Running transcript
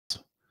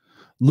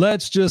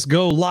Let's just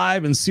go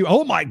live and see.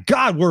 Oh my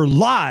God, we're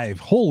live.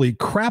 Holy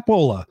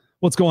crapola.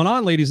 What's going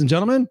on, ladies and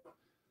gentlemen?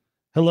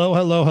 Hello,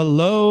 hello,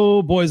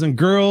 hello, boys and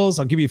girls.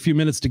 I'll give you a few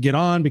minutes to get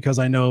on because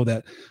I know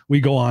that we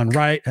go on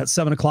right at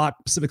 7 o'clock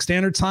Pacific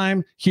Standard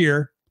Time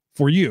here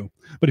for you.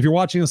 But if you're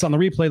watching this on the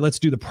replay, let's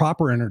do the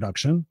proper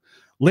introduction.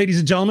 Ladies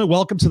and gentlemen,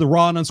 welcome to the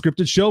Raw and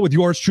Unscripted Show with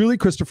yours truly,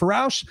 Christopher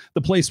Rausch,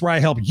 the place where I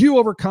help you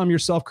overcome your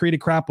self-created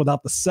crap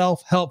without the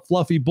self-help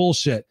fluffy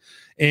bullshit.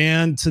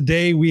 And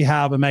today we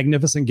have a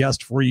magnificent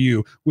guest for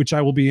you, which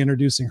I will be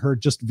introducing her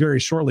just very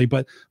shortly.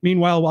 But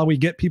meanwhile, while we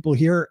get people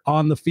here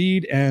on the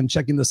feed and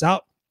checking this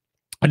out,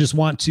 I just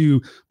want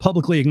to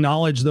publicly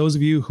acknowledge those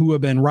of you who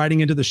have been writing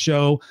into the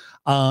show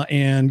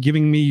and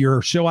giving me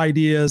your show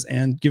ideas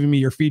and giving me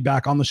your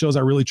feedback on the shows.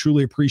 I really,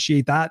 truly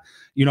appreciate that.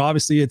 You know,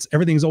 obviously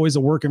everything's always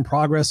a work in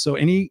progress. So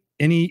any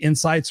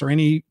insights or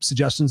any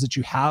suggestions that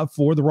you have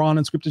for the Raw and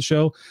Unscripted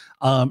Show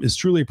is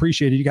truly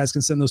appreciated. You guys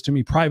can send those to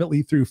me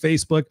privately through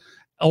Facebook.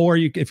 Or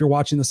if you're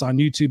watching this on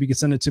YouTube, you can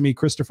send it to me,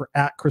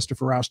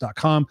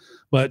 Christopher@ChristopherRausch.com.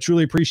 But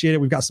truly appreciate it.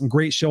 We've got some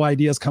great show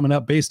ideas coming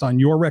up based on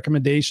your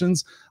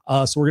recommendations.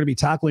 So we're going to be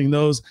tackling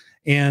those.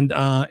 And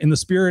in the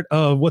spirit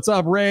of what's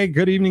up, Ray?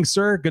 Good evening,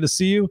 sir. Good to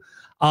see you.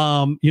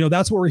 You know,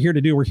 that's what we're here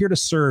to do. We're here to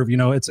serve. You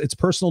know, it's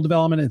personal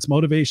development, it's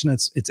motivation,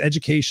 it's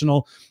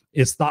educational,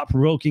 it's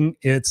thought-provoking,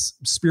 it's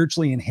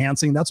spiritually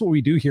enhancing. That's what we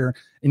do here.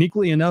 And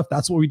equally enough,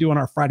 that's what we do on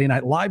our Friday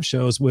night live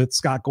shows with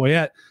Scott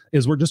Goyette,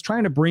 is we're just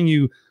trying to bring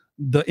you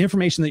the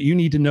information that you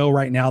need to know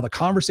right now, the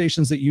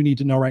conversations that you need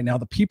to know right now,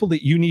 the people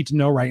that you need to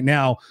know right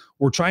now.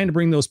 We're trying to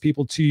bring those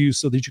people to you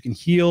so that you can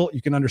heal,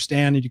 you can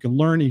understand, and you can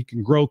learn, and you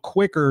can grow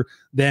quicker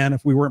than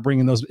if we weren't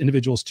bringing those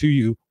individuals to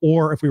you,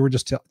 or if we were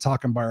just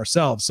talking by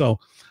ourselves. So,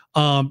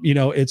 you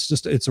know, it's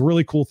a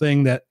really cool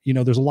thing that, you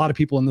know, there's a lot of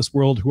people in this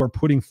world who are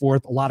putting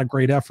forth a lot of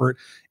great effort.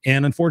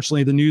 And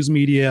unfortunately, the news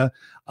media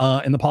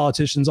and the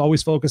politicians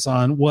always focus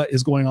on what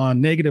is going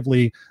on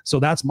negatively. So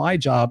that's my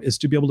job, is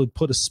to be able to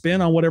put a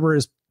spin on whatever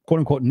is quote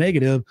unquote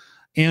negative,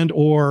 and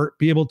or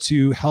be able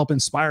to help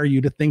inspire you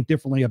to think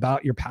differently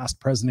about your past,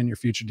 present, and your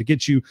future, to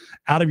get you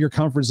out of your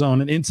comfort zone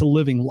and into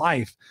living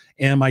life.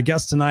 And my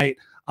guest tonight,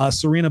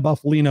 Serena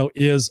Buffalino,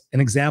 is an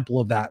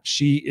example of that.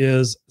 She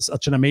is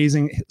such an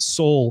amazing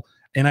soul.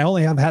 And I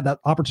only have had that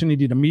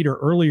opportunity to meet her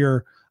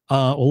earlier,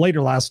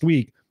 later last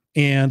week.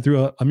 And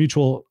through a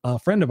mutual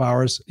friend of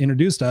ours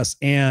introduced us,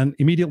 and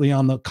immediately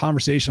on the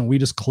conversation, we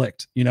just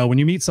clicked. You know, when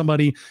you meet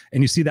somebody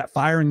and you see that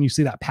fire and you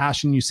see that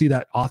passion, you see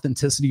that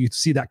authenticity, you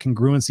see that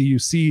congruency, you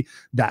see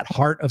that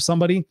heart of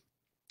somebody,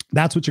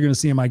 that's what you're going to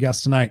see in my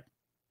guest tonight.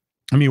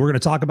 I mean, we're going to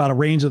talk about a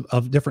range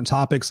of different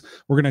topics.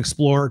 We're going to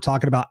explore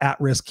talking about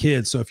at-risk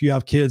kids. So if you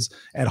have kids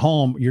at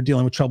home, you're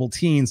dealing with troubled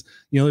teens,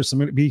 you know, there's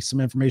going to be some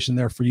information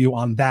there for you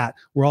on that.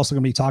 We're also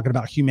going to be talking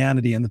about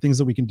humanity and the things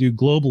that we can do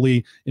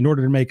globally in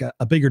order to make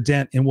a bigger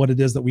dent in what it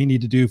is that we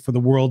need to do for the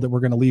world that we're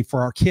going to leave for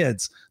our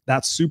kids.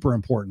 That's super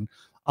important.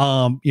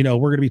 You know,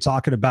 we're going to be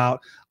talking about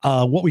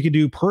what we can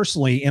do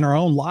personally in our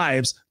own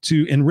lives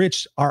to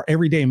enrich our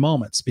everyday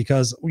moments,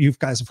 because you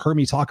guys have heard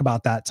me talk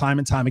about that time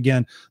and time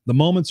again. The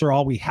moments are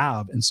all we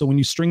have. And so when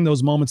you string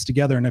those moments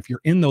together, and if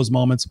you're in those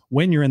moments,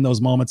 when you're in those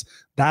moments,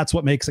 that's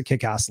what makes a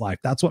kick-ass life.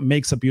 That's what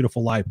makes a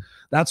beautiful life.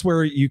 That's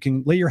where you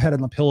can lay your head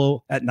on the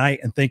pillow at night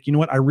and think, you know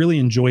what, I really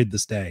enjoyed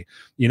this day.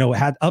 You know, it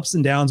had ups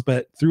and downs,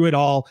 but through it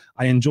all,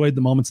 I enjoyed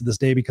the moments of this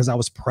day because I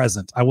was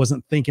present. I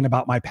wasn't thinking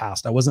about my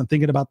past. I wasn't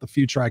thinking about the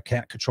future I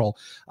can't control.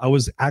 I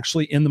was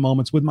actually in the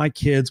moments with my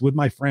kids, with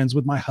my friends,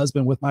 with my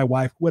husband, with my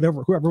wife,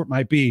 whoever it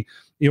might be.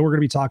 You know, we're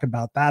going to be talking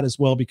about that as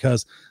well,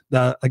 because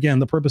again,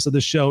 the purpose of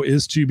this show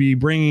is to be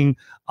bringing,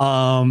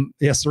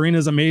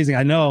 Serena's amazing.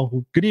 I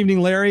know. Good evening,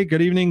 Larry.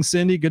 Good evening,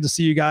 Cindy. Good to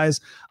see you guys.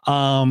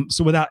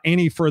 So without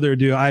any further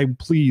ado,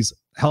 please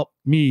help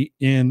me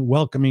in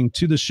welcoming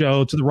to the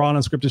show, to the Raw and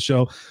Unscripted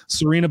Show,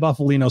 Serena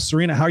Buffalino.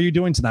 Serena, how are you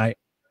doing tonight?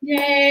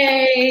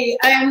 Yay.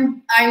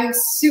 I'm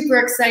super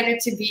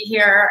excited to be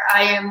here.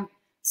 I am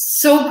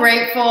so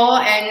grateful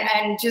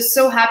and just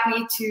so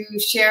happy to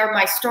share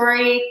my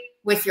story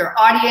with your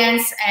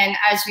audience. And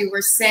as you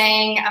were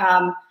saying,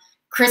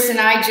 Chris and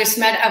I just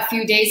met a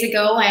few days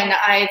ago, and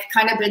I've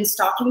kind of been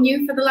stalking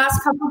you for the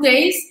last couple of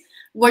days,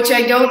 which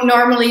I don't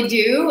normally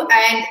do.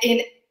 And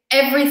in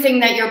everything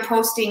that you're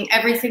posting,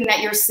 everything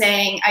that you're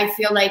saying, I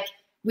feel like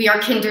we are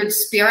kindred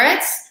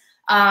spirits,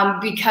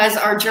 because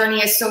our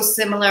journey is so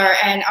similar,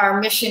 and our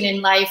mission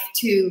in life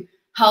to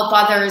help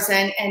others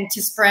and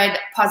to spread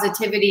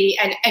positivity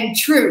and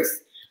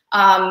truth,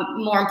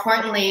 more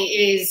importantly,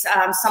 is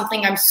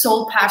something I'm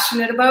so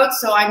passionate about.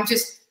 So I'm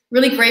just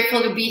really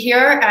grateful to be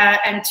here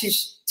and to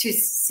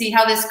see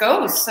how this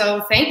goes.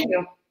 So thank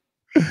you.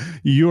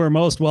 You are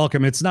most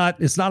welcome. It's not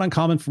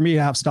uncommon for me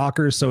to have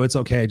stalkers, so it's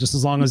okay. Just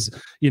as long as,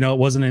 you know, it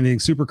wasn't anything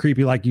super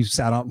creepy, like you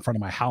sat out in front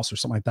of my house or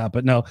something like that.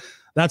 But no,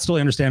 that's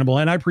totally understandable.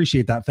 And I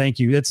appreciate that. Thank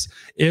you.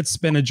 It's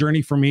been a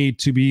journey for me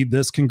to be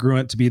this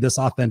congruent, to be this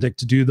authentic,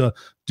 to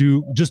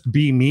just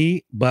be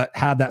me, but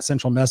have that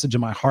central message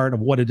in my heart of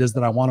what it is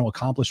that I want to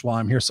accomplish while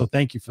I'm here. So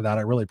thank you for that.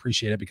 I really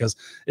appreciate it, because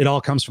it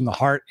all comes from the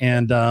heart.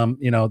 And,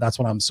 you know, that's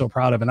what I'm so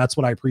proud of. And that's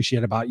what I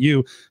appreciate about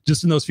you.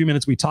 Just in those few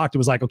minutes we talked, it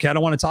was like, okay, I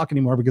don't want to talk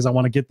anymore, because I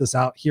want to get this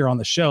out here on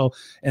the show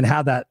and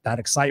have that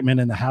excitement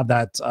and have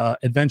that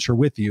adventure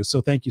with you.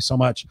 So thank you so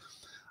much.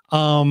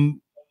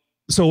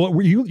 So what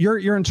were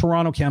you're in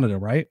Toronto, Canada,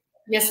 right?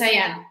 Yes, I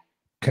am.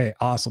 Okay,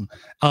 awesome.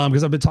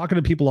 Because I've been talking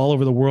to people all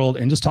over the world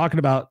and just talking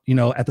about, you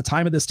know, at the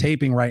time of this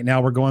taping right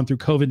now, we're going through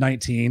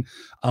COVID-19.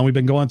 We've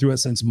been going through it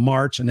since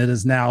March, and it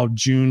is now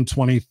June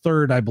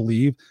 23rd, I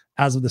believe,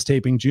 as of this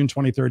taping, June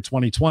 23rd,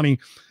 2020.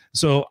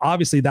 So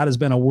obviously that has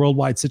been a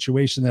worldwide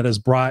situation that has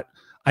brought,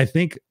 I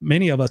think,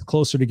 many of us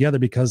closer together,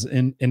 because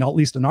in at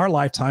least in our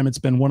lifetime, it's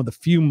been one of the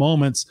few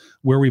moments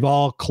where we've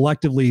all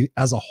collectively,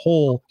 as a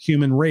whole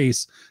human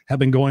race, have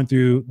been going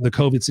through the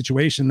COVID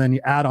situation. Then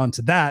you add on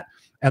to that,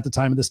 at the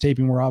time of this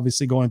taping, we're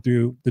obviously going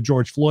through the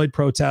George Floyd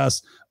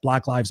protests,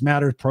 Black Lives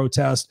Matter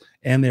protests,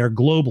 and they're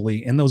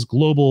globally. And those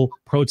global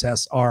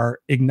protests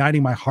are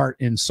igniting my heart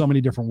in so many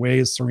different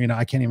ways, Serena,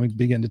 I can't even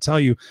begin to tell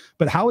you.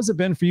 But how has it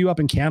been for you up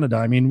in Canada?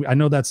 I mean, I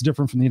know that's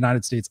different from the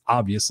United States,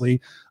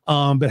 obviously,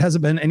 but has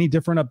it been any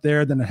different up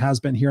there than it has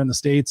been here in the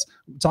States?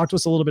 Talk to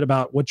us a little bit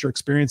about what your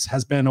experience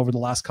has been over the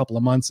last couple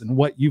of months and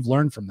what you've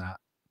learned from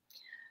that.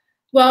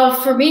 Well,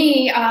 for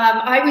me,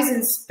 I was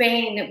in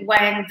Spain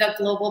when the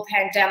global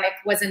pandemic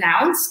was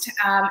announced.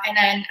 And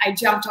then I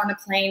jumped on a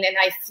plane and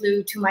I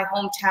flew to my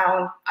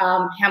hometown,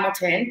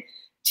 Hamilton,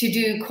 to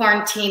do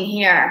quarantine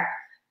here.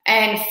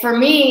 And for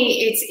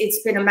me,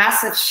 it's been a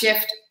massive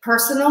shift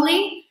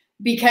personally,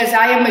 because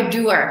I am a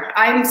doer.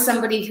 I'm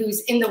somebody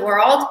who's in the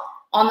world,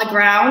 on the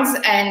grounds,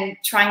 and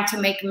trying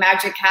to make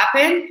magic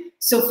happen.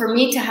 So for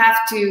me to have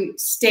to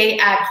stay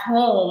at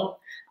home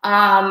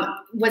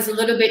was a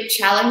little bit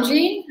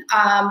challenging.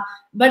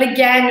 But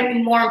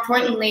again, more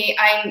importantly,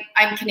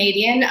 I'm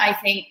Canadian. I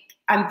think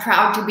I'm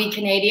proud to be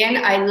Canadian.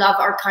 I love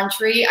our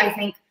country. I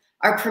think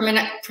our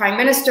Prime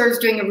Minister is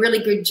doing a really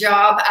good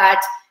job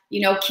at,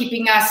 you know,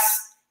 keeping us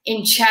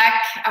in check,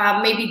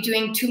 maybe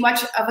doing too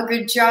much of a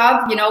good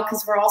job, you know,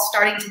 because we're all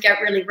starting to get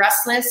really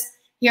restless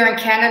here in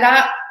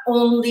Canada.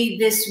 Only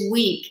this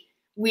week,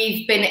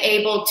 we've been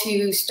able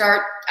to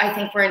start, I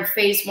think we're in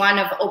phase 1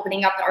 of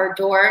opening up our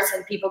doors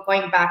and people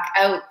going back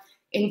out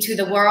into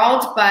the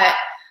world. But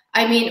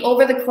I mean,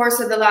 over the course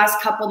of the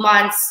last couple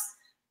months,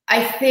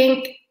 I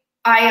think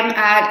I am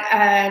at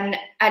an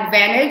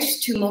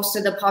advantage to most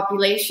of the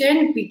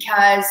population,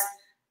 because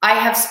I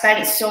have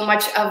spent so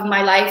much of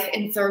my life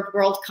in third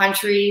world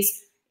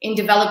countries, in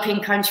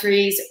developing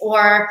countries,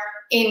 or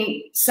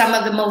in some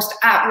of the most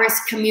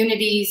at-risk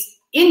communities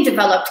in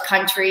developed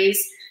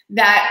countries,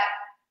 that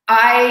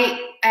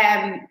I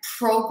am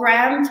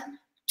programmed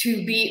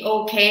to be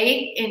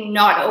okay in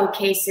not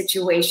okay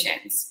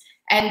situations.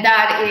 And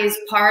that is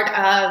part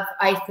of,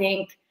 I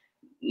think,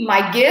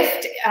 my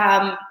gift.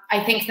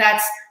 I think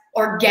that's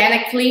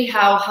organically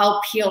how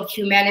Help Heal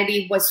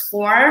Humanity was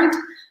formed,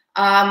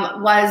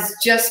 was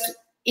just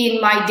in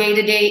my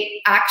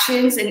day-to-day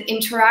actions and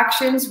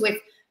interactions with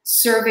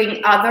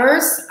serving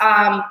others.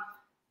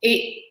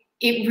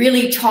 It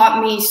really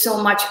taught me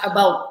so much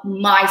about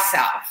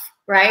myself,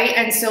 right?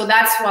 And so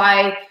that's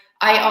why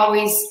I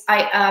always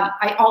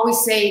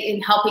say,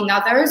 in helping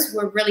others,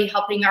 we're really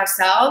helping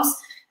ourselves.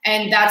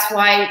 And that's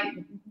why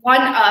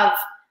one of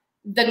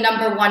the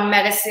 #1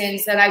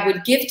 medicines that I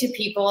would give to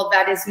people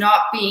that is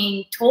not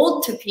being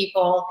told to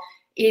people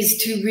is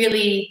to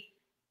really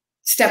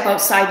step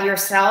outside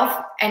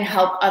yourself and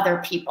help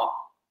other people.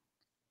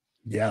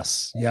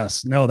 Yes.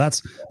 No,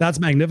 that's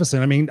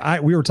magnificent. I mean,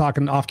 we were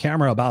talking off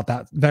camera about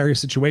that very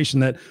situation,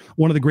 that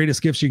one of the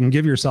greatest gifts you can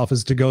give yourself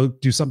is to go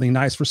do something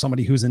nice for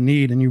somebody who's in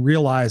need, and you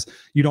realize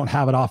you don't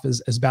have it off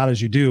as bad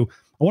as you do.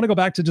 I want to go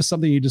back to just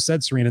something you just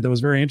said, Serena, that was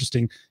very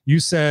interesting. You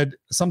said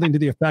something to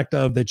the effect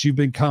of that you've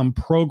become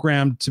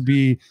programmed to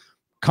be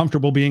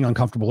comfortable being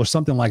uncomfortable, or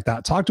something like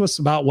that. Talk to us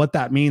about what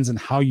that means and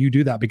how you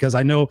do that, because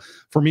I know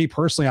for me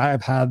personally, I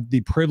have had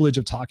the privilege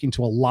of talking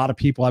to a lot of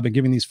people. I've been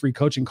giving these free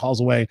coaching calls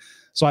away.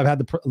 So I've had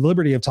the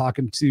liberty of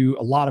talking to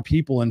a lot of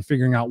people and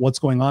figuring out what's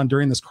going on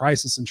during this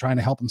crisis and trying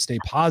to help them stay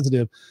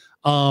positive.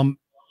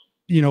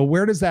 You know,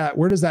 where does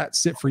that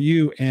sit for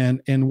you,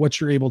 and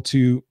what you're able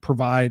to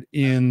provide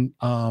in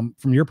from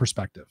your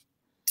perspective?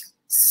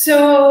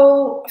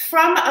 So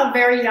from a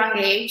very young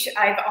age,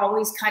 I've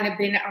always kind of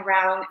been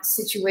around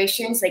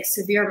situations like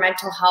severe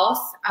mental health.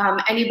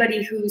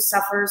 Anybody who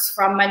suffers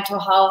from mental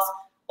health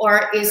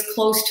or is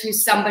close to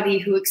somebody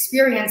who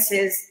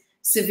experiences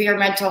severe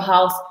mental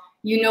health,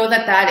 you know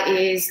that that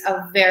is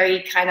a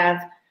very kind of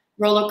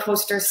roller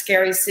coaster,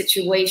 scary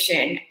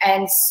situation.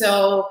 And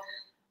so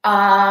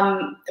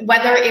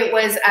whether it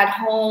was at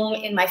home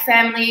in my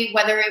family,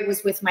 whether it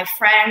was with my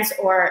friends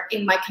or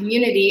in my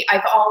community,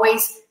 I've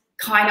always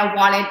kind of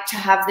wanted to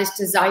have this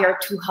desire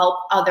to help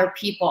other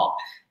people.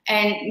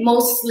 And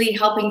mostly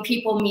helping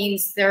people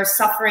means they're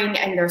suffering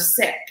and they're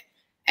sick.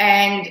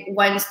 And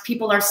when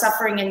people are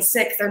suffering and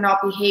sick, they're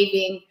not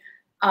behaving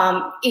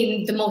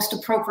in the most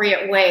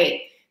appropriate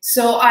way.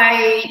 So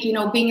I, you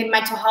know, being in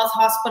mental health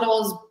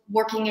hospitals,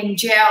 working in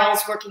jails,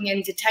 working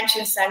in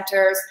detention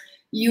centers,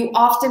 you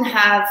often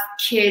have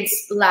kids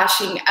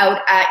lashing out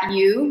at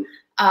you,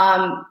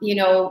 you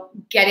know,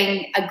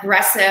 getting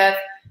aggressive.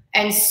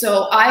 And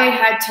so I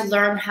had to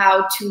learn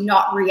how to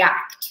not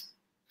react.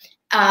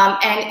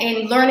 And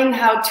in learning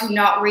how to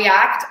not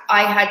react,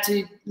 I had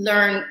to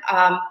learn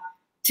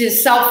to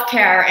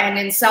self-care. And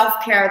in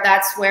self-care,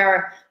 that's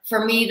where,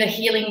 for me, the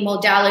healing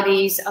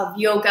modalities of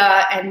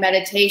yoga and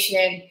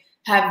meditation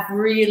have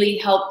really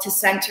helped to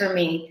center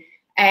me.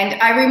 And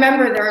I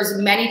remember there was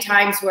many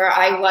times where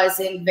I was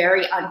in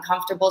very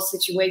uncomfortable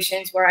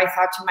situations where I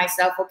thought to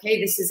myself,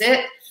 okay, this is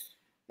it.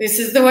 This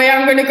is the way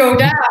I'm going to go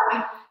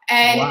down.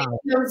 And wow.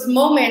 In those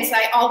moments,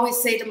 I always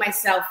say to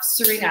myself,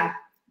 Serena,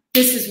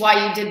 this is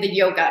why you did the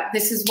yoga.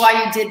 This is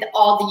why you did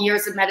all the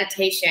years of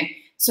meditation,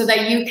 so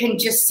that you can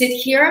just sit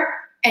here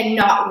and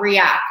not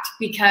react.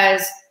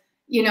 Because,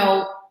 you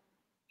know,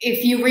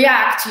 if you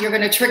react, you're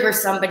going to trigger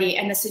somebody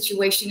and the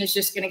situation is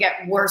just going to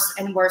get worse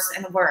and worse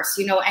and worse,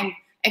 you know, and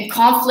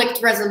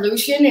conflict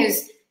resolution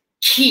is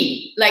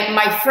key. Like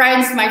my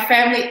friends, my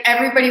family,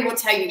 everybody will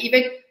tell you,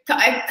 even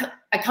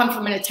I come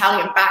from an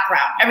Italian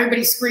background.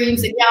 Everybody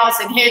screams and yells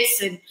and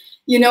hits and,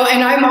 you know,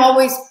 and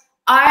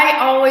I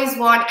always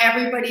want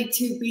everybody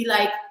to be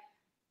like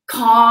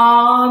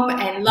calm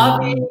and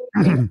loving.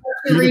 You're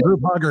the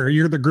group hugger.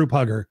 You're the group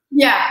hugger.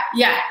 Yeah,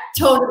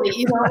 totally.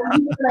 You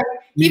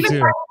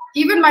know,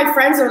 even my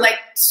friends are like,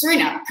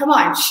 Serena, come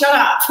on, shut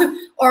up.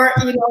 Or,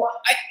 you know,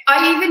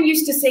 I even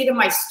used to say to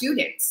my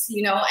students,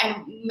 you know,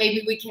 and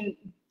maybe we can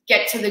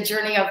get to the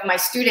journey of my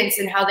students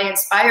and how they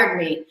inspired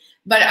me.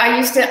 But I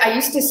used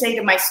to say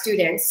to my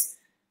students,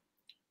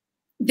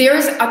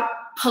 there's a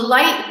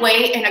polite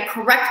way and a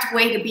correct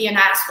way to be an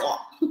asshole.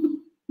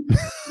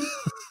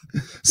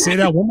 Say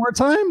that one more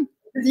time.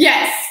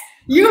 Yes.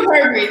 You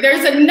heard me.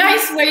 There's a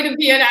nice way to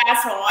be an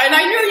asshole. And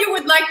I knew you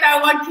would like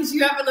that one because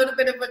you have a little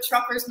bit of a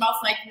trucker's mouth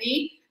like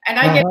me. And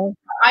I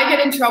get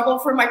in trouble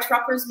for my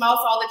trucker's mouth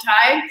all the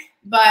time.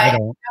 But you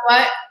know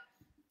what?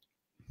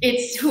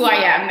 It's who I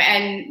am.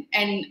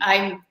 And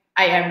I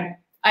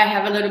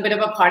have a little bit of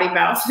a potty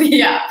mouth.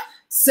 Yeah.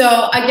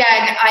 So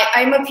again,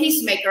 I'm a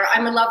peacemaker.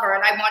 I'm a lover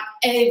and I want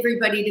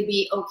everybody to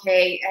be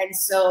okay. And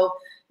so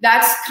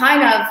that's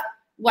kind of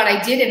what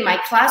I did in my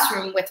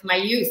classroom with my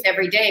youth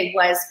every day,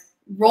 was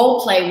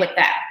role play with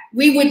them.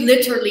 We would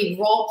literally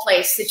role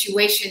play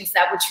situations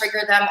that would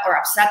trigger them or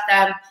upset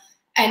them.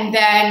 And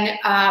then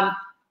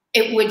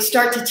it would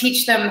start to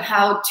teach them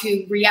how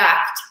to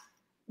react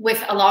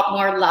with a lot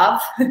more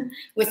love,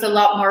 with a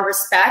lot more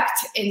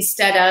respect,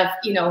 instead of,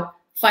 you know,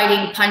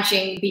 fighting,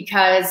 punching,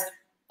 because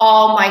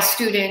all my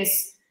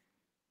students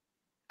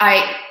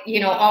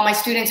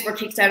were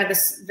kicked out of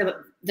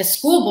the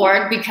school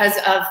board because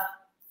of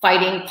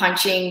fighting,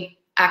 punching,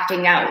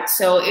 acting out.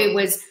 So it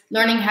was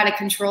learning how to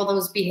control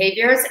those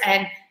behaviors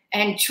and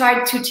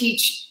try to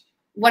teach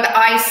what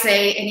I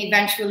say, and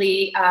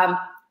eventually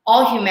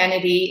all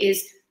humanity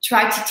is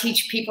try to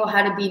teach people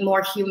how to be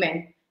more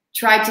human.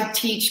 Try to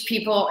teach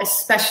people,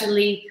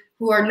 especially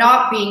who are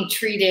not being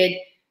treated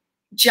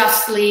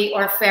justly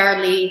or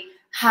fairly,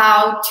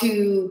 how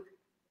to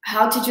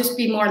just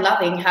be more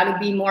loving, how to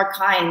be more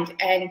kind.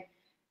 And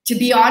to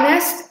be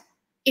honest,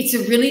 it's a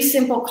really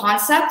simple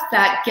concept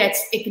that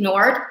gets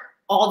ignored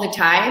all the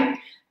time.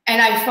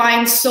 And I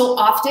find so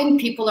often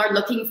people are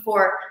looking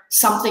for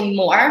something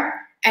more,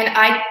 and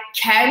I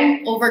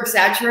can over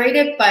exaggerate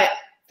it, but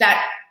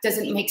that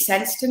doesn't make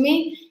sense to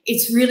me.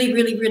 It's really,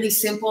 really, really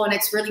simple, and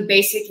it's really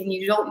basic, and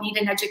you don't need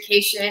an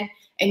education,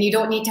 and you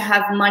don't need to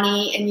have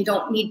money, and you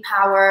don't need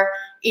power.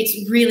 It's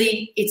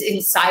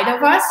inside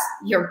of us.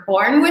 You're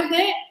born with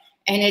it.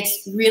 And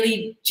it's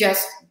really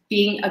just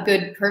being a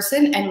good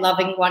person and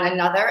loving one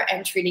another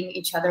and treating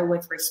each other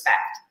with respect.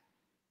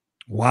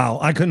 Wow.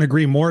 I couldn't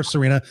agree more,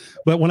 Serena.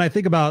 But when I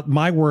think about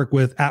my work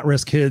with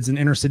at-risk kids and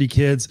inner city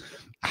kids,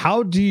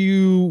 how do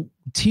you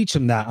teach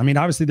them that? I mean,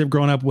 obviously they've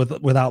grown up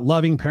without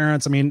loving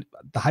parents. I mean,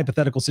 the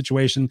hypothetical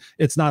situation,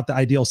 it's not the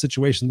ideal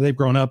situation. They've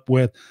grown up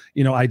with,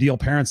 you know, ideal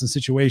parents and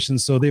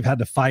situations. So they've had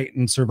to fight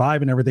and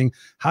survive and everything.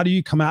 How do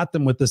you come at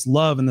them with this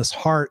love and this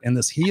heart and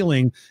this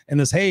healing and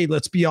this, hey,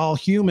 let's be all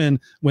human,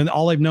 when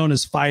all they've known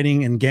is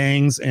fighting and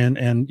gangs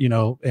and you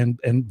know,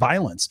 and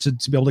violence to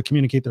be able to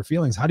communicate their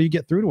feelings? How do you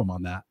get through to them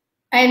on that?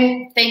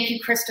 And thank you,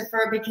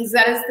 Christopher, because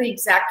that is the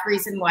exact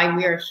reason why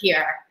we're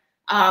here.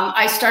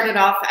 I started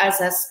off as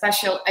a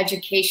special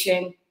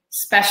education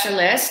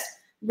specialist.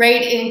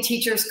 Right in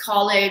Teachers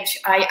College,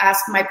 I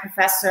asked my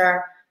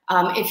professor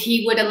if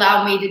he would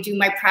allow me to do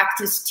my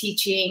practice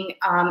teaching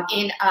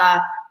in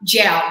a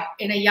jail,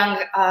 in a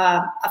young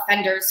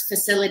offenders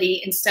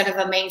facility, instead of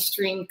a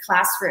mainstream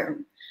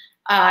classroom.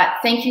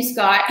 Thank you,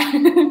 Scott.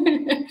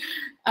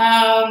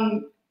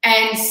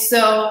 And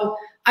so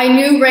I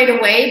knew right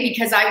away,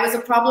 because I was a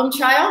problem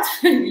child.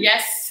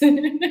 Yes,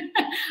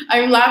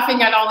 I'm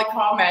laughing at all the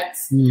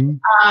comments. Mm-hmm.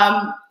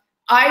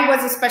 I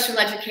was a special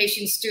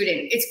education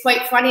student. It's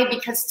quite funny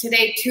because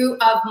today 2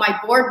 of my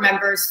board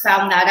members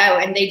found that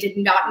out, and they did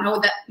not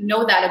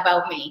know that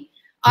about me.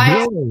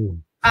 I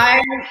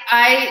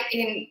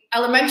in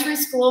elementary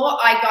school,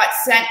 I got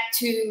sent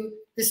to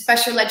the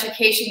special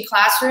education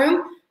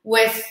classroom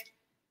with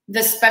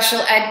the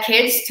special ed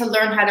kids to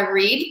learn how to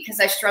read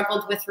because I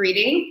struggled with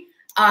reading.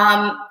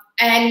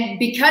 And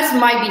because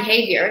my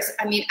behaviors,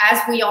 I mean, as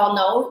we all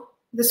know,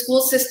 the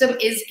school system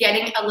is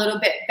getting a little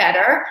bit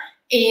better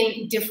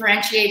in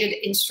differentiated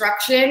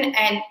instruction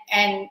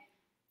and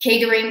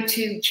catering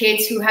to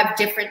kids who have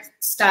different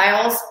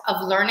styles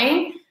of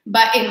learning.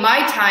 But in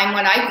my time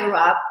when I grew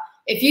up,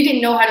 if you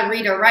didn't know how to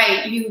read or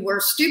write, you were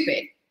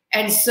stupid.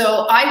 And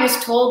so I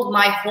was told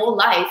my whole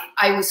life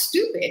I was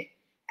stupid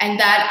and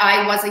that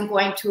I wasn't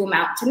going to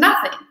amount to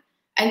nothing.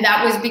 And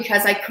that was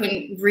because I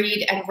couldn't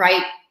read and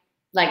write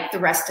like the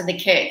rest of the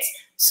kids.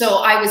 So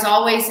I was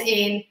always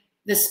in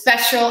the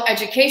special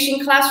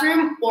education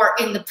classroom or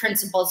in the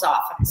principal's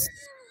office.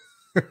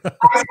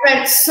 I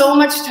spent so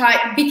much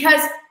time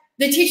because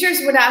the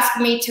teachers would ask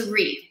me to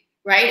read,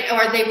 right?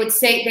 Or they would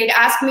say, they'd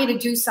ask me to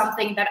do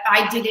something that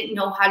I didn't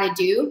know how to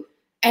do.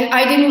 And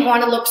I didn't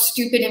want to look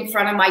stupid in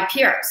front of my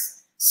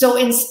peers. So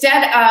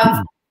instead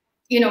of,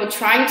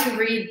 trying to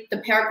read the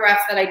paragraph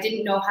that I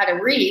didn't know how to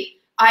read,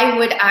 I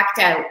would act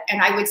out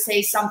and I would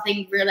say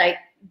something really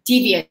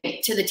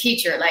deviant to the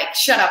teacher, like,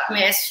 shut up,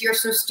 miss, you're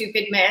so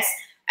stupid, miss.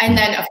 And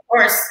then, of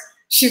course,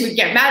 she would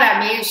get mad at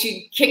me and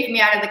she'd kick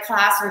me out of the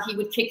class, or he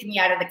would kick me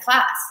out of the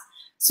class.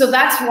 So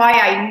that's why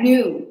I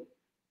knew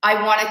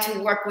I wanted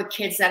to work with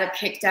kids that are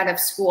kicked out of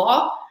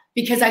school,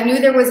 because I knew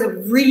there was a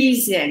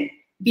reason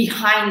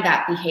behind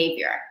that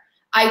behavior.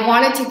 I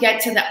wanted to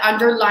get to the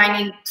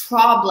underlying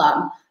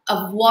problem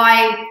of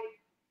why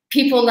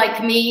people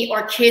like me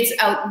or kids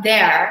out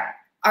there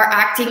are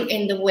acting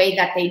in the way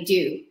that they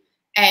do.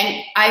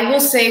 And I will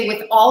say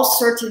with all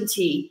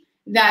certainty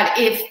that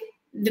if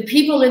the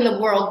people in the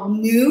world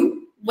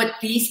knew what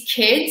these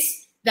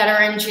kids that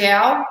are in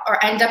jail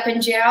or end up in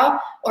jail,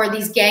 or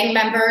these gang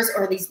members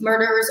or these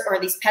murderers or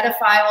these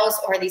pedophiles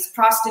or these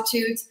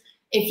prostitutes,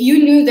 if you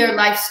knew their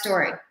life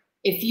story,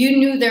 if you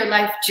knew their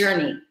life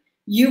journey,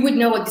 you would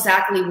know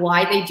exactly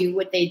why they do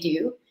what they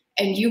do,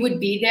 and you would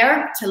be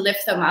there to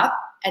lift them up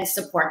and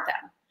support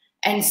them.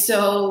 And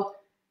so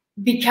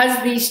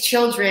because these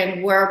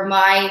children were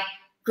my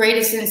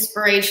greatest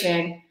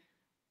inspiration,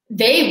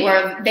 they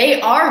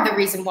are the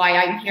reason why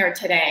I'm here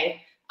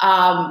today,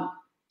 and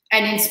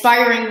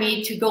inspiring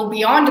me to go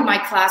beyond my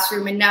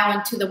classroom and now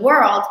into the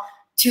world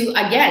to,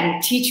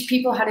 again, teach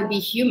people how to be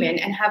human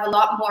and have a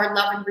lot more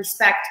love and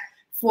respect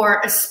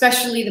for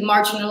especially the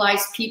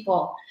marginalized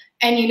people.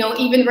 And,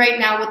 even right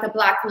now with the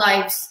Black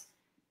Lives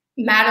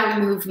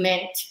Matter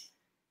movement,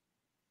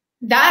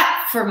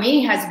 that for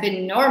me has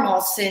been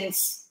normal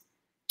since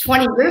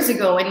 20 years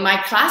ago in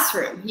my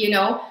classroom,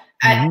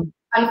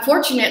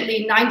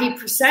 Unfortunately,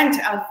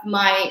 90% of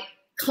my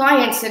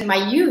clients in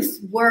my youth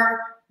were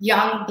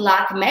young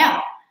Black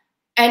male.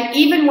 And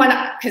even when,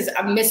 because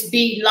Miss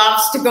B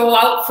loves to go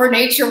out for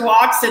nature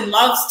walks and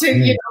loves to,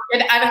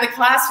 get out of the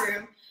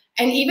classroom.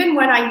 And even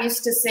when I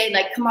used to say,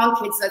 like, come on,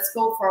 kids, let's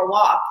go for a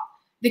walk,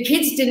 the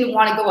kids didn't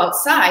want to go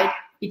outside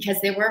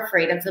because they were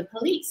afraid of the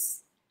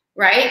police,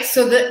 right?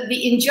 So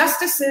the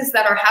injustices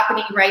that are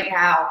happening right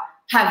now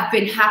have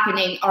been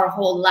happening our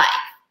whole life.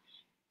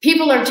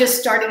 People are just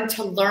starting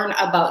to learn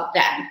about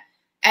them.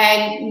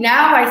 And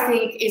now I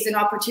think is an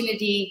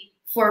opportunity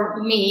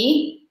for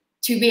me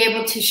to be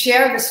able to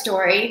share the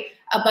story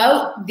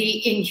about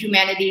the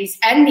inhumanities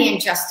and the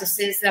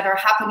injustices that are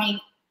happening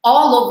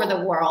all over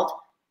the world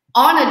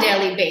on a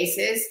daily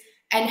basis,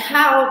 and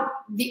how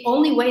the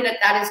only way that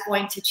that is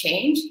going to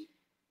change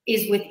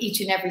is with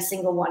each and every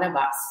single one of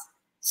us.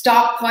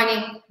 Stop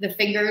pointing the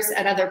fingers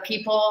at other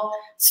people.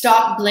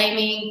 Stop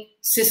blaming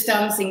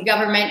systems and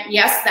government.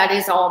 Yes, that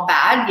is all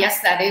bad.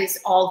 Yes, that is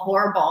all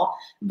horrible.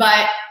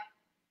 But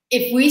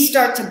if we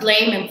start to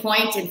blame and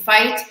point and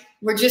fight,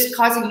 we're just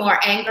causing more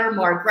anger,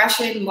 more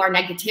aggression, more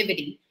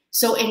negativity.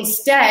 So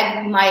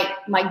instead,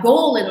 my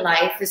goal in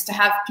life is to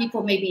have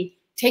people maybe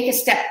take a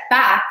step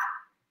back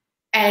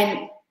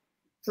and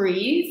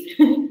breathe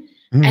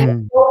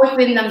and go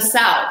within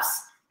themselves,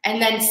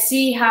 and then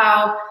see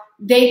how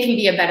they can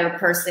be a better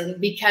person.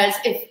 Because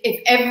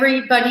if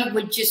everybody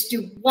would just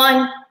do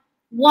one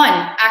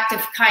act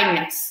of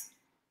kindness,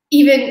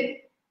 even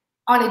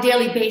on a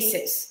daily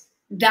basis,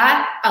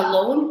 that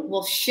alone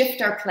will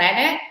shift our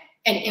planet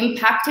and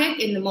impact it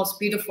in the most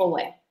beautiful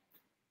way.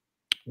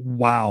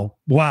 Wow.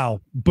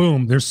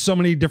 Boom. There's so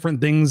many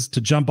different things to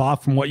jump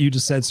off from what you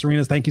just said,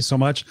 Serena. Thank you so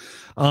much.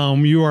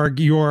 You are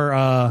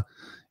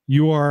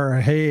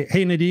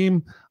hey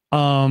Nadeem.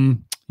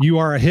 You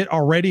are a hit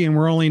already, and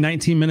we're only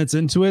 19 minutes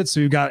into it. So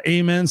you got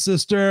amen,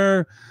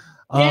 sister.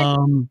 Scott,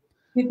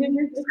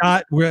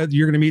 you're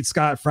going to meet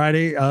Scott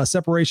Friday.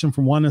 Separation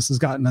from oneness has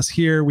gotten us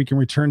here. We can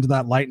return to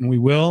that light, and we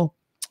will.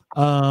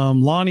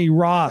 Lonnie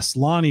Ross,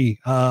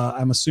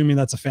 I'm assuming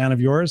that's a fan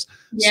of yours.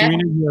 Yeah.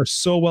 Serena, you are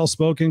so well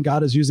spoken.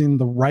 God is using you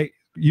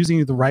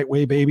the right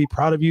way, baby.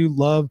 Proud of you.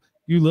 Love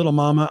You little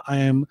mama. I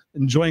am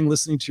enjoying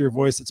listening to your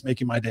voice. It's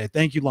making my day.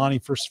 Thank you, Lonnie,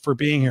 for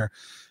being here.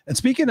 And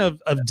speaking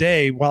of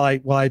day, while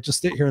I just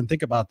sit here and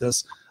think about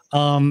this,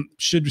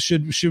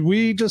 should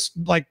we just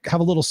like have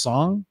a little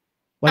song,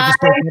 like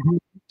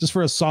just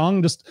for a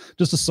song, just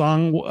a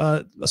song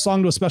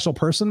to a special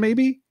person,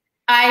 maybe?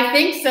 I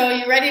think so.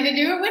 You ready to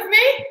do it with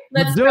me?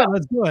 Let's do it.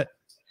 Let's do it.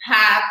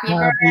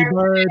 Happy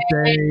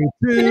birthday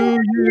to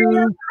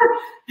you.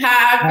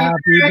 Happy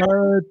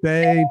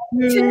birthday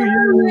to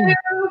you.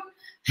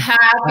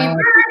 Happy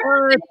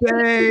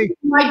birthday,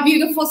 my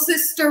beautiful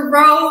sister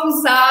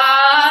Rosa.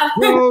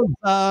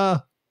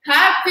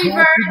 Happy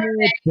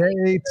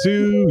birthday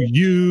to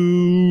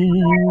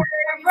you.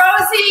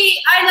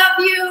 Rosie, I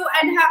love you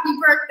and happy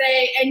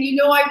birthday. And you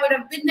know I would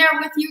have been there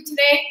with you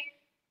today,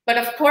 but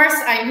of course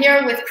I'm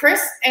here with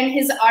Chris and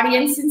his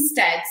audience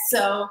instead.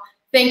 So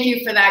thank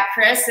you for that,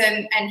 Chris,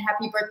 and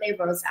happy birthday,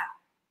 Rosa.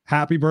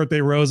 Happy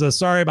birthday, Rosa.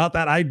 Sorry about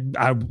that.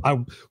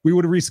 We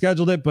would have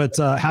rescheduled it, but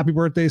happy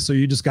birthday. So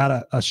you just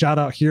got a shout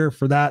out here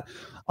for that.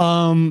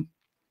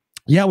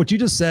 Yeah, what you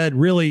just said,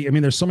 really, I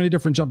mean, there's so many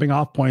different jumping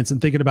off points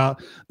and thinking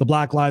about the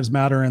Black Lives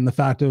Matter and the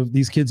fact of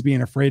these kids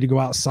being afraid to go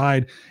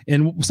outside.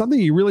 And something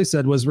you really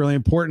said was really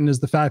important is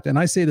the fact, and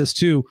I say this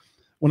too,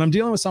 when I'm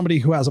dealing with somebody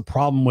who has a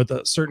problem with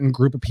a certain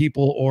group of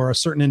people or a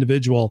certain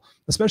individual,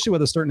 especially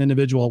with a certain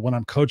individual, when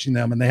I'm coaching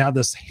them and they have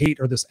this hate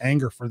or this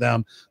anger for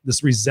them,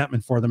 this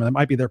resentment for them, and it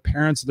might be their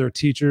parents, their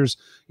teachers,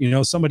 you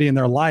know, somebody in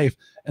their life.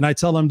 And I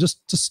tell them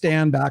just to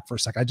stand back for a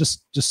second. I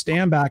just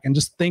stand back and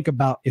just think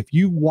about if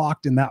you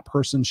walked in that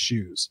person's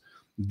shoes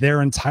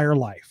their entire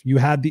life. You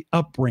had the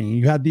upbringing,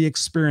 you had the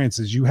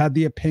experiences, you had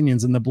the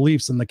opinions and the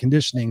beliefs and the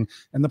conditioning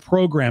and the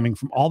programming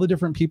from all the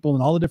different people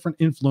and all the different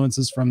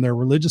influences from their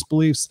religious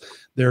beliefs,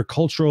 their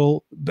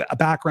cultural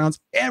backgrounds,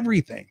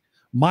 everything.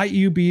 Might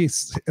you be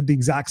the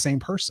exact same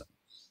person?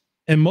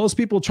 And most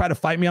people try to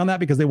fight me on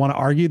that because they want to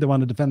argue, they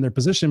want to defend their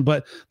position.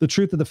 But the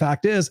truth of the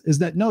fact is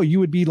that no, you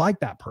would be like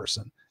that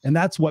person. And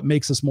that's what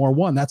makes us more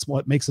one. That's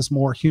what makes us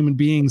more human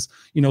beings,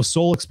 you know,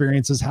 soul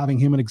experiences, having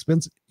human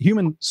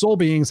soul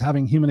beings,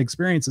 having human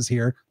experiences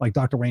here, like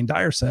Dr. Wayne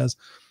Dyer says,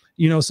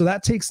 you know, so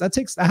that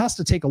has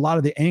to take a lot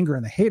of the anger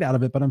and the hate out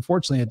of it. But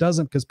unfortunately it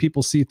doesn't, because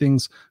people see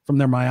things from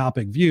their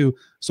myopic view.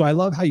 So I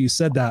love how you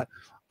said that.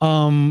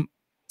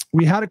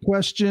 We had a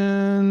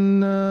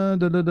question.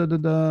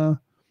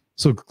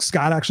 So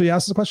Scott actually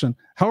asked the question,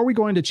 how are we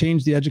going to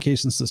change the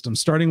education system,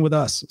 starting with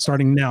us,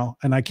 starting now?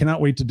 And I cannot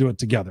wait to do it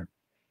together.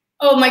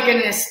 Oh my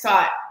goodness,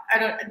 Scott.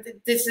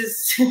 This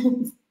is,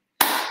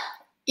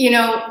 you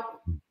know,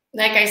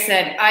 like I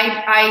said,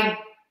 I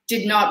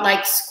did not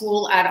like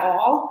school at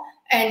all.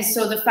 And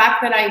so the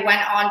fact that I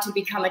went on to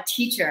become a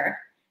teacher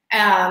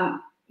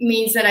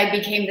means that I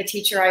became the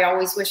teacher I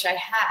always wish I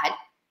had,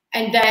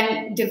 and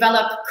then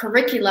develop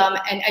curriculum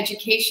and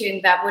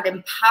education that would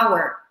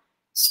empower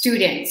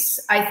students.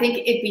 I think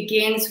it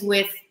begins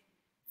with,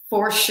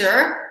 for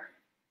sure,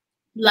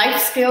 life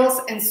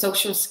skills and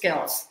social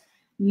skills.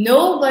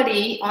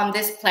 Nobody on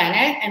this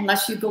planet,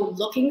 unless you go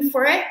looking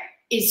for it,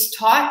 is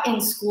taught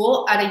in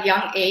school at a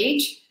young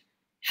age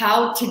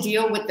how to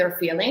deal with their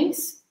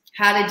feelings,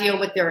 how to deal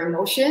with their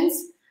emotions,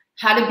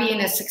 how to be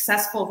in a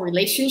successful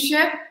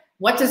relationship.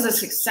 What does a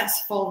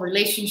successful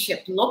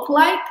relationship look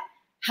like?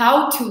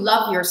 How to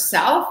love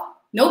yourself.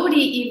 Nobody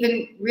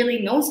even really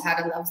knows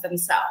how to love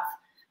themselves.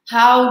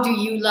 How do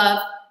you love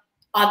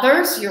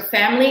others, your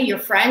family, your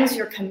friends,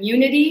 your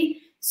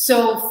community?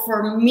 So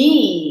for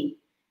me,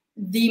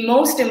 the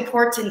most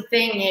important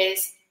thing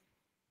is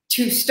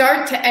to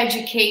start to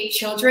educate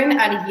children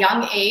at a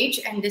young age.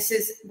 And this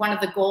is one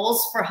of the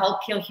goals for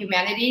Help Heal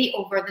Humanity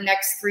over the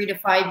next 3 to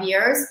 5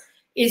 years,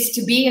 is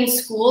to be in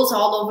schools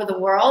all over the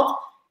world,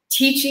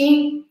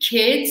 teaching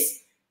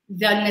kids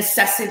the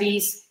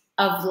necessities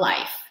of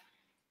life.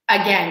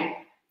 Again,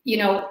 you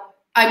know,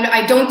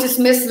 I don't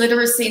dismiss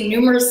literacy and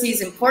numeracy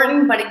is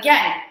important, but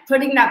again,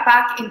 putting that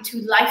back into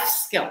life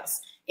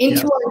skills,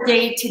 into our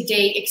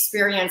day-to-day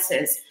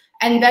experiences.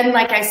 And then,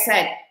 like I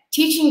said,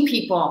 teaching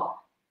people,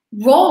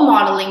 role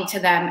modeling to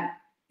them.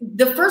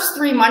 The first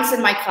 3 months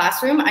in my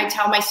classroom, I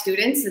tell my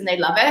students, and they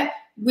love it,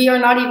 we are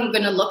not even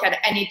going to look at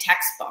any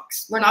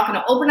textbooks. We're not going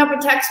to open up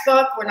a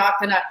textbook. We're not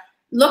going to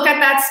look at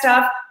that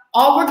stuff.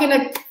 All we're going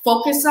to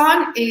focus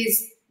on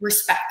is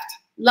respect,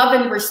 love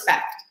and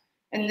respect.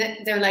 And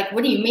they're like,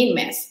 what do you mean,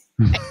 miss?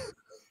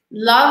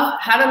 Love,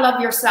 how to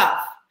love yourself,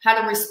 how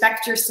to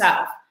respect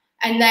yourself.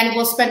 And then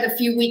we'll spend a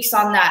few weeks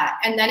on that.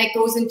 And then it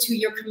goes into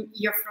your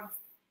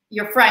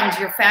friends,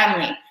 your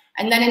family,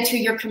 and then into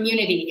your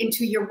community,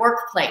 into your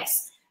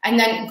workplace, and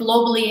then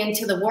globally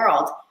into the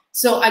world.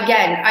 So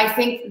again, I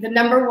think the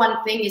number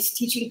one thing is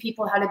teaching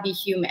people how to be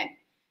human.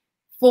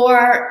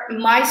 For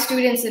my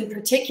students in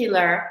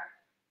particular,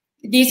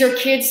 these are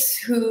kids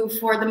who,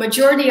 for the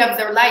majority of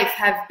their life,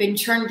 have been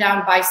turned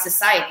down by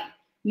society.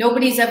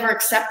 Nobody's ever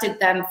accepted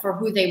them for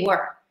who they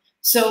were.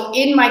 So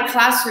in my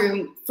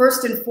classroom,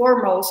 first and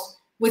foremost,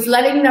 was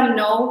letting them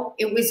know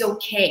it was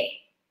okay.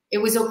 It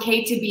was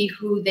okay to be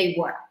who they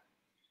were.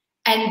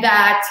 And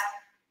that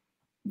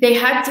they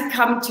had to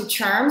come to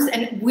terms,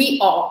 and we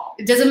all,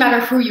 it doesn't matter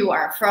who you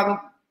are, from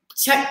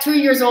 2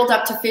 years old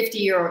up to 50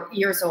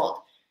 years old,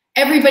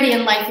 everybody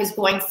in life is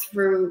going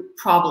through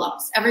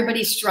problems.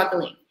 Everybody's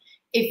struggling.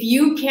 If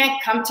you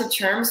can't come to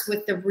terms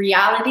with the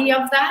reality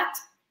of that,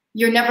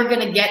 you're never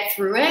going to get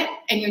through it,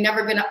 and you're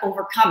never going to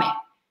overcome it.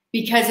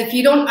 Because if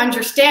you don't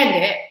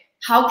understand it,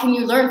 how can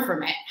you learn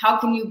from it? How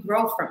can you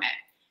grow from it?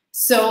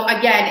 So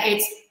again,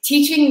 it's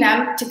teaching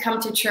them to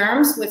come to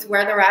terms with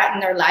where they're at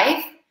in their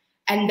life,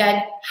 and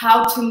then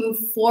how to move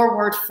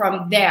forward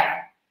from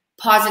there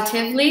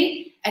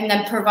positively, and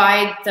then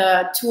provide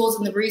the tools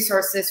and the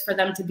resources for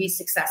them to be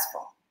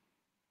successful.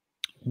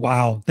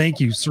 Wow. Thank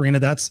you, Serena.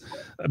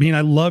 I mean,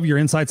 I love your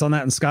insights on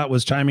that. And Scott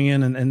was chiming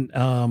in,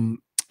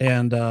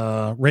 and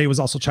Ray was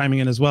also chiming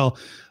in as well.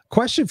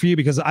 Question for you,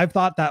 because I've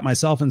thought that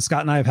myself, and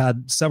Scott and I have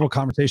had several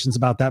conversations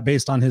about that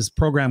based on his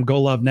program,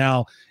 Go Love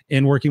Now,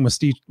 in working with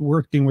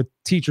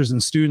teachers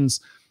and students,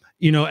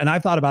 you know, and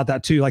I've thought about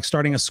that too, like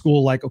starting a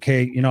school, like,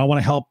 okay, you know, I want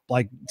to help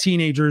like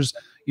teenagers,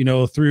 you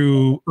know,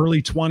 through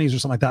early 20s or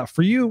something like that.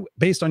 For you,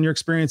 based on your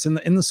experience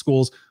in the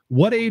schools,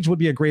 what age would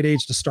be a great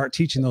age to start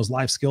teaching those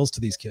life skills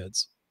to these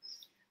kids?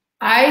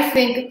 I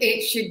think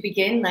it should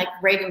begin like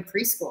right in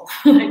preschool,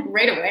 like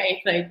right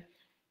away. Like,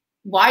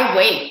 why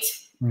wait?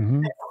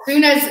 Mm-hmm. As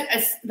soon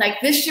as like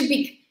this should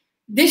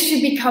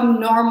become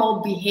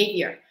normal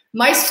behavior.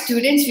 My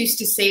students used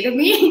to say to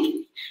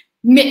me,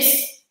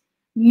 "Miss,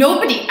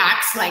 nobody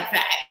acts like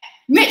that.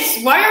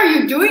 Miss, why are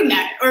you doing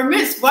that? Or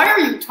Miss, why are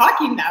you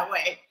talking that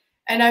way?"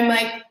 And I'm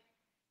like,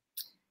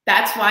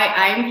 that's why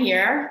I'm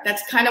here.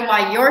 That's kind of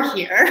why you're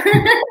here.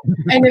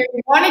 And if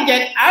you want to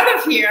get out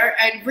of here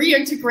and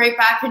reintegrate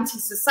back into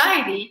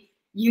society,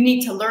 you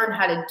need to learn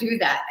how to do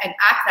that and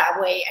act that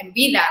way and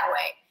be that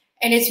way.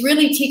 And it's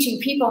really teaching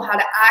people how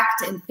to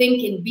act and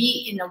think and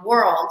be in the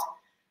world,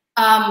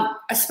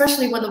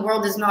 especially when the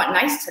world is not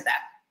nice to them,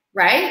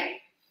 right?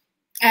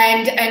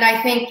 And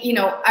I think, you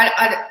know,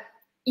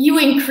 you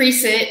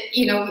increase it,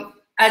 you know,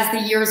 as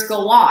the years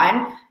go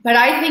on, but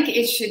I think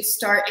it should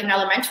start in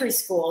elementary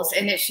schools,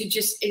 and it's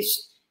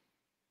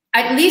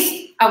at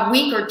least a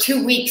week or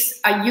 2 weeks,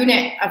 a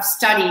unit of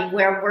study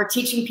where we're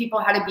teaching people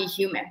how to be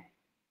human.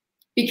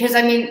 Because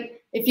I mean,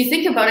 if you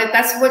think about it,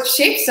 that's what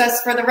shapes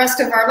us for the rest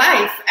of our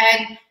life.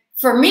 And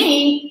for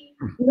me,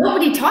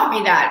 nobody taught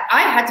me that.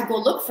 I had to go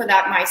look for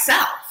that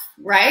myself,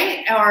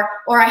 right?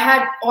 Or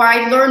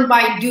I learned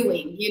by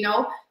doing, you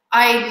know.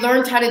 I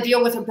learned how to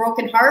deal with a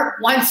broken heart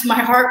once my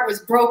heart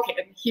was broken,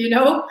 you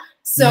know?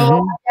 So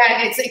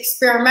again, it's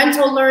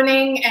experimental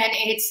learning, and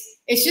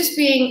it's just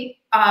being,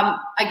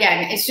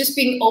 again, it's just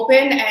being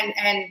open,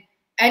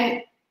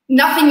 and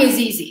nothing is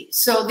easy.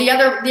 So the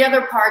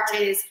other part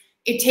is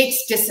it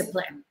takes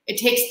discipline. It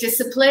takes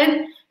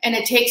discipline, and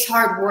it takes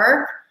hard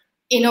work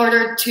in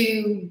order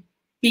to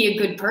be a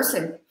good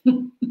person.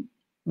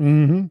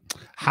 Mm-hmm.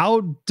 How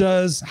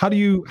do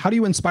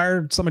you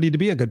inspire somebody to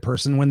be a good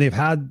person when they've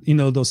had, you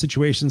know, those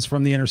situations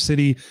from the inner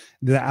city,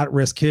 the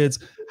at-risk kids?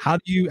 How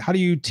do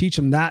you teach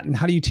them that, and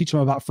how do you teach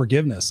them about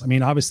forgiveness? I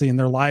mean, obviously in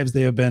their lives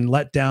they have been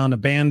let down,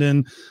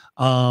 abandoned,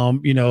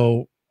 you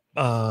know,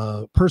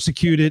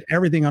 persecuted,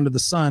 everything under the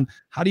sun.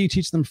 How do you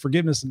teach them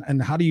forgiveness,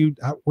 and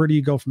where do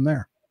you go from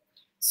there?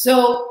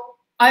 So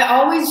I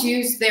always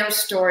use their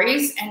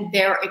stories and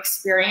their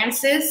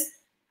experiences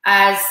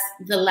as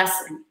the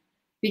lesson,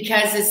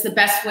 because it's the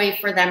best way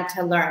for them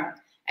to learn.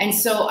 And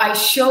so I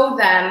show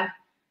them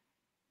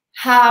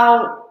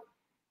how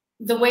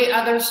the way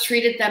others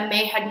treated them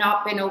may have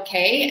not been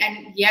okay.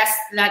 And yes,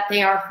 that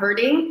they are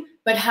hurting,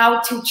 but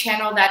how to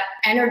channel that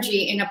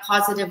energy in a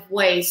positive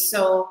way.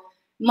 So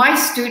my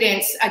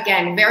students,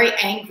 again, very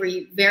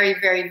angry, very,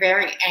 very,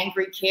 very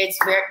angry kids,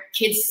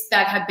 kids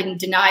that have been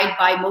denied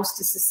by most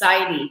of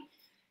society.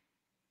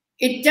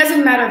 It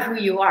doesn't matter who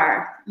you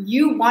are.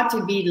 You want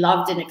to be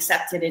loved and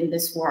accepted in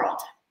this world.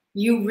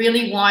 You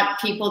really want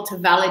people to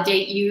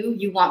validate you.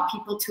 You want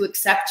people to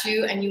accept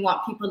you, and you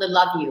want people to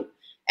love you.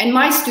 And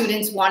my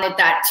students wanted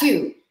that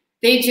too.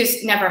 They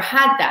just never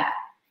had that.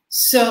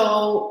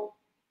 So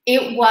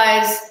it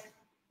was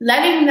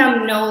letting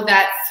them know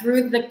that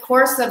through the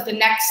course of the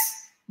next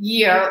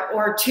year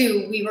or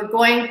two, we were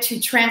going to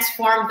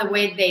transform the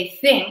way they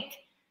think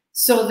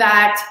so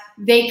that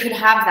they could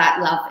have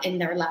that love in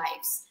their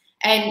lives.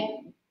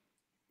 And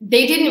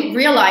they didn't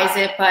realize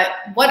it, but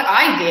what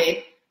I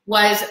did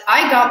was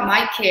I got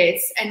my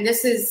kids, and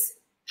this is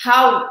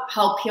how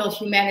Help Heal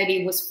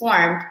Humanity was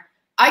formed.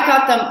 I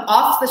got them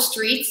off the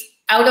streets,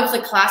 out of the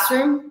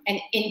classroom,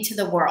 and into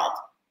the world.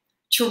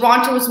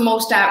 Toronto's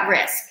most at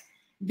risk.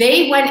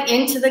 They went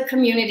into the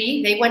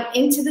community. They went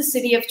into the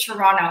city of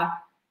Toronto.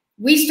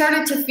 We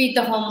started to feed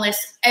the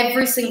homeless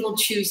every single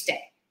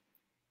Tuesday.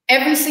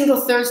 Every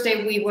single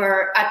Thursday, we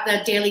were at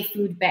the Daily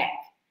Food Bank.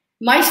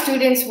 My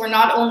students were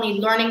not only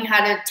learning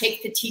how to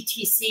take the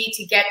TTC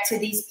to get to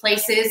these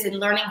places and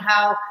learning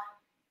how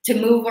to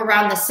move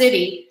around the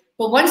city,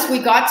 but once we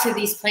got to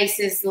these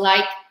places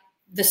like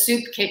the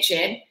soup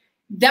kitchen,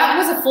 that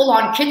was a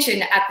full-on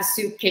kitchen at the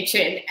soup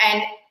kitchen.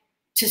 And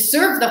to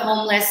serve the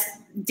homeless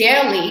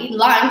daily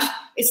lunch,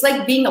 It's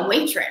like being a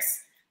waitress.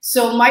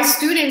 So my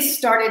students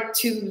started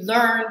to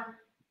learn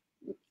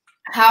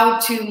how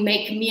to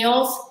make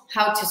meals,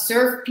 how to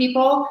serve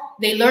people.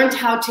 They learned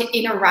how to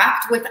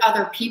interact with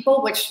other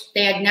people, which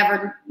they had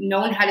never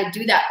known how to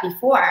do that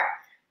before.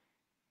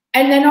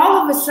 And then all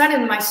of a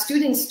sudden, my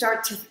students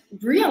start to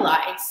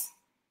realize,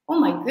 oh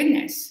my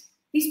goodness,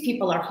 these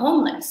people are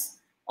homeless.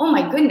 Oh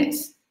my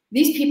goodness,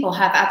 these people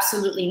have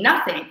absolutely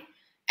nothing.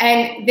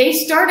 And they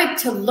started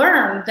to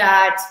learn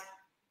that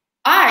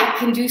I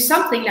can do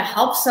something to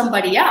help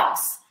somebody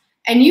else.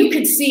 And you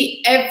could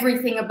see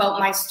everything about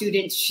my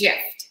students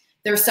shift.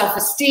 Their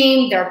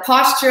self-esteem, their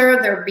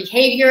posture, their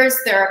behaviors,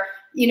 their,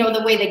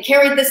 the way they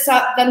carried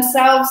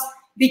themselves.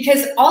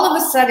 Because all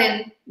of a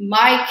sudden,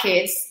 my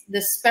kids,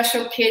 the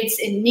special kids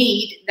in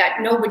need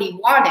that nobody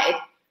wanted,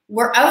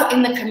 were out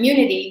in the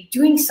community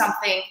doing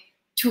something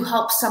to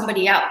help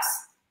somebody else.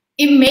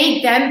 It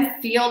made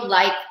them feel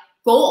like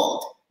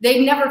gold.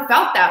 They never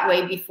felt that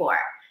way before,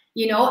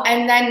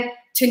 and then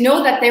to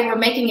know that they were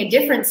making a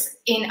difference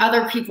in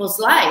other people's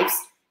lives,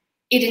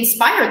 it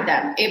inspired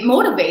them, it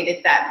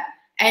motivated them.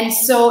 And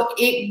so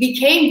it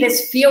became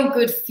this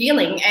feel-good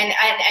feeling.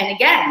 And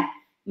again,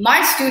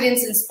 my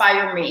students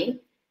inspire me.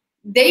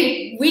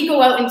 We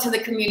go out into the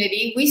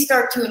community, we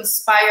start to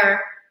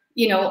inspire,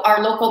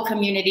 our local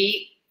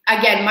community.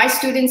 Again, my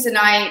students and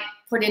I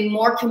put in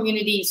more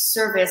community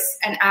service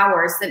and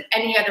hours than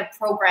any other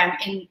program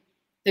in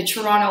the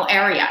Toronto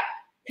area.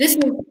 This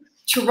is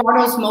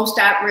Toronto's most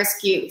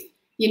at-risk youth.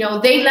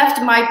 They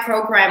left my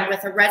program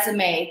with a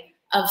resume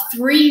of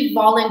 3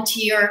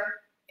 volunteer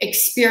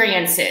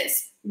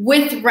experiences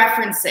with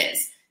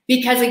references,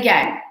 because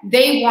again,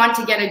 they want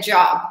to get a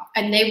job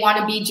and they want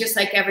to be just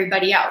like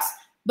everybody else,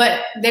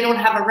 but they don't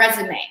have a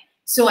resume.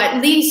 So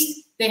at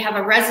least they have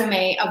a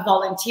resume of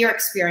volunteer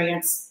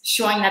experience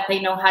showing that they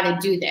know how to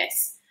do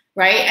this,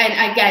 right?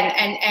 And again,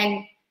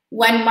 and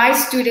when my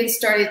students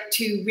started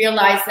to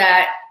realize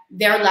that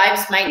their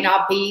lives might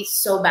not be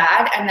so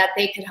bad and that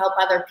they could help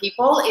other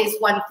people, is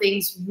when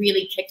things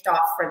really kicked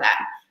off for them.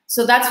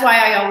 So that's why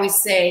I always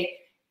say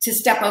to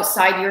step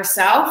outside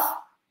yourself.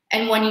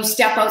 And when you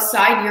step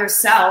outside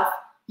yourself,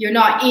 you're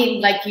not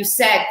in, like you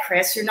said,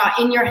 Chris, you're not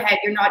in your head.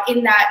 You're not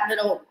in that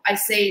little, I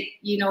say,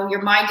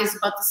 your mind is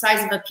about the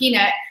size of a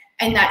peanut.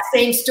 And that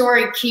same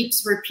story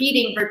keeps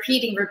repeating.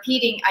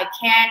 I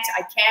can't,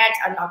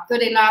 I'm not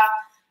good enough.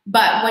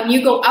 But when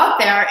you go out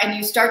there and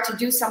you start to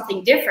do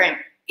something different,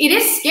 it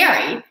is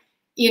scary,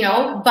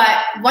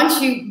 but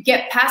once you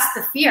get past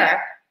the fear,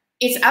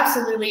 it's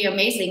absolutely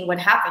amazing what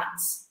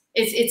happens.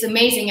 It's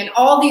amazing. And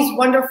all these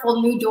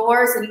wonderful new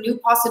doors and new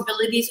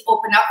possibilities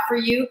open up for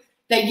you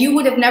that you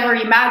would have never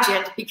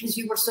imagined because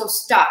you were so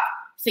stuck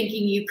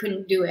thinking you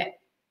couldn't do it.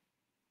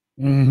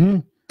 Mm-hmm.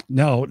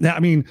 No, I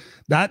mean,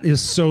 that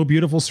is so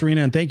beautiful,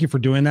 Serena. And thank you for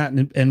doing that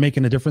and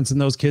making a difference in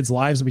those kids'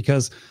 lives,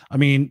 because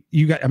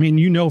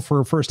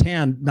for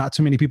firsthand, not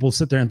too many people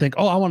sit there and think,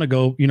 oh, I want to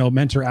go,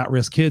 mentor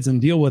at-risk kids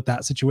and deal with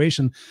that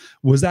situation.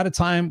 Was that a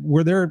time,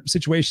 were there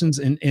situations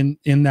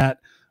in that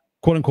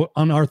quote unquote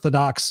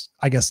unorthodox,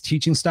 I guess,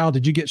 teaching style?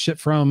 Did you get shit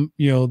from,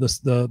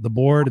 the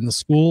board and the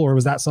school, or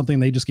was that something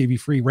they just gave you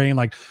free reign?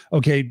 Like,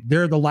 okay,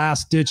 they're the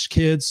last ditch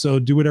kids, so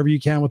do whatever you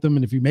can with them.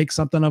 And if you make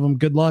something of them,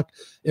 good luck.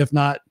 If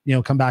not,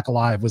 come back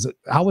alive.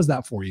 How was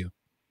that for you?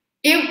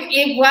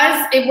 It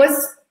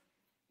was,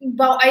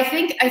 well, I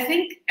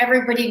think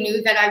everybody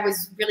knew that I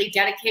was really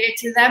dedicated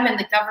to them, and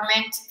the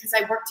government, because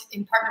I worked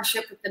in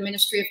partnership with the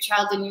Ministry of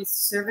Child and Youth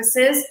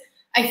Services.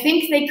 I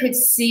think they could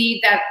see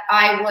that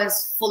I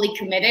was fully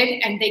committed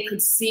and they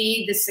could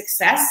see the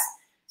success.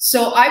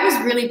 So I was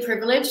really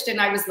privileged and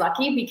I was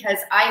lucky because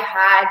I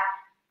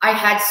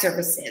had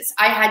services.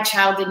 I had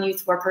child and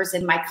youth workers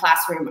in my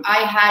classroom.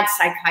 I had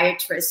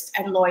psychiatrists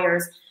and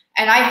lawyers,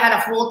 and I had a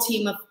whole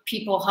team of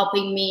people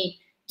helping me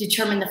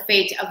determine the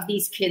fate of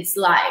these kids'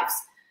 lives.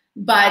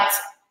 But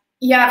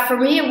yeah, for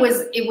me, it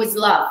was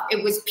love.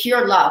 It was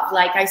pure love.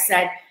 Like I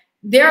said,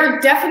 there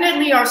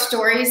definitely are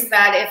stories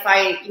that if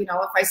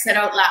I said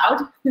out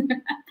loud,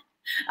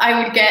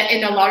 I would get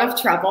in a lot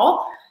of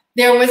trouble.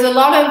 There was a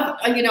lot of,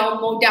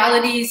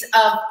 modalities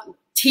of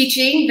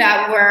teaching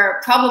that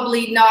were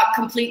probably not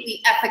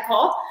completely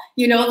ethical.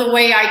 The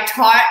way I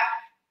taught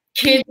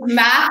kids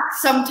math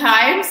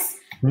sometimes.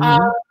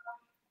 Mm-hmm.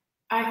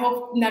 I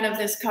hope none of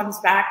this comes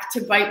back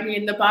to bite me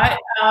in the butt.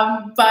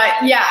 But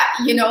yeah,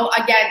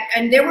 again,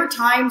 and there were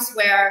times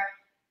where,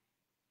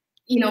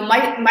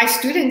 my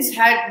students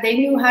they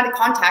knew how to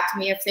contact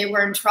me if they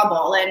were in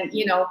trouble. And,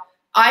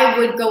 I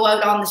would go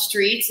out on the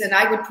streets and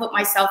I would put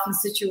myself in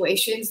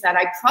situations that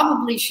I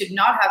probably should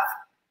not have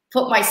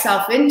put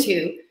myself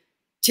into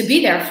to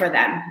be there for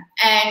them.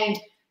 And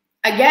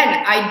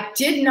again, I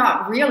did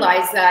not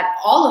realize that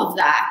all of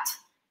that,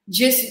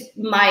 just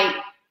my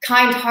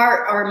kind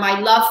heart or my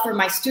love for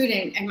my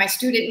student, and my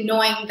student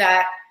knowing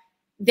that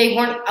they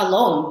weren't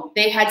alone.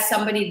 They had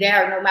somebody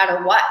there no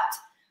matter what.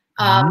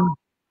 Mm-hmm.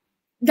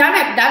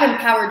 That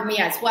empowered me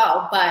as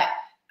well. But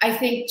I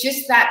think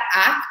just that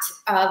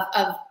act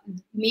of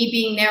me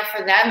being there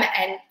for them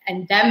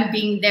and them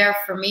being there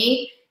for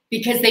me,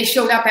 because they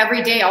showed up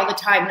every day, all the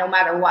time, no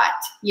matter what,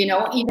 you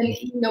know, even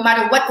no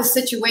matter what the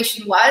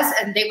situation was,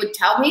 and they would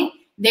tell me,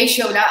 they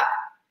showed up.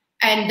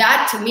 And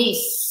that to me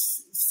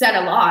said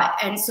a lot.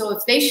 And so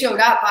if they showed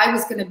up, I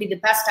was going to be the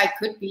best I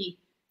could be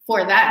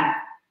for them.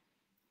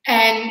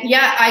 And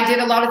yeah, I did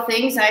a lot of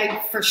things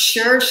I for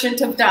sure shouldn't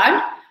have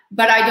done,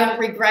 but I don't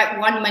regret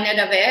 1 minute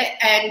of it.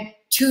 And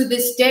to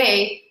this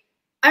day,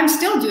 I'm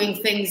still doing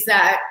things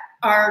that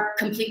are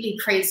completely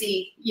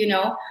crazy, you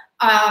know.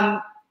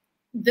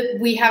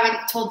 We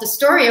haven't told the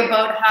story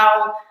about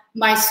how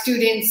my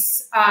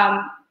students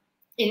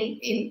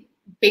in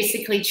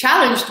basically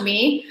challenged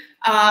me.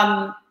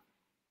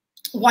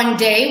 One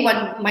day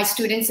when my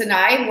students and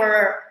I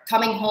were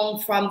coming home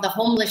from the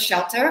homeless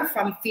shelter,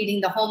 from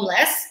feeding the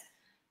homeless,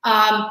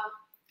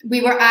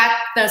 we were at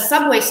the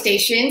subway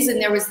stations,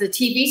 and there was the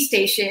TV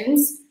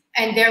stations,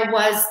 and there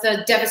was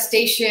the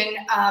devastation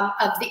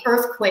of the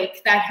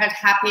earthquake that had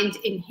happened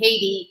in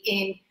Haiti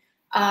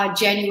in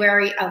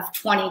January of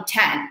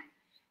 2010.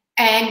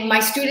 And my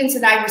students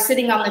and I were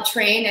sitting on the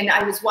train, and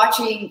I was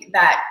watching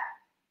that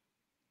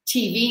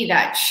TV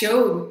that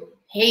showed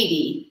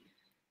Haiti.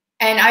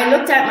 And I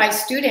looked at my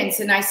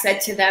students and I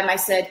said to them, I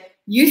said,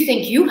 you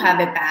think you have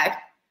it bad?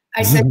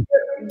 I said,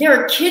 there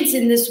are kids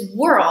in this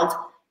world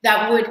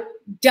that would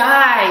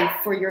die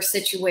for your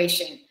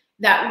situation,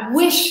 that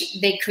wish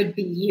they could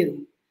be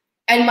you.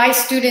 And my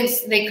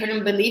students, they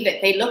couldn't believe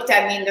it. They looked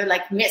at me and they're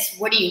like, Miss,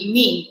 what do you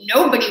mean?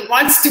 Nobody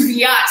wants to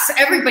be us.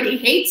 Everybody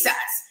hates us.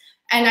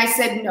 And I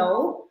said,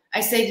 no. I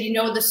said, you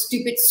know, the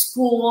stupid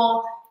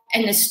school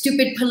and the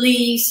stupid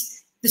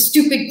police, the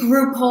stupid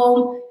group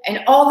home,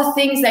 and all the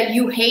things that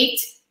you hate.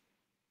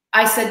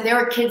 I said, there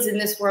are kids in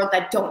this world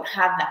that don't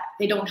have that.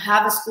 They don't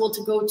have a school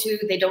to go to.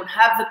 They don't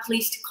have the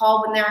police to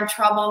call when they're in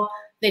trouble.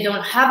 They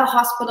don't have a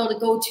hospital to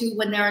go to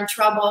when they're in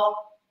trouble.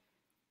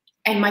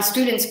 And my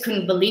students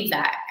couldn't believe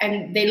that.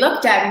 And they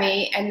looked at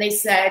me and they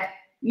said,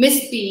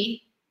 Miss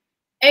B,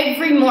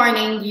 every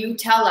morning you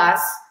tell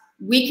us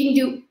we can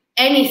do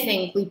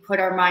anything we put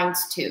our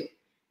minds to.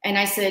 And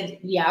I said,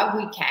 yeah,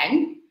 we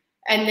can.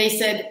 And they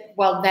said,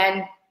 well,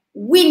 then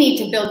we need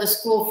to build a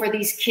school for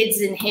these kids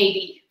in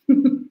Haiti.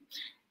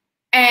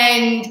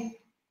 And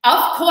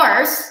of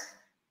course,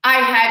 I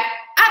had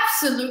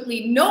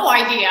absolutely no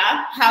idea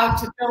how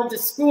to build a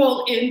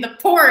school in the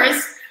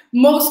poorest,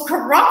 most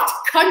corrupt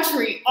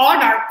country on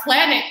our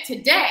planet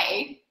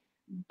today.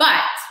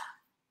 But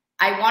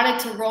I wanted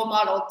to role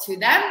model to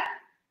them,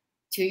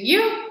 to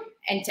you,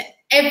 and to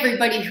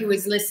everybody who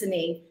is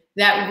listening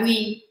that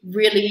we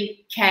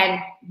really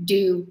can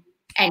do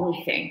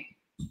anything.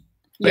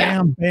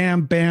 Bam,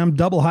 bam, bam.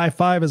 Double high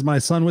five, as my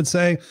son would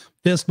say.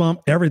 Fist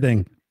bump,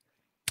 everything.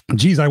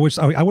 Geez, I wish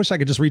I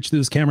could just reach through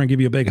this camera and give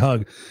you a big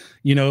hug.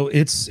 You know,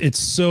 it's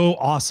so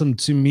awesome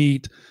to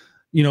meet,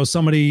 you know,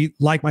 somebody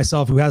like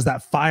myself who has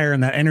that fire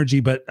and that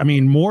energy. But I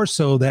mean, more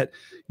so that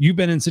you've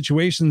been in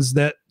situations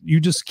that you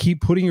just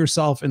keep putting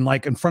yourself in,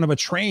 like in front of a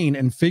train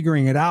and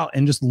figuring it out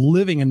and just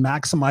living and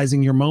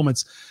maximizing your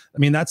moments. I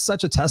mean, that's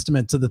such a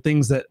testament to the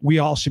things that we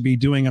all should be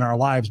doing in our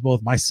lives,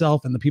 both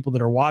myself and the people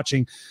that are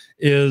watching,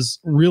 is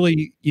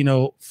really, you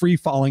know, free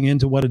falling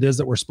into what it is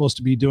that we're supposed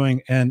to be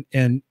doing,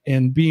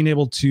 and being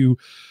able to,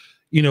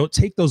 you know,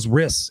 take those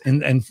risks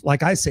and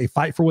like I say,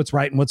 fight for what's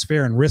right and what's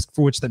fair and risk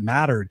for which that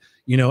mattered,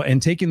 you know,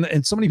 and taking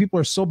and so many people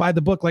are so by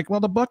the book, like, well,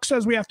 the book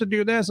says we have to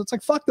do this. It's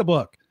like, fuck the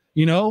book.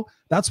 You know,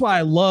 that's why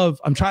I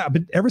love, I've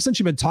been, ever since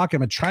you've been talking,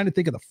 I've been trying to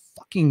think of the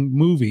fucking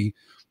movie.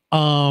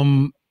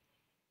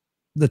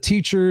 The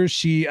teacher,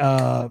 she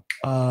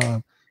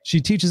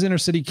teaches inner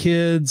city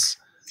kids.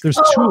 There's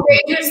two.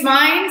 Dangerous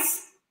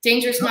Minds.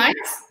 Dangerous Minds.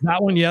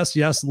 That one,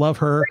 yes, love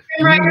her.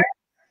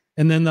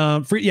 And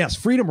then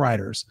Freedom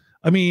Riders.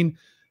 I mean,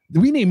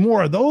 we need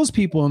more of those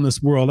people in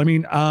this world. I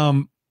mean,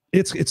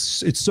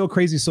 it's so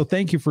crazy. So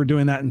thank you for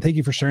doing that, and thank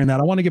you for sharing that.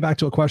 I want to get back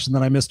to a question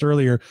that I missed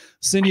earlier.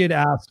 Cindy had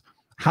asked,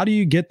 how do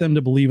you get them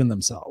to believe in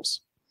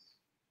themselves?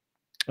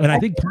 And I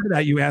think part of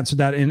that, you answered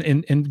that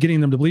in getting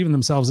them to believe in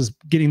themselves, is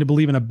getting to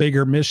believe in a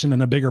bigger mission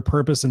and a bigger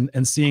purpose,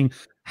 and seeing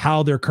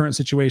how their current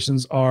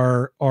situations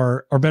are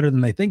better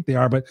than they think they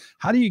are. But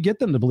how do you get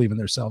them to believe in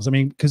themselves? I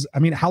mean, because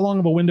how long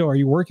of a window are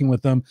you working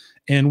with them,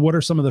 and what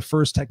are some of the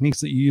first techniques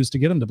that you use to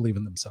get them to believe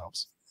in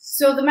themselves?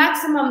 So the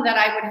maximum that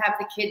I would have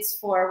the kids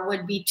for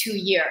would be 2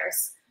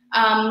 years,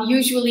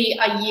 usually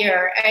a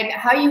year. And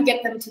how you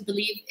get them to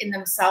believe in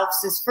themselves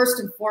is first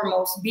and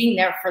foremost being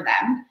there for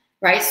them,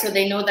 right? So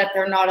they know that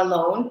they're not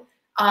alone.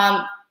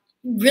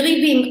 Really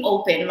being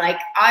open. Like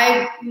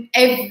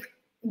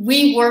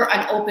we were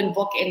an open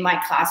book in my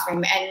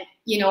classroom, and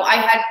you know, I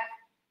had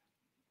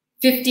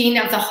 15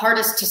 of the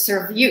hardest to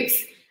serve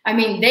youth. I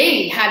mean,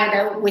 they had it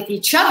out with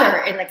each other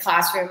in the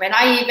classroom, and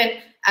I even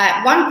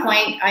at one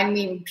point, I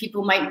mean,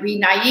 people might be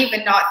naive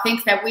and not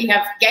think that we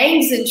have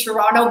gangs in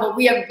Toronto, but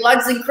we have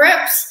Bloods and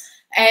Crips.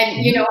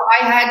 And, you know,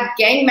 I had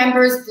gang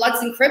members, Bloods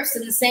and Crips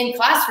in the same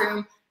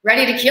classroom,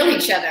 ready to kill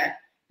each other,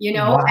 you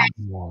know.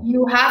 Wow. And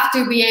you have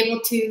to be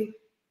able to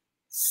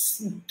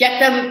get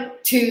them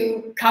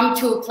to come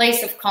to a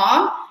place of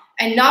calm,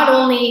 and not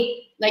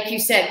only like you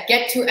said,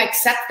 get to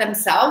accept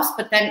themselves,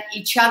 but then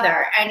each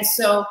other. And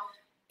so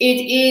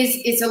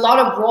it's a lot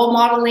of role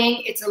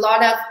modeling. It's a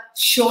lot of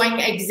showing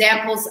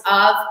examples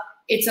of,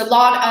 it's a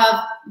lot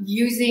of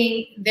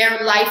using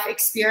their life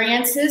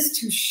experiences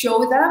to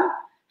show them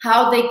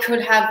how they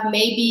could have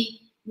maybe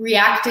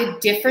reacted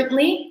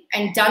differently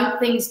and done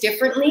things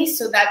differently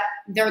so that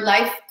their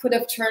life could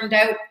have turned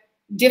out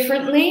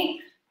differently.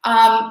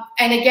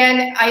 And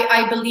again,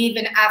 I believe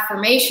in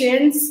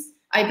affirmations.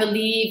 I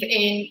believe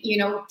in, you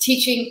know,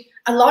 teaching.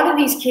 A lot of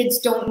these kids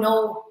don't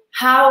know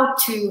how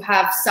to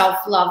have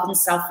self-love and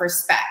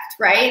self-respect,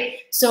 right?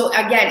 So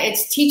again,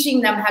 it's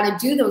teaching them how to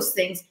do those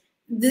things,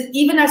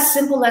 even as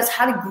simple as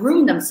how to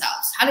groom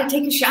themselves, how to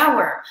take a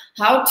shower,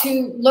 how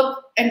to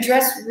look and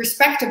dress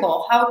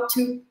respectable, how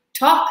to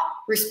talk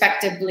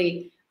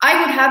respectably. I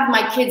would have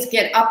my kids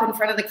get up in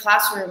front of the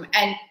classroom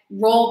and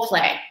role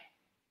play,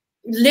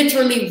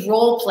 literally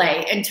role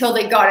play until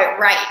they got it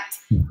right.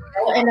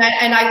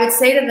 And I would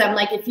say to them,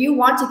 like, if you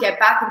want to get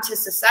back into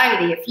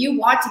society, if you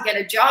want to get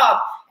a job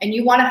and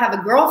you want to have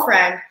a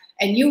girlfriend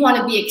and you want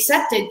to be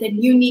accepted,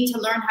 then you need to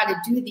learn how to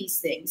do these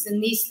things.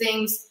 And these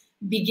things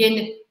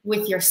begin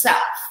with yourself,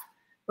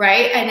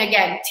 right? And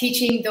again,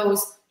 teaching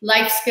those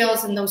life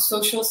skills and those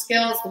social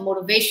skills, the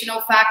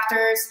motivational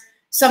factors,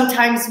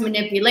 sometimes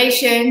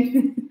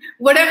manipulation,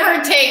 whatever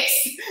it takes,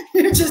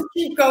 just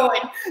keep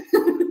going.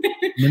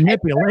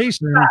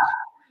 Manipulation,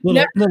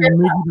 little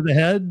noogie to the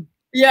head.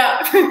 Yeah.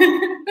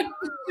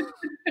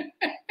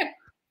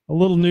 A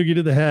little noogie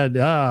to the head.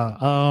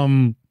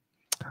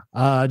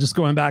 Just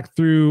going back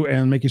through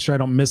and making sure I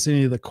don't miss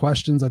any of the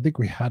questions. I think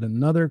we had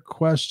another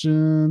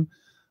question.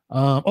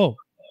 Oh,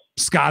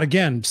 Scott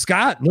again.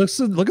 Scott,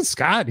 look at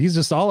Scott. He's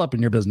just all up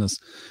in your business.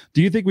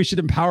 Do you think we should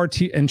empower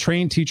and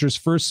train teachers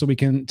first so we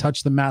can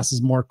touch the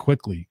masses more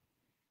quickly?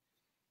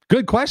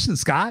 Good question,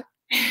 Scott.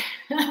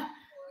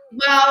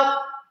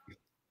 Well,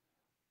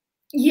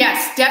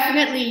 yes,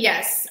 definitely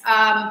yes.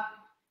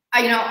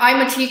 You know,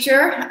 I'm a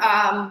teacher.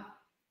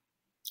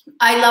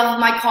 I love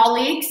my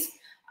colleagues.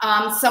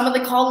 Some of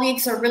the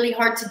colleagues are really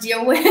hard to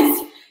deal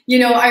with. You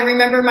know, I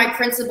remember my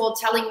principal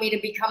telling me to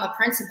become a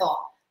principal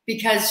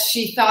because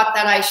she thought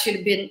that I should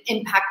have been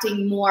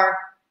impacting more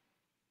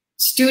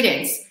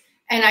students.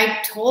 And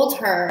I told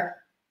her,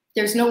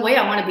 there's no way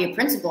I want to be a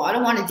principal. I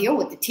don't want to deal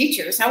with the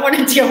teachers. I want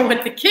to deal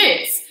with the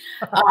kids.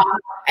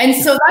 And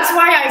so that's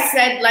why I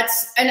said,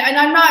 and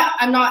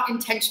I'm not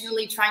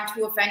intentionally trying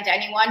to offend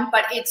anyone,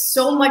 but it's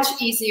so much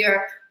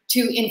easier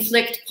to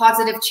inflict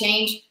positive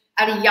change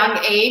at a young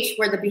age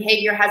where the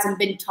behavior hasn't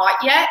been taught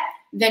yet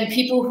than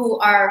people who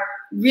are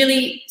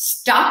really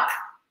stuck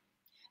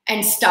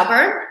and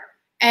stubborn.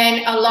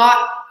 And a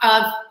lot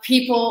of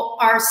people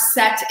are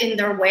set in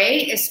their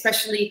way,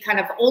 especially kind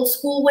of old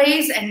school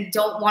ways, and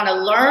don't want to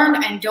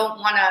learn and don't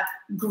want to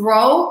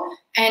grow.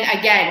 And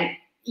again,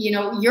 you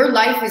know, your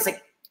life is a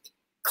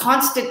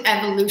constant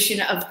evolution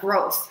of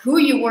growth. Who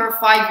you were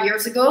 5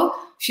 years ago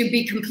should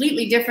be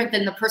completely different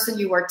than the person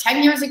you were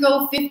 10 years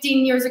ago,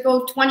 15 years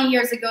ago, 20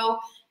 years ago.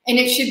 And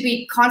it should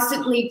be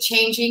constantly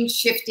changing,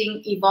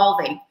 shifting,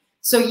 evolving.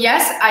 So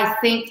yes, I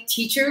think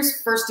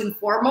teachers first and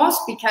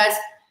foremost, because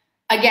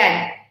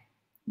again,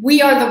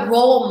 we are the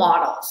role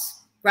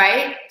models,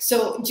 right?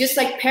 So just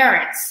like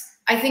parents,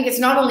 I think it's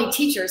not only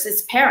teachers,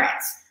 it's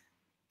parents.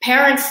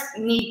 Parents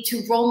need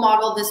to role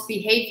model this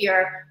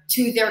behavior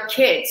to their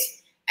kids.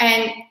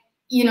 And,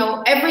 you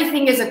know,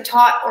 everything is a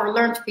taught or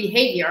learned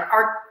behavior.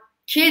 Our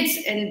kids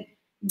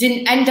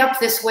didn't end up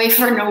this way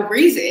for no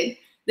reason.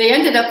 They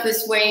ended up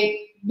this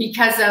way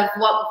because of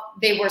what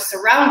they were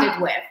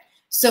surrounded with.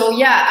 So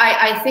yeah,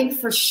 I think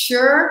for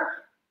sure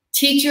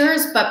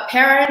teachers, but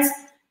parents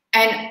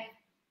and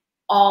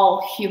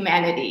all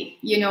humanity.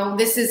 You know,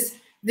 this is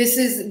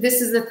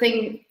the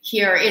thing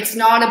here. It's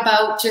not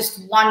about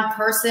just one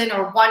person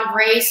or one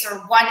race or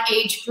one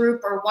age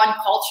group or one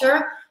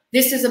culture.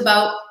 This is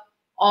about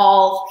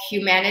all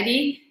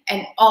humanity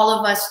and all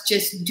of us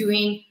just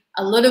doing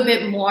a little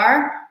bit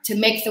more to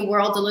make the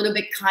world a little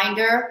bit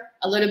kinder,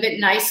 a little bit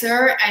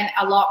nicer, and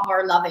a lot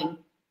more loving.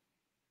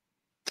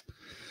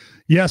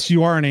 Yes,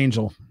 you are an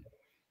angel.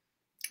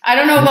 I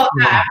don't know about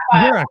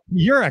that.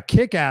 You're a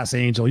kick-ass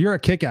angel. You're a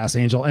kick-ass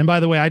angel. And by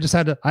the way, I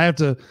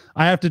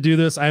have to do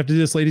this,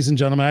 ladies and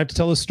gentlemen. I have to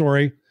tell a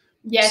story.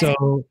 Yes.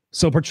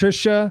 So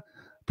Patricia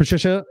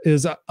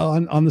is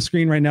on the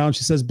screen right now, and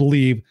she says,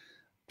 "Believe."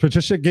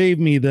 Patricia gave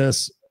me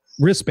this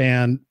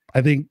wristband,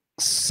 I think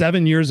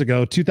 7 years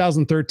ago,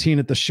 2013,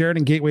 at the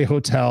Sheraton Gateway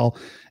Hotel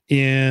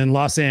in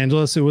Los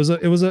Angeles. It was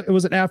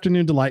an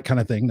afternoon delight kind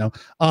of thing. No,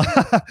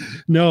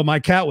 no, my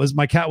cat was,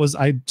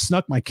 I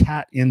snuck my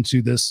cat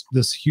into this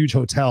huge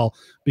hotel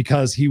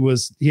because he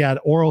had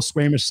oral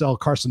squamous cell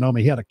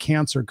carcinoma. He had a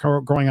cancer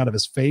growing out of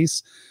his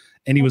face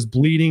and he was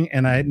bleeding,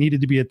 and I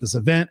needed to be at this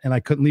event and I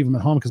couldn't leave him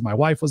at home because my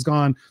wife was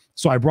gone.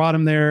 So I brought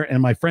him there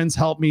and my friends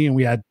helped me, and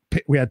we had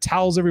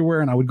towels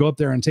everywhere, and I would go up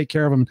there and take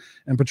care of him.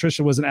 And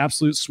Patricia was an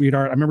absolute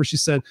sweetheart. I remember she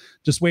said,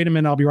 "Just wait a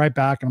minute, I'll be right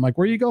back." And I'm like,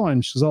 "Where are you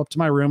going?" She goes, "Up to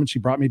my room." And she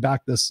brought me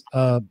back this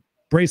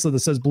bracelet that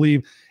says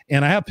believe.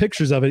 And I have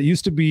pictures of it. It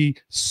used to be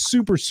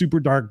super, super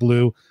dark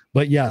blue.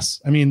 But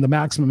yes, I mean, the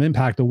maximum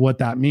impact of what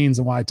that means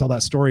and why I tell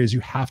that story is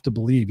you have to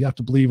believe. You have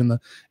to believe in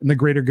the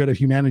greater good of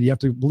humanity. You have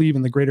to believe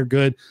in the greater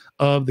good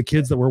of the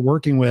kids that we're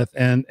working with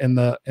and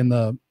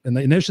the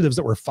initiatives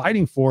that we're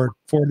fighting for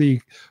the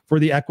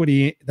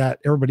equity that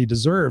everybody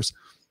deserves.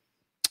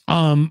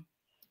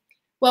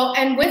 Well,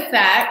 and with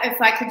that, if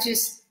I could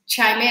just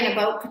chime in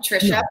about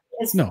Patricia.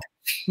 No.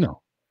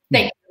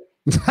 Thank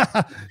you.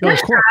 No,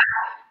 of course.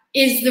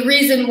 Is the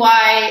reason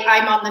why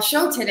I'm on the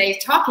show today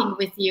talking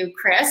with you,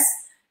 Chris.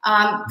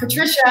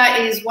 Patricia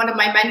is one of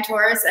my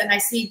mentors, and I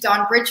see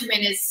Don Bridgman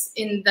is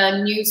in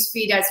the news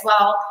feed as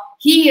well.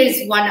 He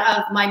is one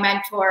of my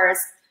mentors.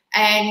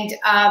 And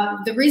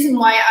the reason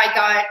why I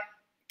got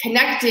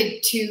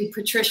connected to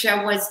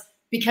Patricia was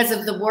because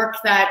of the work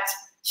that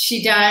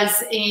she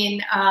does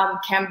in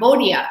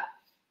Cambodia.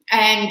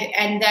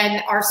 And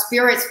then our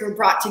spirits were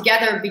brought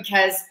together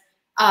because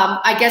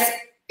I guess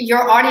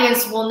your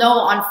audience will know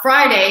on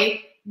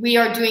Friday, we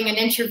are doing an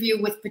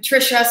interview with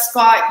Patricia,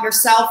 Scott,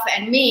 yourself,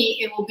 and me.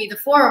 It will be the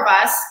four of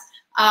us.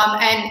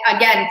 And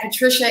again,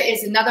 Patricia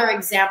is another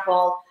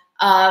example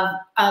of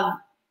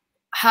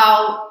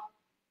how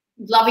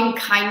loving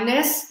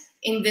kindness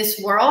in this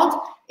world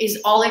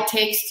is all it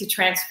takes to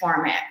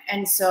transform it.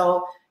 And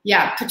so,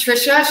 yeah,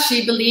 Patricia,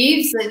 she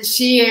believes that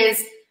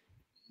she's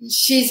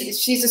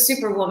a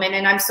superwoman,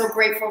 and I'm so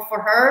grateful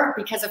for her.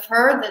 Because of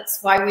her,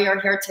 that's why we are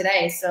here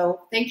today.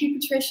 So thank you,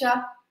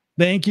 Patricia.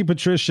 Thank you,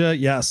 Patricia.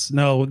 Yes,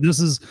 no, this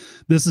is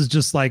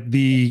just like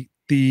the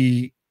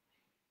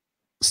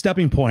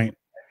stepping point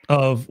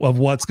of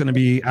what's going to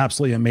be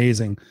absolutely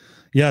amazing.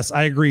 Yes,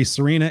 I agree.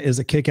 Serena is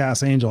a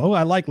kick-ass angel. Oh,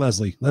 I like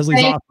Leslie.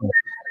 Leslie's awesome.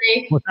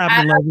 What's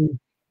happening, Leslie?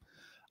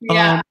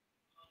 Yeah.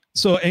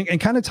 So,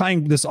 and kind of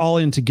tying this all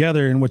in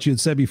together and what you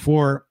had said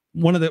before,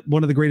 one of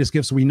the greatest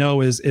gifts we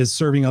know is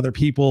serving other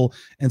people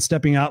and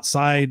stepping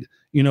outside,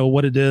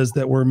 what it is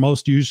that we're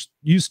most used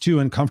to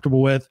and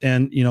comfortable with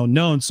and,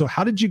 known. So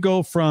how did you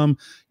go from,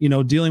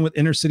 dealing with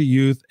inner city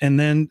youth and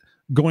then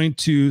going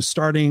to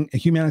starting a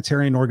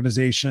humanitarian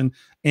organization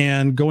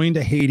and going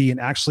to Haiti and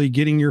actually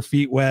getting your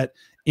feet wet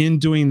in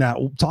doing that?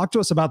 Talk to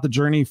us about the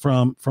journey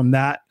from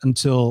that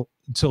until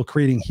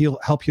creating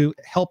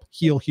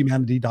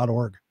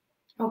helphealhumanity.org.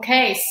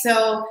 Okay,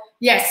 so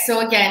yes,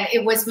 so again,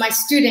 it was my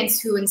students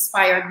who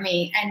inspired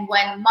me. And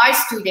when my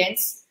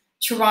students,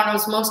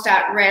 Toronto's most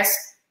at risk,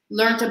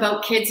 learned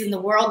about kids in the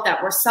world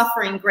that were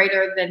suffering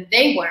greater than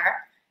they were,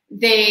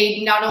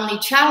 they not only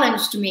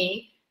challenged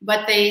me,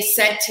 but they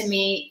said to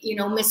me,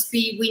 Miss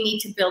B, we need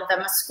to build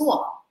them a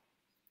school.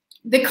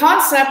 The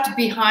concept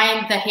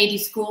behind the Haiti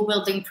School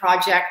Building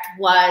Project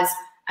was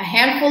a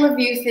handful of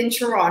youth in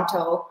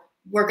Toronto.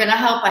 We're going to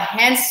help a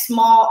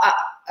handful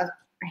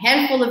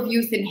of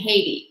youth in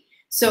Haiti.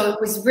 So it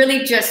was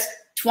really just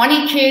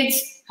 20 kids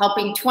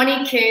helping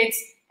 20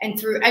 kids. And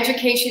through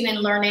education and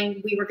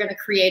learning, we were going to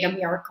create a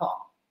miracle.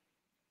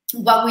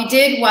 What we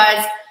did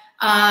was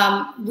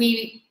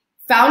we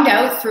found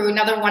out through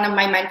another one of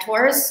my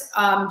mentors,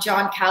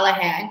 John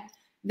Callahan,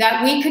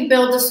 that we could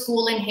build a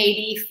school in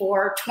Haiti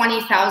for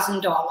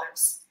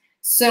 $20,000.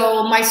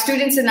 So my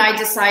students and I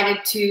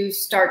decided to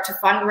start to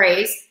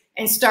fundraise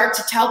and start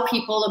to tell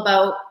people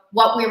about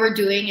what we were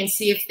doing and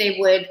see if they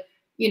would,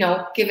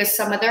 give us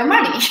some of their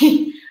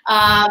money.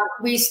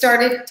 We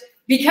started,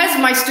 because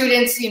my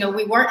students,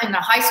 we weren't in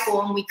a high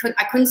school and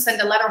I couldn't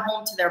send a letter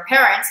home to their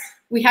parents.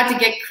 We had to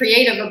get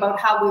creative about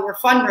how we were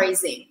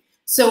fundraising.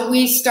 So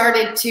we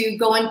started to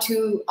go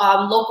into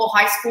local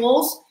high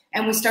schools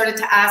and we started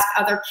to ask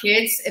other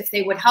kids if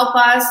they would help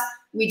us.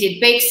 We did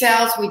bake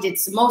sales, we did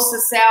samosa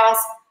sales.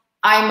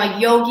 I'm a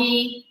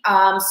yogi,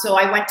 so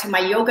I went to my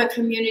yoga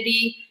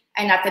community.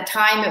 And at the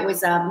time, it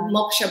was a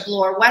Moksha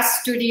Bloor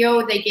West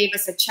studio. They gave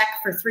us a check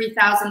for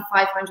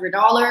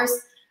 $3,500.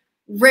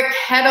 Rick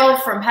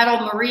Heddle from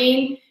Heddle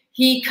Marine,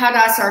 he cut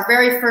us our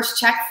very first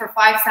check for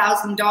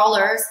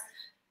 $5,000.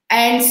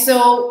 And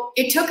so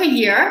it took a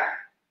year,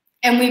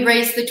 and we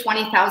raised the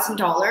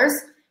 $20,000.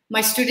 My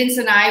students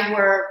and I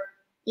were,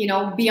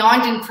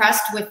 beyond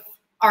impressed with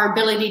our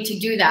ability to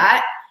do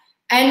that.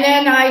 And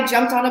then I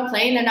jumped on a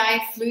plane and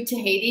I flew to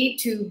Haiti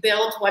to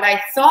build what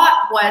I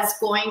thought was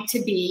going to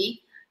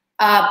be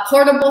a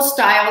portable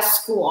style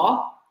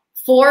school,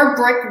 4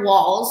 brick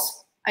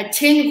walls, a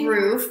tin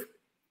roof,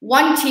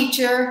 1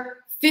 teacher,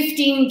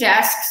 15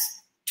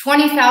 desks,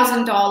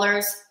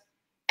 $20,000,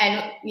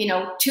 and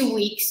 2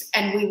 weeks,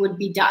 and we would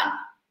be done.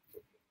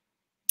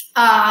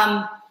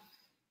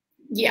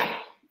 Yeah.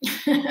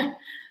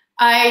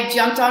 I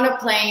jumped on a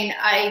plane.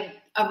 I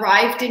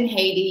arrived in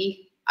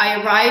Haiti.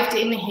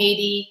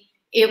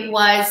 It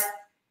was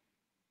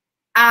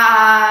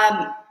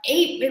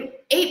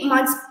 8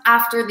 months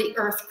after the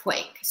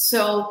earthquake.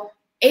 So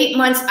 8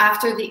 months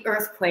after the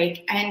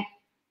earthquake. And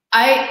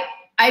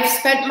I've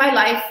spent my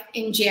life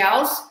in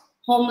jails,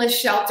 homeless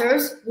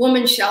shelters,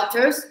 women's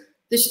shelters,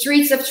 the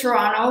streets of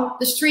Toronto,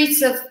 the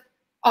streets of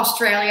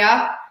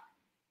Australia.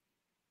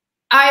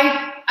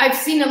 I've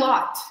seen a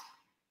lot,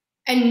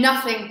 and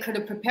nothing could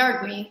have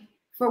prepared me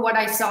for what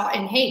I saw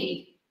in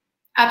Haiti?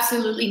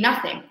 Absolutely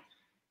nothing.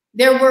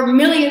 There were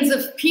millions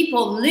of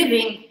people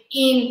living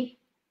in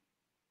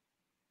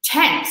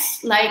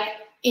tents, like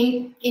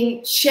in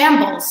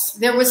shambles.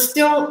 There was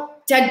still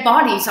dead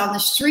bodies on the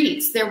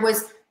streets. There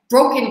was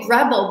broken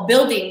rebel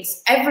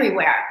buildings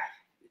everywhere.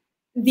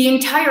 The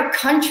entire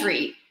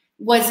country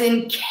was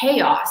in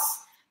chaos.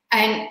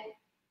 And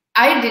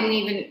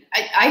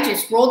I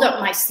just rolled up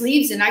my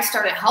sleeves and I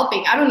started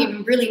helping. I don't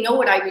even really know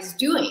what I was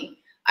doing.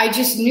 I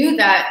just knew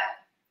that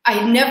I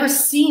had never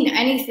seen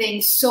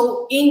anything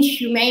so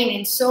inhumane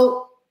and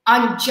so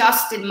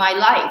unjust in my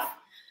life.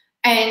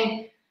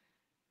 And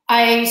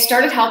I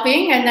started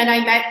helping, and then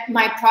I met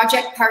my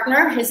project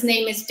partner. His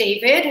name is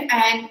David,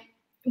 and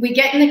we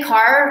get in the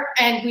car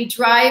and we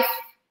drive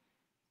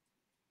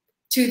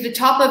to the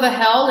top of a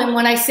hill. And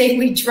when I say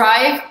we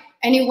drive,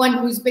 anyone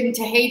who's been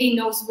to Haiti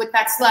knows what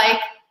that's like.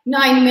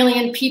 9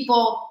 million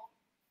people,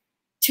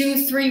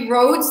 2-3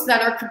 roads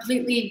that are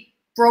completely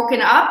broken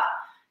up.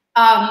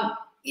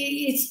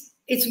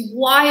 It's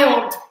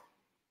wild,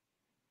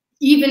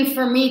 even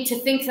for me, to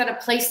think that a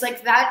place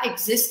like that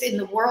exists in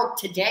the world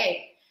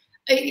today.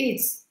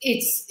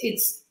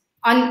 It's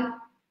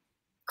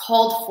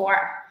uncalled for.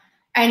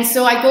 And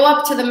so I go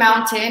up to the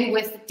mountain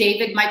with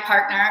David, my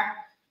partner,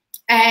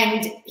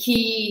 and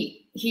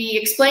he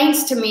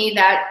explains to me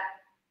that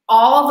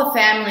all the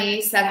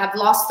families that have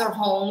lost their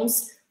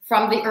homes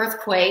from the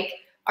earthquake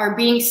are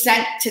being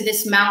sent to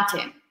this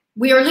mountain.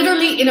 We are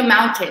literally in a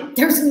mountain.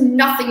 There's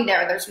nothing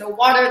there. There's no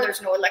water.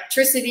 There's no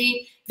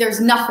electricity.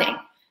 There's nothing.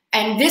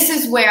 And this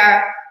is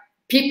where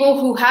people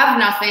who have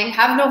nothing,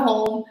 have no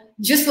home,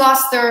 just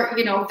lost their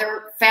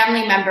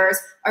family members,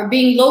 are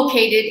being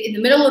located in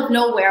the middle of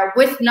nowhere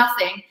with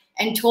nothing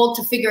and told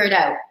to figure it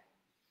out.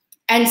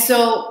 And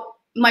so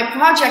my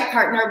project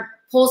partner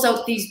pulls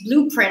out these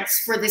blueprints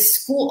for this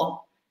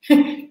school.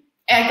 And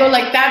I go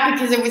like that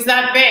because it was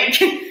that big.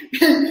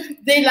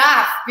 They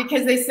laugh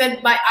because they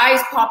said my eyes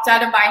popped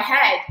out of my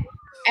head.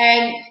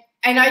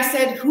 And I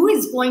said, who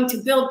is going to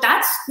build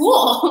that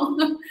school?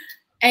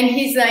 And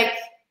he's like,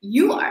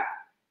 you are.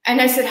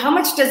 And I said, how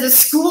much does a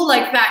school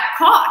like that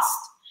cost?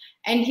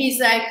 And he's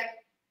like,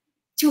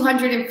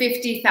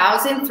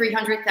 250,000,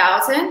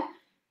 300,000.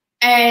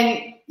 And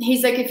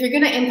he's like, if you're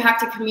going to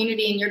impact a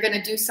community and you're going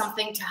to do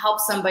something to help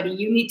somebody,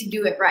 you need to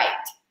do it right.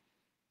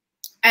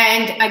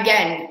 And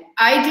again,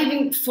 I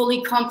didn't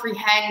fully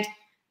comprehend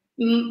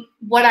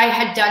what I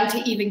had done to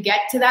even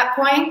get to that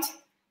point.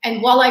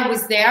 And while I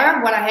was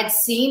there, what I had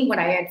seen, what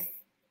I had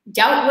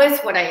dealt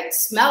with, what I had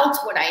smelt,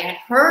 what I had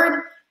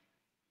heard,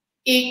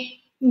 it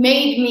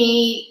made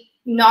me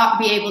not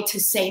be able to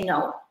say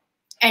no.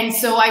 And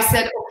so I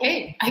said,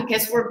 okay, I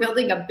guess we're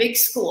building a big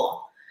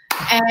school.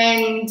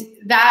 And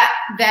that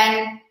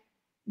then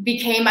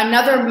became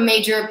another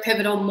major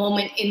pivotal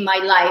moment in my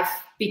life,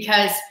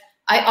 because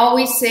I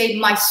always say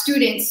my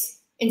students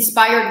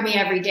inspired me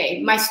every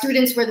day. My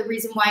students were the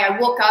reason why I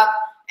woke up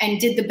and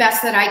did the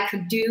best that I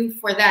could do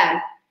for them.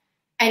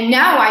 And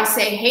now I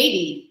say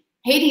Haiti.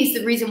 Haiti is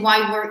the reason why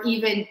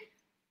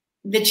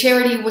the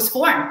charity was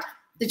formed.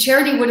 The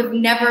charity would have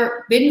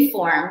never been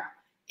formed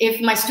if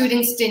my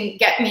students didn't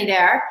get me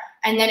there,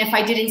 and then if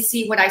I didn't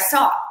see what I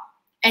saw.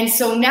 And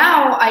so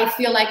now I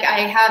feel like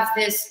I have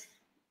this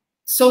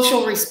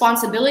social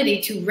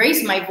responsibility to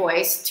raise my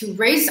voice, to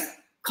raise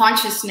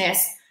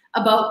consciousness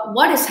about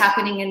what is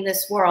happening in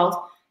this world,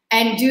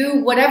 and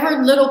do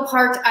whatever little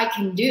part I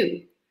can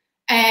do.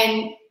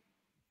 And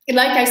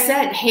like I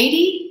said,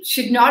 Haiti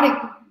should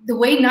not, the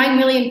way 9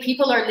 million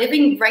people are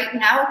living right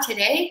now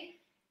today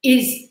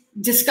is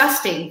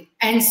disgusting.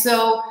 And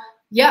so,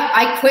 yeah,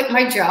 I quit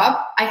my job.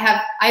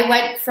 I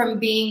went from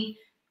getting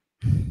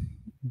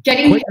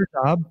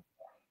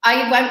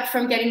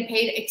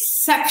paid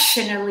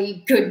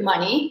exceptionally good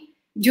money,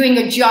 doing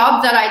a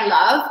job that I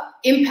love,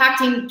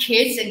 impacting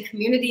kids and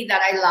community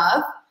that I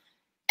love.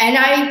 And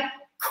I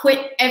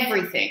quit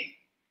everything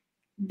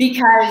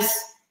because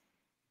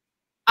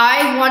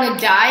I want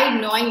to die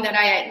knowing that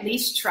I at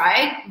least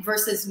tried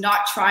versus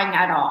not trying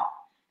at all.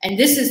 And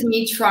this is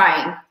me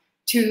trying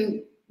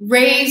to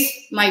raise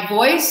my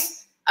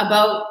voice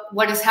about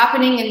what is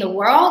happening in the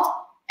world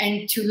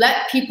and to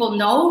let people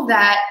know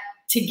that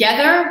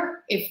together,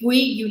 if we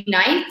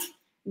unite,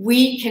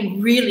 we can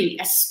really,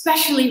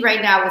 especially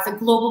right now with a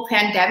global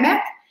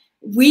pandemic,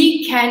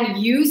 we can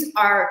use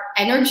our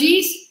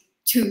energies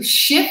to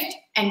shift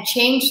and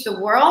change the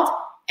world.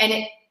 And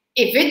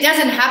if it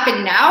doesn't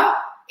happen now,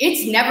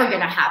 it's never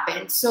going to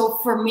happen. So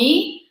for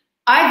me,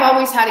 I've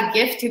always had a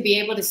gift to be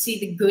able to see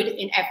the good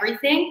in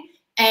everything.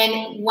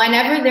 And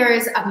whenever there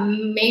is a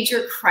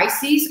major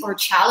crisis or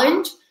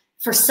challenge,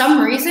 for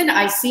some reason,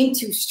 I seem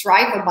to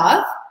strive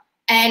above.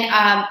 And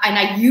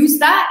I use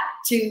that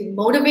to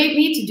motivate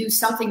me to do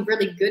something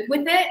really good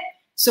with it.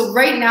 So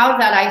right now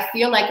that I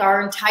feel like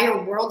our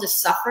entire world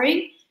is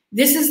suffering,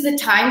 this is the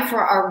time for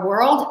our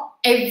world,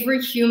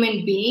 every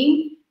human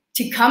being,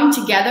 to come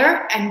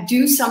together and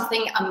do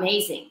something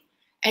amazing.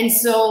 And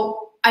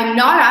so I'm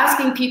not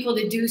asking people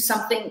to do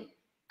something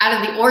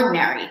out of the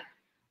ordinary.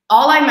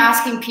 All I'm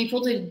asking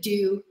people to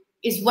do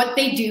is what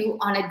they do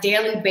on a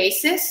daily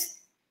basis.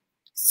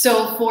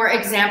 So for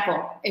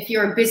example, if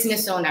you're a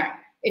business owner,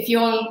 if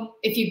you're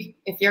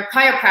a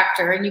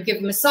chiropractor and you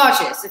give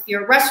massages, if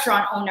you're a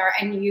restaurant owner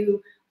and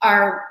you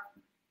are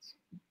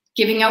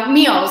giving out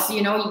meals,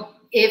 you know,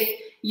 if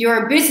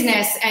you're a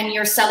business and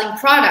you're selling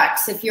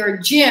products, if you're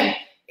a gym,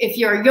 if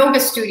you're a yoga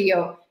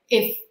studio,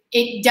 if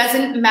it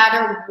doesn't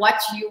matter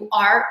what you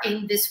are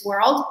in this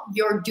world,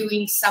 you're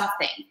doing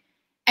something.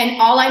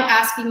 And all I'm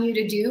asking you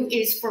to do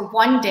is for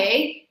one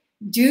day,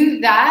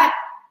 do that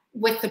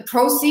with the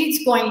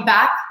proceeds going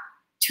back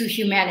to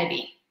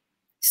humanity.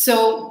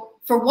 So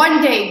for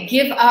one day,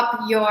 give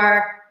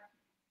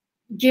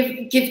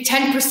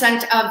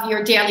 10% of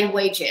your daily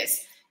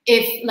wages.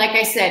 If, like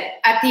I said,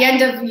 at the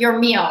end of your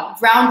meal,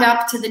 round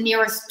up to the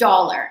nearest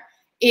dollar.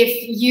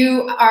 If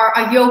you are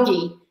a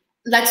yogi,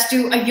 let's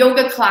do a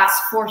yoga class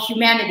for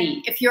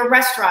humanity. If you're a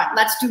restaurant,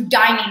 let's do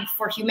dining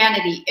for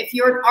humanity. If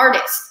you're an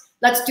artist,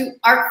 let's do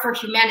art for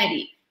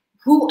humanity.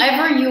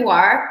 Whoever you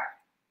are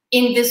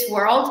in this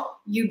world,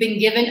 you've been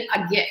given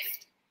a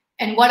gift.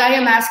 And what I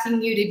am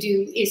asking you to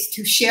do is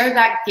to share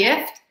that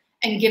gift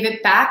and give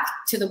it back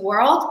to the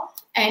world.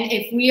 And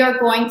if we are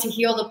going to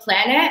heal the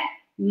planet,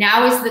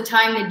 now is the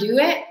time to do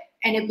it.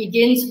 And it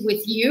begins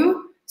with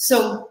you.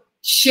 So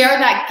share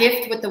that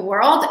gift with the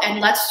world and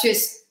let's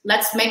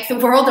make the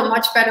world a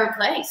much better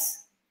place.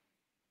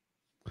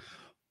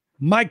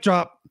 Mic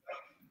drop.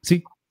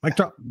 See, mic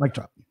drop, mic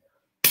drop.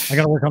 I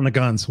got to work on the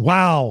guns.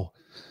 Wow.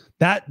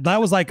 That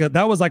was like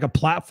a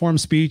platform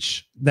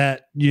speech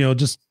that, you know,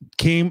 just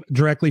came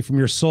directly from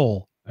your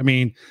soul. I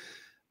mean,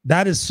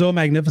 that is so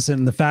magnificent.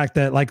 And the fact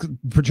that, like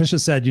Patricia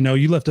said, you know,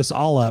 you lift us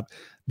all up.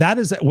 That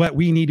is what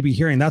we need to be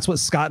hearing. That's what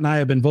Scott and I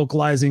have been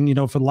vocalizing, you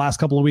know, for the last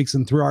couple of weeks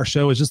and through our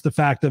show, is just the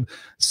fact of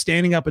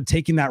standing up and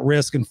taking that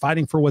risk and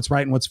fighting for what's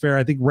right and what's fair.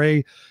 I think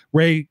Ray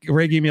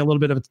gave me a little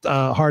bit of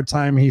a hard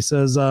time. He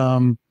says,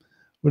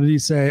 what did he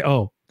say?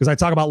 Oh, because I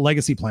talk about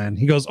legacy plan.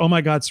 He goes, oh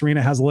my God,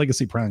 Serena has a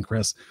legacy plan,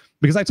 Chris.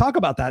 Because I talk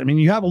about that. I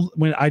mean,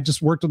 when I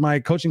just worked with my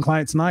coaching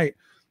client tonight,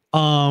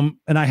 and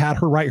I had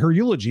her write her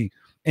eulogy.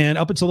 And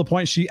up until the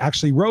point she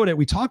actually wrote it,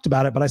 we talked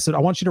about it, but I said, I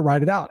want you to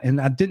write it out. And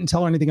I didn't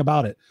tell her anything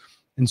about it.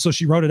 And so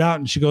she wrote it out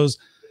and she goes,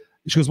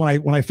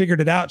 when I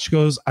figured it out, she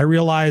goes, I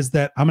realized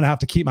that I'm going to have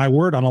to keep my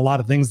word on a lot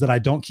of things that I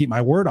don't keep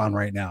my word on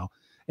right now.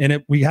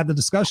 And we had the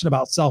discussion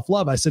about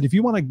self-love. I said, if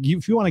you want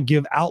to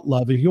give out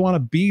love, if you want to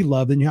be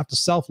loved, then you have to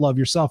self-love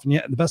yourself. And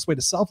yet the best way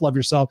to self-love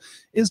yourself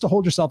is to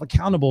hold yourself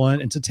accountable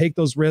and to take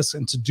those risks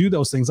and to do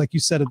those things. Like you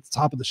said at the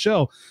top of the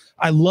show,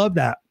 I love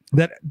that,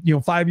 you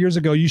know, 5 years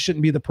ago, you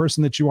shouldn't be the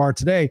person that you are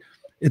today.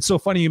 It's so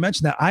funny you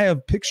mentioned that. I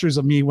have pictures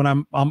of me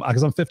when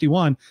because I'm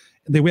 51.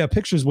 We have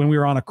pictures when we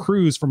were on a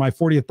cruise for my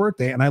 40th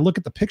birthday. And I look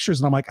at the pictures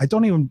and I'm like, I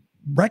don't even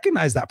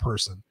recognize that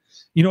person.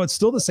 You know, it's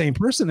still the same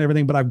person and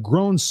everything, but I've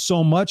grown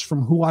so much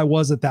from who I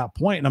was at that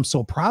point. And I'm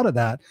so proud of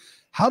that.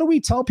 How do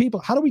we tell people,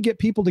 how do we get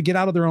people to get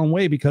out of their own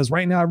way? Because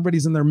right now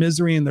everybody's in their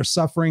misery and their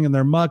suffering and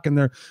their muck and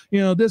they're, you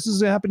know, this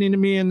is happening to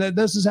me and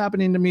this is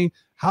happening to me.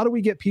 How do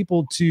we get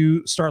people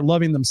to start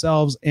loving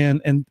themselves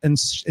and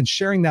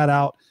sharing that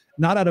out,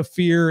 not out of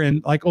fear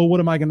and like, oh, what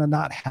am I going to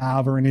not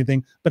have or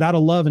anything, but out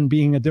of love and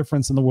being a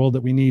difference in the world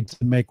that we need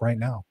to make right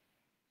now?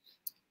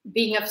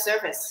 Being of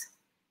service,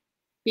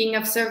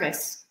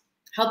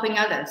 helping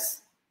others,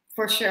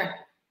 for sure.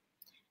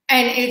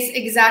 And it's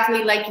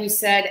exactly like you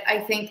said. I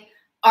think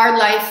our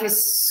life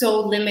is so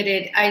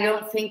limited. I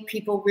don't think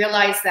people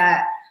realize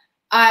that.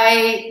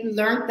 I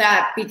learned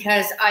that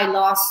because I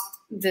lost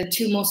the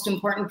two most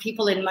important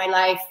people in my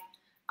life.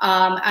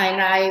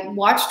 And I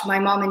watched my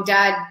mom and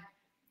dad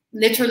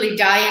literally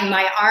die in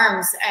my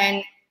arms.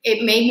 And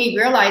it made me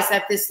realize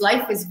that this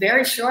life is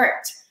very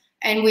short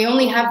and we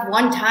only have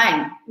one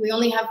time. We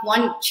only have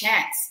one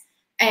chance.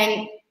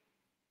 And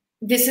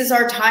this is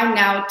our time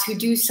now to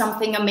do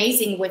something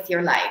amazing with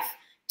your life,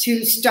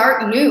 to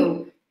start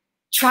new,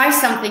 try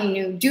something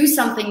new, do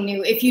something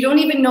new. If you don't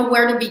even know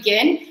where to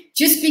begin,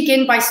 just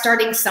begin by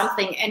starting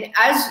something. And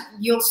as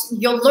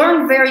you'll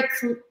learn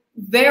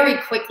very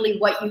quickly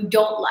what you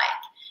don't like.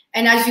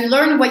 And as you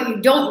learn what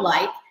you don't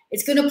like,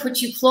 it's going to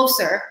put you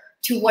closer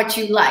to what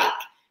you like.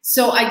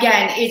 So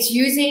again, it's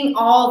using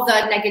all the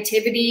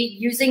negativity,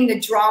 using the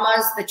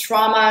dramas, the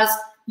traumas,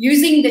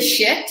 using the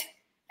shit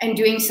and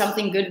doing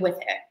something good with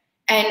it.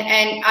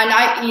 And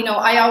I, you know,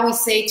 I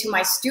always say to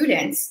my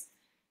students,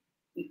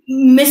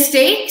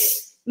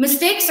 mistakes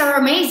are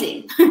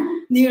amazing.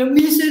 You know,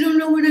 miss, I don't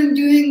know what I'm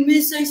doing.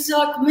 Miss, I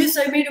suck. Miss,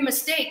 I made a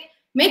mistake.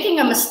 Making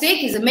a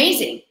mistake is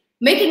amazing.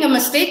 Making a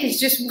mistake is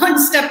just one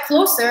step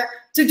closer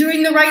to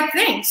doing the right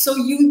thing. So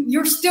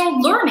you're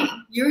still learning.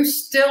 You're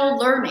still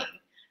learning.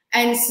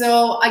 And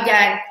so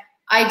again,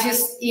 I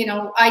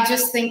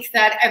just think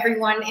that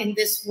everyone in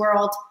this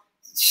world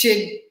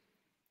should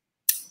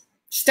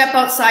step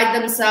outside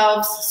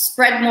themselves,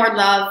 spread more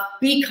love,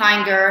 be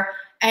kinder,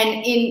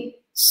 and in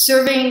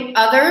serving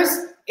others,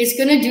 it's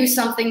going to do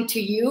something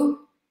to you.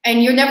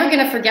 And you're never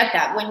going to forget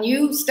that. When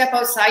you step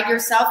outside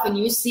yourself and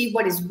you see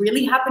what is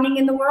really happening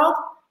in the world,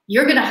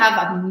 you're going to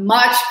have a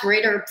much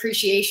greater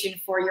appreciation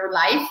for your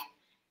life.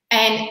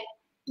 and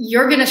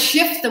you're going to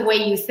shift the way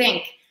you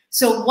think.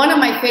 So one of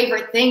my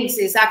favorite things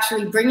is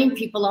actually bringing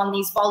people on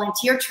these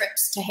volunteer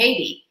trips to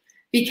Haiti,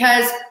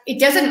 because it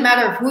doesn't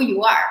matter who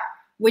you are.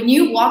 When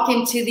you walk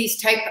into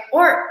these type,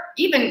 or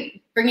even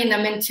bringing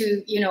them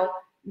into, you know,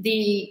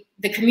 the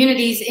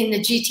communities in the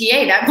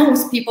GTA that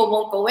most people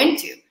won't go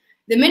into,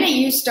 the minute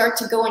you start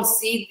to go and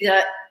see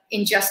the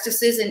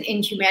injustices and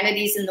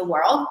inhumanities in the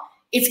world,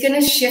 it's going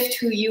to shift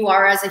who you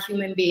are as a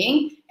human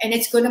being, and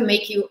it's going to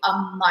make you a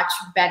much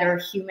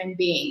better human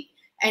being.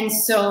 And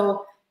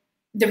so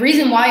the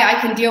reason why I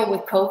can deal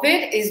with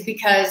COVID is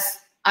because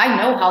I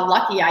know how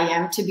lucky I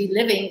am to be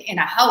living in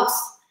a house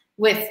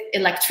with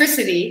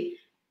electricity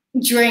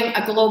during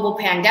a global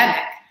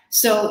pandemic.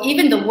 So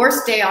even the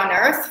worst day on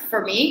earth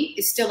for me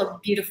is still a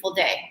beautiful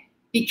day,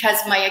 because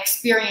my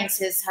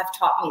experiences have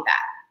taught me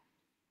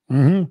that.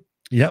 Mm-hmm.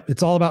 Yep.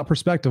 It's all about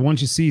perspective.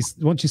 Once you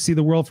see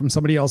the world from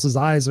somebody else's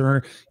eyes,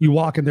 or you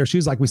walk in their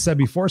shoes, like we said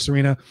before,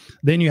 Serena,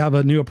 then you have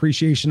a new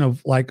appreciation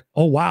of like,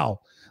 oh, wow.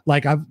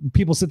 Like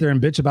people sit there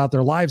and bitch about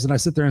their lives, and I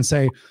sit there and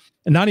say,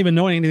 and not even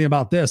knowing anything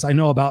about this, I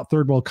know about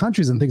third world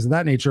countries and things of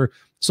that nature.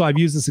 So I've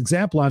used this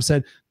example. I've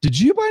said, did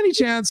you by any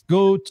chance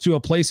go to a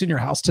place in your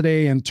house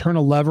today and turn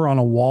a lever on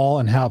a wall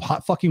and have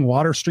hot fucking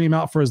water stream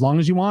out for as long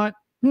as you want?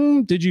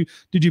 Did you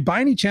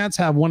by any chance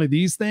have one of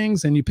these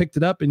things and you picked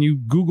it up and you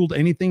Googled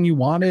anything you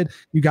wanted?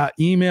 You got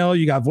email,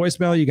 you got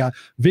voicemail, you got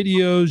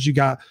videos, you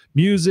got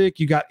music,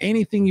 you got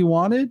anything you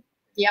wanted?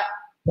 Yeah.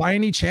 By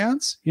any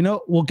chance? You know,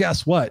 well,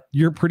 guess what?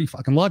 You're pretty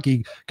fucking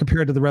lucky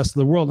compared to the rest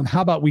of the world. And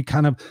how about we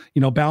kind of, you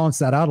know, balance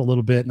that out a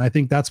little bit? And I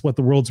think that's what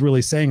the world's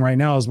really saying right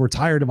now is we're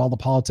tired of all the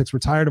politics. We're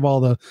tired of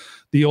all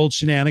the old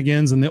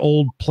shenanigans and the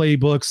old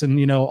playbooks and,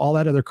 you know, all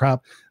that other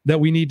crap, that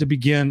we need to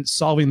begin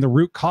solving the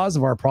root cause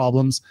of our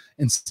problems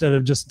instead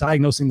of just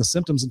diagnosing the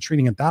symptoms and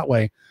treating it that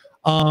way.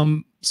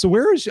 So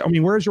where is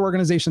your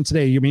organization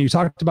today? You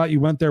talked about you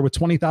went there with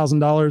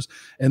 $20,000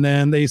 and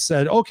then they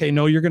said, okay,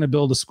 no, you're going to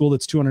build a school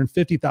that's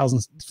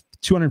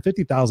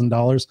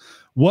 $250,000.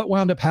 What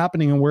wound up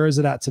happening and where is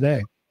it at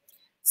today?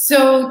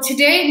 So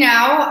today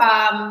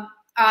now,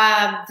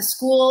 the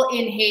school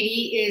in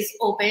Haiti is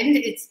opened.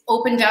 It's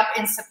opened up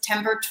in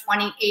September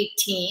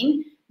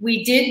 2018.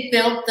 We did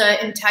build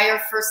the entire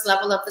first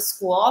level of the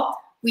school.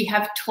 We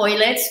have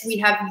toilets. We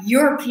have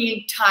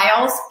European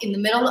tiles in the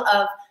middle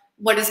of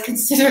what is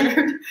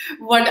considered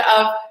one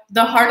of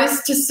the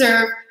hardest to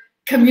serve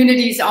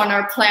communities on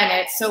our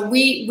planet. So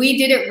we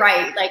did it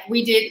right. Like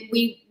we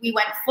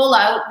went full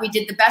out. We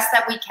did the best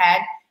that we can.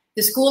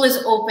 The school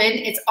is open.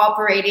 It's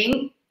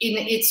operating. In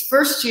its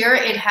first year,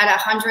 it had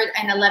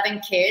 111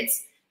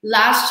 kids.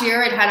 Last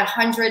year, it had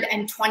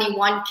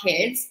 121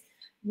 kids.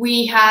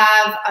 We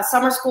have a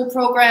summer school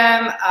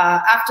program,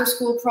 after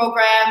school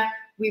program.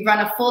 We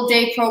run a full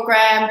day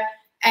program.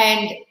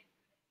 And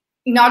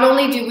not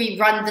only do we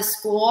run the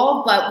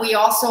school, but we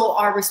also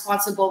are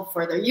responsible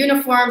for their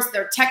uniforms,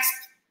 their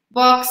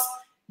textbooks,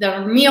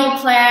 their meal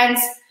plans.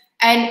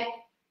 And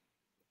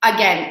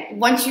again,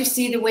 once you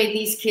see the way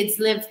these kids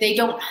live, they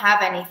don't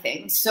have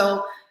anything.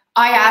 So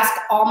I ask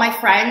all my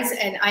friends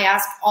and I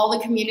ask all the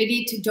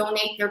community to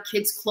donate their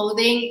kids'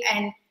 clothing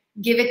and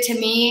give it to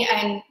me,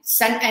 and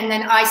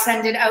then I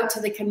send it out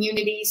to the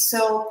community.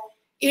 So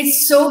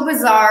it's so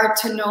bizarre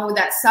to know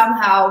that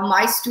somehow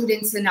my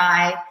students and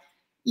I,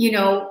 you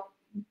know,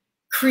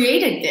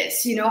 created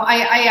this. You know,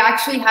 I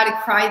actually had to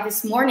cry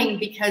this morning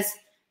because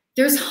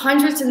there's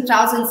hundreds and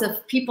thousands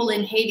of people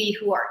in Haiti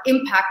who are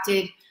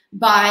impacted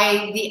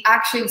by the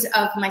actions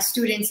of my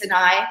students and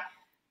I,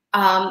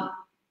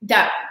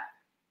 that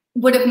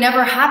would have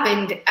never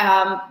happened.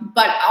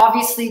 But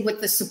obviously with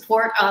the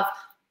support of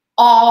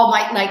all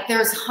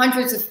there's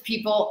hundreds of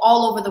people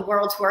all over the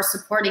world who are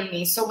supporting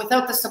me. So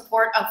without the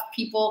support of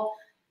people,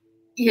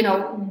 you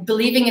know,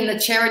 believing in the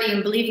charity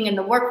and believing in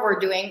the work we're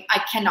doing,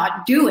 I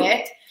cannot do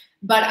it.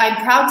 But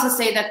I'm proud to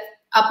say that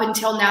up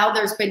until now,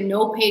 there's been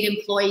no paid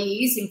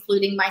employees,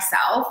 including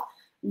myself.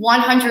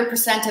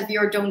 100% of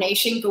your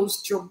donation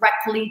goes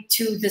directly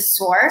to the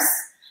source.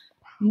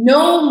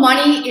 No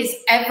money is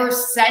ever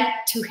sent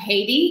to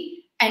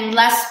Haiti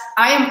unless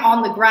I am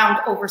on the ground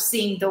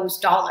overseeing those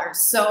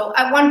dollars. So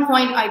at one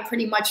point, I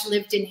pretty much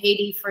lived in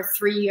Haiti for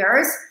 3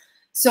 years.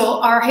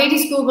 So our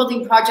Haiti school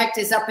building project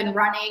is up and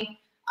running.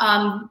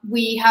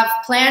 We have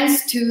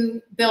plans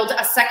to build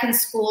a second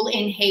school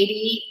in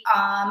Haiti.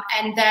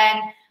 And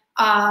then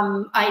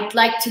I'd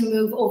like to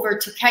move over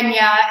to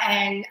Kenya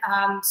and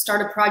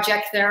start a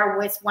project there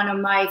with one of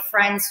my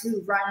friends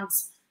who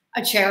runs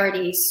a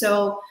charity.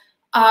 So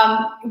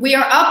we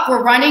are up,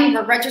 we're running,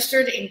 we're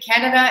registered in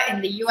Canada,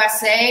 in the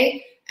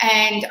USA,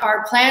 and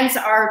our plans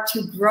are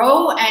to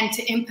grow and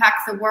to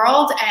impact the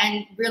world.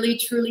 And really,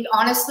 truly,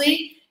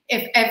 honestly,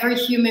 if every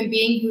human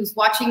being who's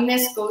watching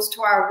this goes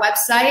to our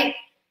website,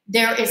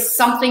 there is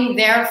something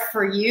there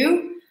for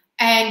you.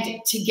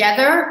 And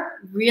together,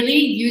 really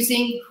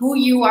using who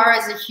you are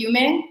as a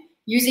human,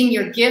 using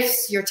your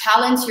gifts, your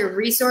talents, your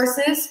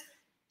resources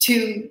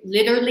to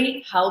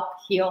literally help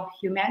heal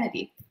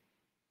humanity.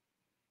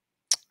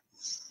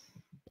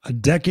 A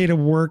decade of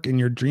work and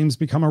your dreams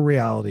become a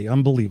reality.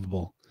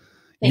 Unbelievable.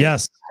 Thanks.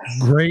 Yes.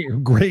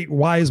 Great,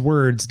 wise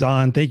words,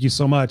 Dawn. Thank you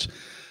so much.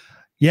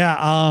 Yeah.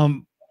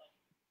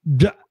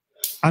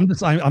 I'm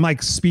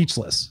like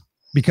speechless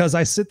because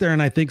I sit there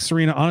and I think,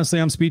 Serena,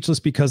 honestly, I'm speechless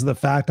because of the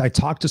fact I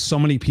talk to so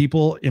many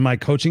people in my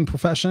coaching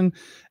profession,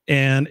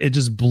 and it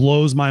just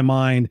blows my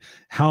mind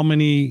how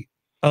many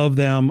of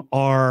them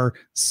are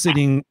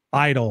sitting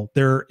idle.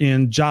 They're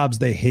in jobs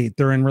they hate.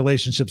 They're in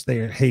relationships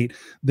they hate.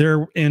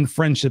 They're in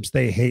friendships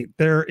they hate.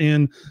 They're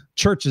in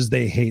churches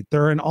they hate.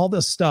 They're in all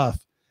this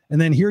stuff. And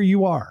then here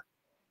you are.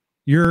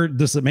 You're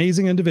this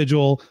amazing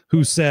individual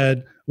who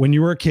said when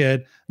you were a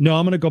kid, no,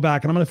 I'm going to go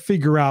back and I'm going to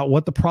figure out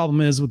what the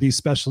problem is with these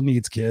special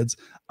needs kids.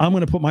 I'm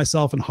going to put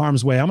myself in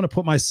harm's way. I'm going to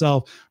put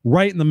myself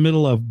right in the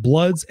middle of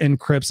Bloods and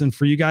Crips. And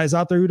for you guys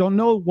out there who don't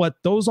know what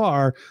those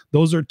are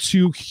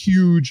two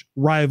huge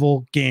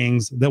rival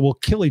gangs that will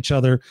kill each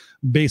other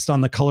based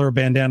on the color of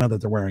bandana that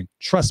they're wearing.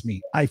 Trust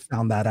me, I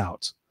found that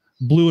out.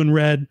 Blue and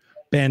red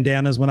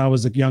bandanas when I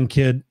was a young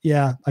kid.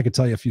 Yeah, I could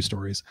tell you a few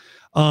stories.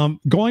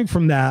 Going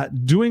from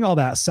that, doing all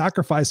that,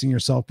 sacrificing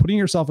yourself, putting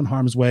yourself in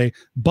harm's way,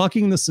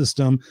 bucking the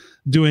system,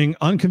 doing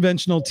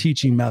unconventional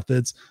teaching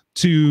methods,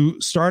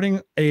 to starting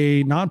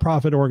a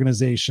nonprofit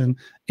organization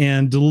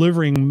and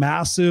delivering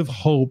massive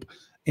hope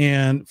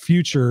and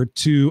future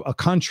to a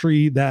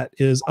country that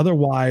is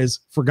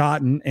otherwise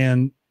forgotten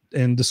and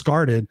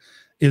discarded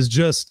is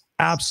just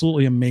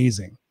absolutely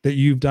amazing that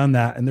you've done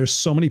that. And there's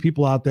so many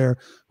people out there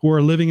who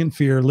are living in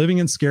fear, living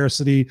in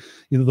scarcity,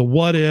 the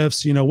what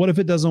ifs, what if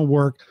it doesn't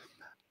work?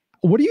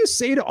 What do you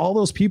say to all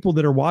those people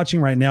that are watching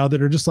right now that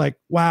are just like,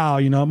 wow,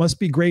 it must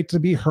be great to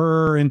be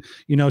her. And,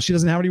 she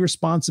doesn't have any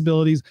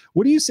responsibilities.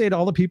 What do you say to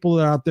all the people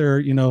that are out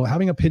there,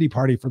 having a pity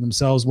party for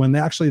themselves when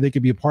they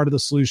could be a part of the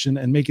solution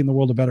and making the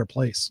world a better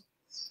place?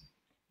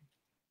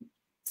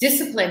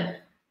 Discipline,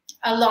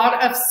 a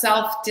lot of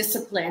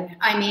self-discipline.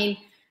 I mean,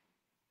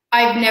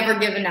 I've never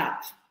given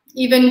up.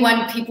 Even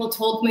when people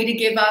told me to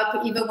give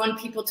up, even when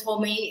people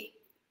told me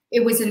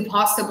it was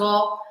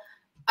impossible,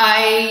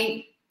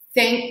 I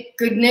thank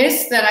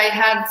goodness that I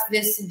have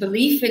this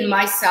belief in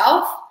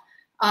myself.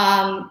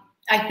 I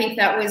think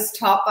that was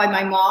taught by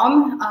my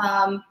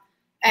mom.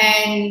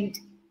 And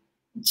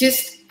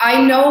just,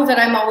 I know that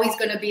I'm always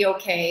going to be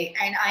okay.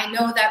 And I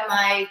know that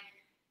my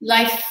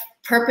life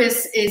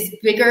purpose is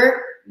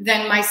bigger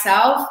than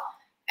myself.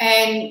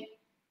 And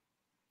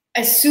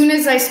as soon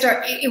as I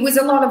start, it was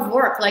a lot of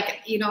work.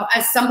 Like,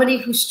 as somebody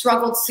who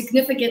struggled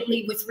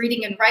significantly with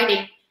reading and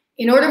writing,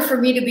 in order for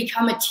me to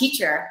become a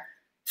teacher,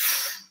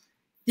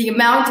 the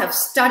amount of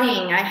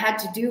studying I had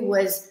to do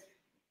was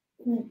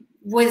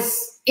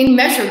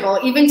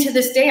immeasurable. Even to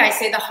this day, I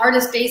say the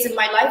hardest days in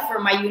my life were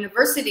my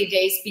university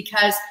days,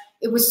 because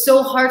it was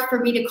so hard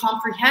for me to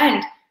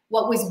comprehend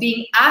what was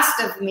being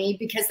asked of me,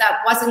 because that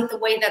wasn't the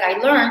way that I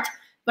learned,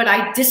 but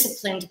I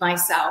disciplined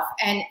myself,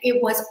 and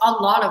it was a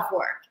lot of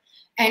work.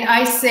 And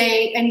I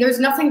say, and there's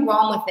nothing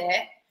wrong with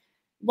it.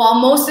 While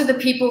most of the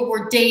people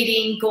were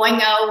dating, going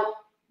out,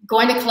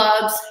 going to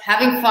clubs,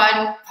 having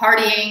fun,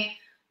 partying,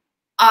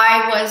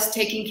 I was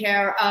taking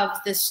care of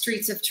the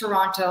streets of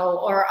Toronto,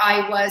 or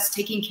I was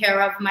taking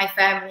care of my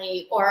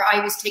family, or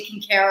I was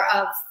taking care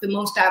of the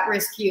most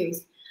at-risk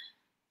youth.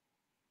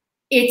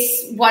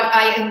 It's what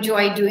I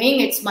enjoy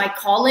doing. It's my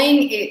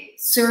calling. It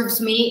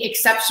serves me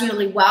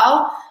exceptionally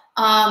well.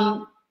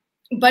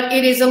 But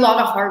it is a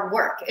lot of hard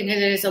work, and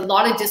it is a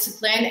lot of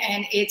discipline,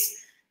 and it's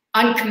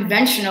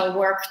unconventional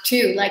work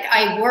too. Like,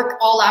 I work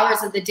all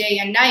hours of the day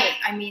and night.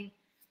 I mean,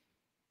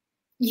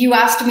 you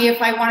asked me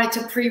if I wanted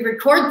to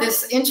pre-record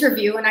this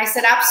interview, and I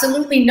said,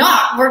 absolutely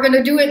not. We're going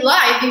to do it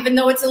live, even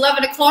though it's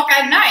 11 o'clock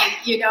at night.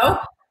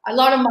 A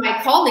lot of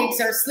my colleagues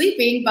are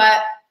sleeping,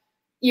 but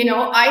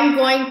I'm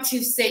going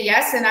to say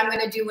yes, and I'm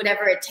going to do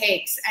whatever it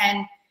takes.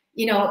 And,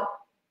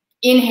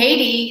 in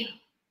Haiti,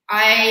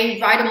 I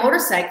ride a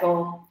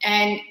motorcycle,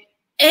 and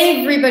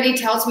everybody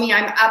tells me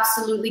I'm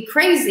absolutely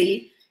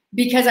crazy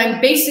because I'm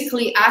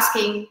basically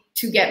asking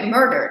to get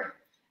murdered.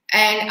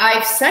 And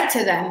I've said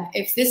to them,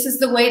 if this is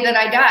the way that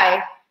I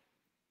die,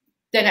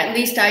 then at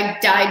least I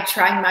died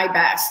trying my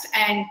best.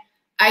 And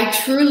I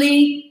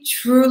truly,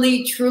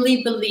 truly,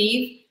 truly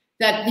believe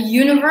that the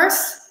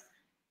universe,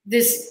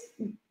 this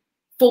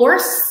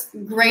force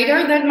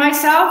greater than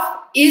myself,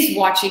 is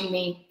watching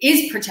me,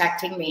 is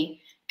protecting me,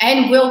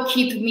 and will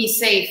keep me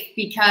safe,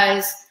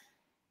 because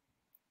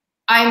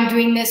I'm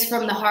doing this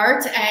from the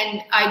heart,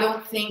 and I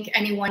don't think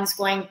anyone's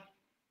going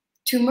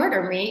to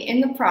murder me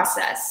in the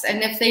process.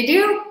 And if they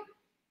do,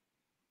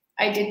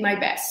 I did my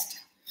best.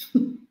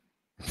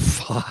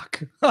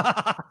 Fuck.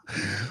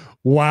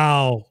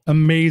 Wow.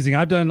 Amazing.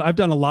 I've done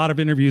a lot of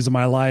interviews in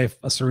my life,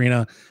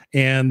 Serena,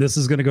 and this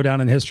is going to go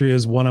down in history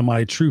as one of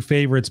my true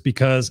favorites,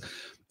 because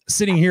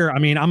sitting here, I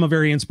mean, I'm a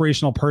very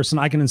inspirational person.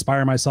 I can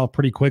inspire myself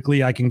pretty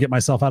quickly. I can get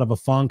myself out of a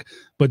funk,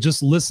 but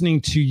just listening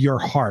to your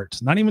heart,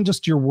 not even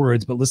just your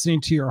words, but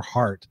listening to your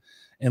heart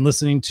and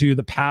listening to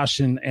the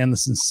passion and the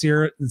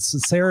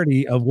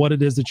sincerity of what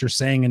it is that you're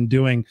saying and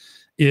doing,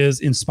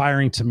 is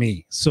inspiring to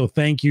me. So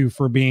thank you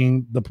for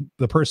being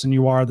the person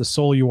you are, the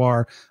soul you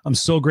are. I'm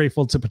so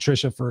grateful to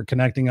Patricia for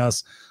connecting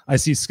us. I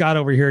see Scott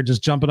over here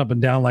just jumping up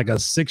and down like a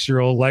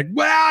 6-year-old, like,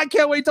 wow, I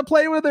can't wait to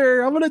play with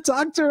her. I'm going to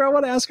talk to her. I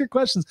want to ask her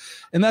questions.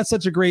 And that's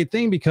such a great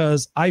thing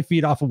because I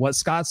feed off of what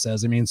Scott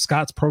says. I mean,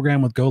 Scott's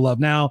program with Go Love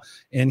Now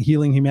and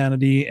Healing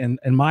Humanity and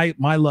my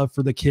love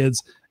for the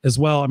kids as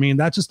well. I mean,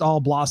 that just all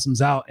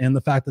blossoms out. And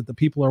the fact that the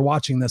people are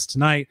watching this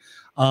tonight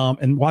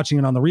and watching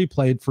it on the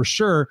replay for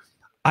sure,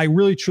 I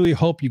really, truly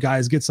hope you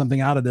guys get something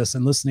out of this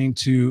and listening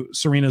to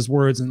Serena's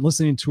words and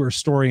listening to her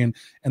story and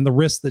the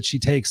risks that she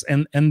takes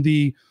and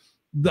the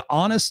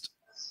honest,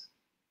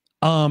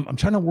 I'm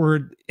trying to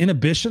word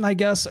inhibition, I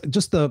guess,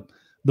 just the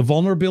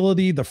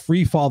vulnerability, the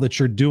free fall that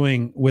you're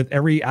doing with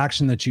every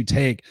action that you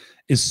take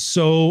is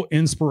so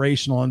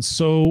inspirational and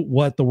so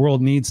what the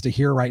world needs to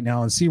hear right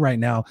now and see right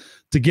now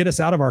to get us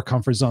out of our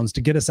comfort zones,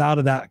 to get us out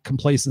of that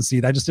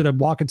complacency. I just did a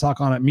walk and talk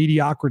on it,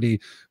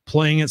 mediocrity,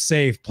 playing it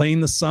safe,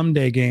 playing the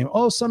someday game.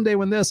 Oh, someday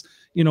when this,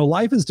 you know,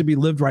 life is to be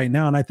lived right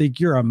now. And I think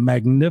you're a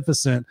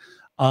magnificent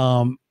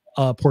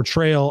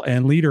portrayal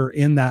and leader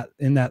in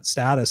that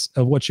status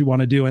of what you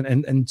want to do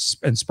and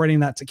spreading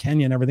that to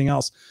Kenya and everything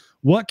else.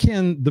 What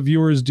can the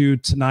viewers do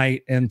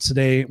tonight and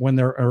today when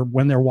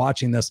they're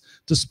watching this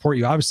to support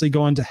you? Obviously,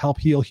 go into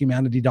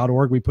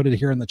helphealhumanity.org. We put it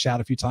here in the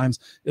chat a few times.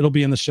 It'll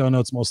be in the show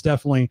notes most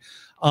definitely.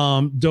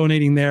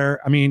 Donating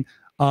there. I mean,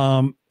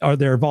 are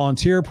there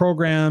volunteer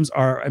programs?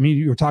 I mean,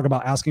 you were talking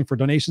about asking for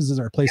donations. Is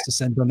there a place to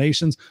send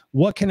donations?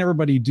 What can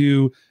everybody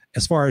do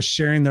as far as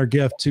sharing their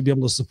gift to be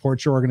able to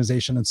support your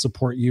organization and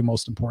support you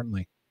most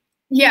importantly?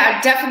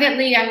 Yeah,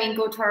 definitely. I mean,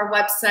 go to our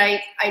website.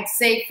 I'd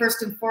say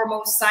first and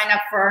foremost, sign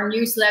up for our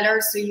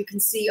newsletter so you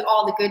can see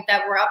all the good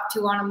that we're up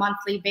to on a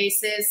monthly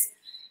basis.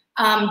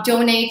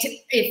 Donate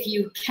if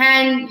you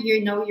can,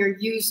 you know, your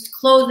used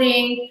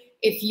clothing.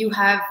 If you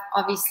have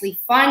obviously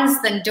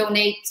funds, then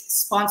donate,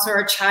 sponsor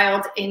a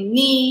child in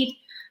need.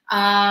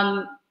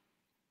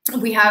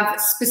 We have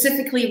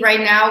specifically right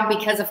now,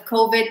 because of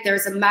COVID,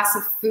 there's a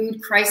massive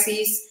food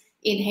crisis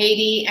in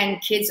Haiti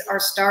and kids are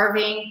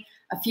starving.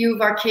 A few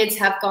of our kids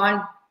have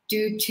gone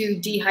due to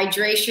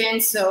dehydration.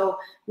 So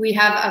we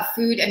have a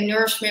food and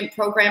nourishment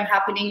program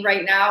happening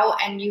right now,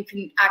 and you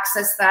can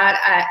access that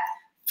at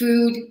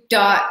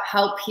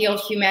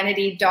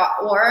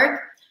food.helphealhumanity.org.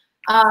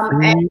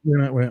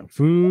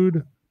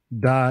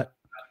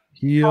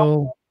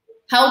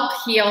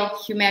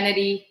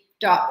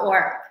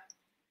 Helphealhumanity.org.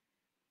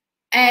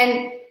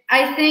 And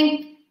I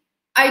think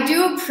I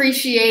do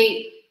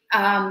appreciate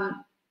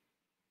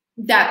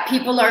that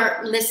people are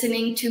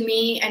listening to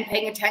me and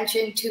paying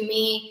attention to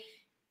me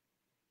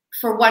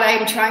for what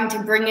I'm trying to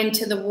bring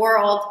into the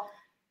world.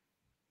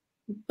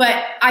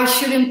 But I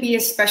shouldn't be a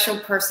special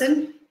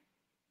person,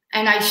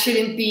 and I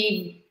shouldn't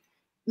be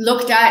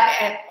looked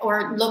at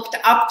or looked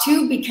up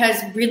to, because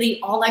really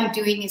all I'm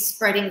doing is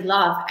spreading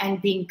love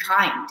and being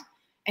kind.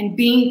 And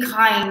being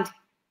kind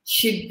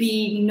should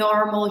be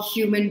normal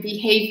human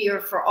behavior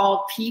for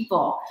all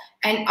people.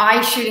 And I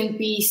shouldn't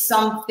be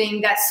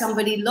something that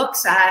somebody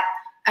looks at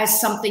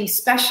as something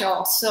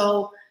special.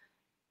 So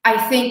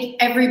I think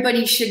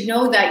everybody should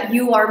know that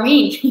you are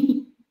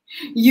me.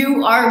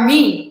 You are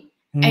me.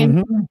 Mm-hmm.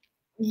 And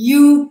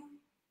you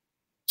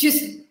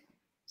just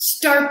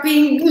start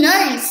being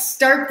nice,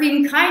 start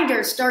being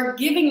kinder, start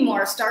giving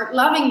more, start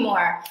loving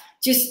more.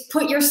 Just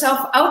put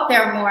yourself out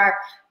there more.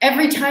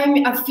 Every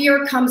time a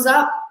fear comes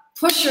up,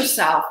 push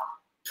yourself,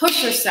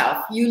 push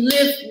yourself. You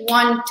live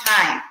one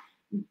time.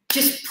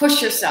 Just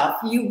push yourself.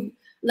 You,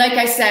 like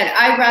I said,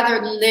 I'd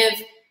rather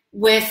live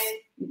with,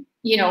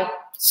 you know,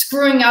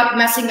 screwing up,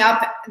 messing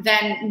up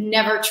than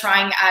never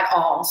trying at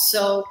all.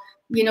 So,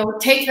 you know,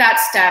 take that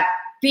step,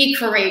 be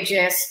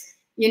courageous,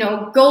 you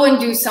know, go and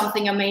do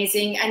something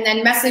amazing, and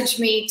then message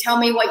me, tell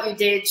me what you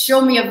did,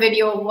 show me a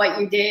video of what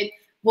you did.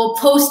 We'll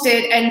post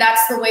it, and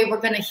that's the way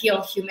we're going to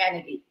heal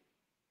humanity.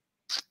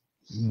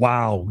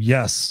 Wow.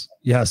 Yes.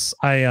 Yes.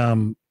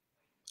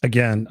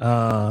 Again,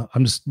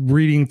 I'm just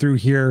reading through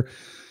here.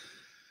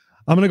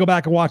 I'm going to go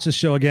back and watch this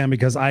show again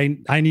because I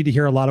need to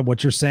hear a lot of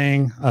what you're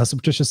saying. So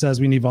Patricia says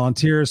we need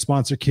volunteers,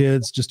 sponsor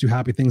kids, just do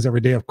happy things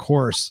every day. Of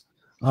course.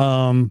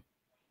 I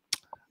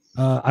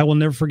will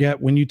never forget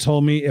when you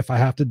told me if I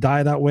have to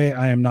die that way,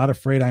 I am not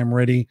afraid. I am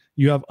ready.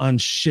 You have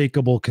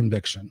unshakable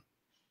conviction.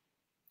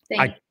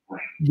 Thank you.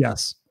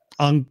 Yes.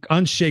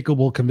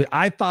 Unshakable conviction.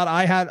 I thought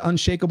I had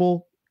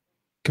unshakable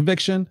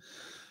conviction.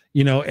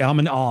 You know, I'm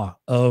in awe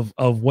of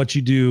what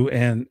you do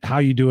and how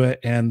you do it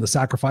and the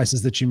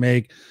sacrifices that you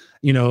make,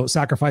 you know,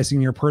 sacrificing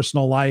your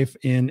personal life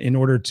in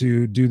order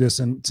to do this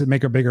and to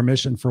make a bigger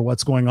mission for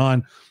what's going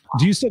on.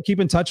 Do you still keep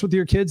in touch with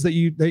your kids that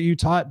you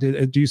taught?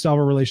 Do you still have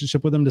a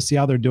relationship with them to see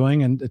how they're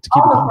doing and to keep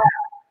it going?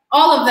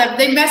 All of them.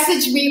 They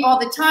message me all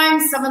the time.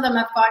 Some of them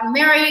have gotten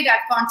married.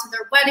 I've gone to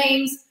their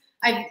weddings.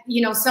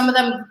 You know, some of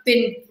them have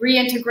been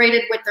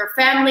reintegrated with their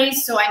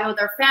families. So I know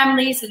their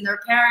families and their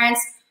parents.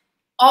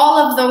 All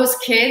of those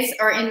kids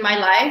are in my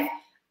life,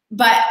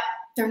 but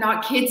they're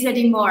not kids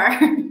anymore.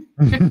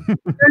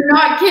 They're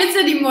not kids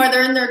anymore.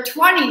 They're in their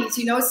 20s.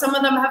 You know, some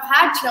of them have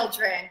had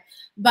children,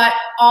 but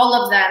all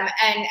of them.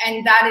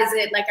 And that is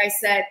it. Like I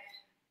said,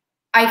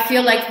 I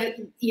feel like,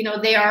 you know,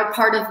 they are a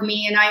part of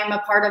me and I am a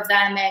part of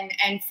them.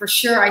 And for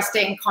sure, I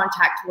stay in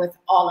contact with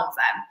all of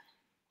them.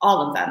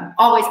 All of them.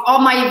 Always. All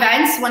my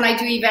events, when I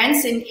do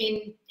events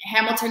in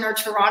Hamilton or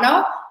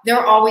Toronto,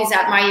 they're always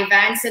at my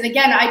events. And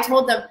again, I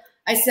told them,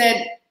 I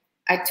said,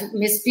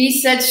 Miss B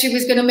said she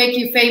was going to make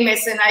you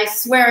famous. And I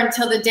swear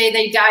until the day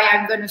they die,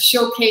 I'm going to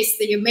showcase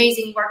the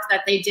amazing work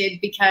that they did,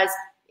 because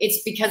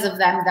it's because of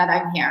them that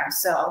I'm here.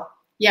 So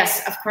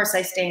yes, of course,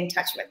 I stay in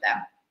touch with them.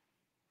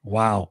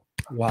 Wow.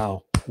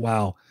 Wow.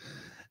 Wow.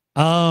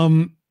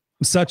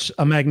 Such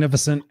a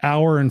magnificent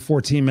hour and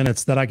 14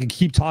 minutes that I could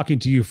keep talking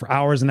to you for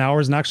hours and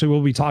hours. And actually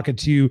we'll be talking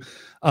to you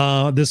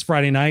this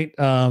Friday night.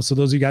 So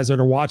those of you guys that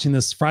are watching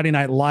this Friday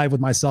night live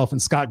with myself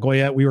and Scott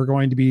Goyette, we were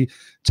going to be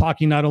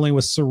talking not only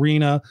with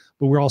Serena,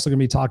 but we're also going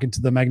to be talking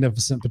to the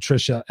magnificent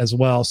Patricia as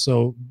well.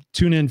 So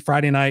tune in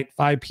Friday night,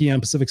 5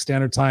 p.m. Pacific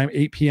Standard Time,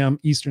 8 p.m.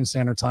 Eastern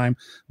Standard Time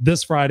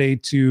this Friday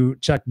to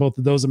check both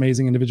of those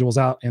amazing individuals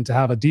out and to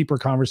have a deeper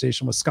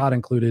conversation with Scott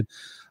included.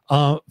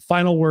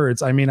 Final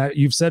words. I mean,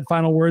 you've said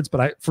final words,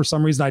 but for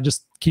some reason, I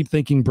just keep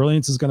thinking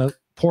brilliance is going to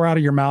pour out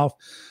of your mouth.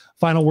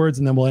 Final words,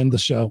 and then we'll end the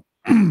show.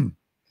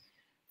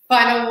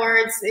 Final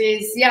words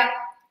is,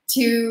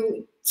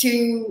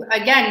 to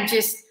again,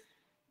 just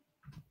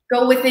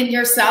go within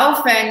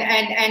yourself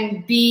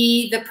and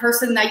be the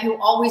person that you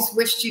always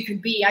wished you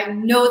could be. I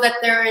know that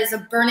there is a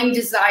burning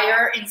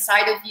desire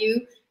inside of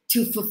you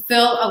to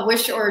fulfill a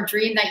wish or a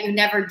dream that you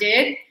never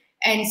did.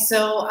 And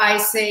so I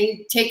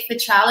say, take the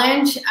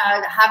challenge,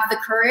 have the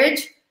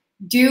courage,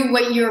 do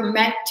what you're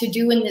meant to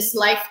do in this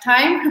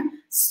lifetime.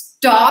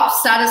 Stop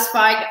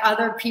satisfying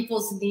other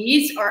people's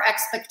needs or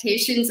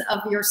expectations of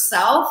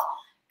yourself,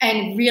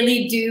 and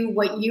really do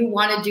what you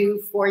want to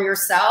do for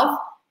yourself.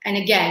 And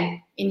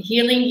again, in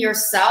healing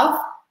yourself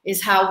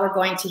is how we're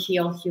going to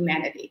heal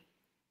humanity.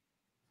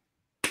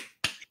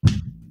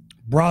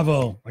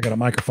 Bravo. I got a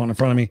microphone in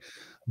front of me.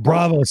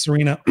 Bravo,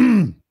 Serena.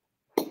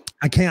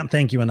 I can't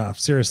thank you enough.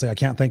 Seriously, I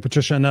can't thank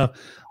Patricia enough.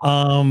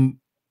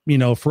 You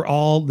know, for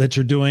all that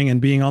you're doing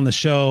and being on the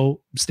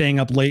show, staying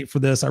up late for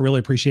this. I really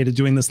appreciated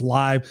doing this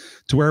live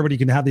to where everybody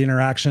can have the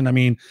interaction. I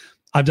mean,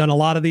 I've done a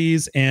lot of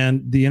these,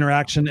 and the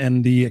interaction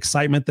and the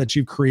excitement that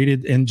you've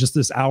created in just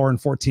this hour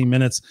and 14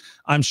 minutes,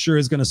 I'm sure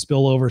is going to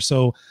spill over.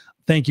 So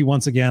thank you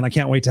once again. I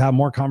can't wait to have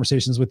more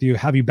conversations with you,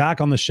 have you back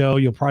on the show.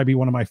 You'll probably be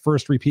one of my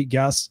first repeat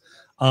guests,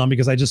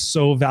 because I just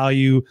so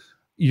value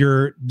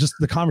just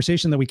the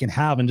conversation that we can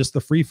have, and just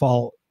the free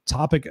fall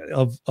topic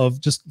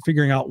of just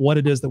figuring out what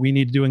it is that we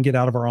need to do and get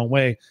out of our own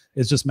way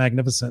is just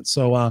magnificent.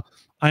 So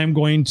I am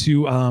going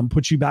to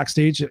put you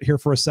backstage here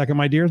for a second,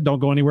 my dear. Don't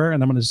go anywhere.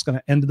 And I'm just going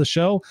to end the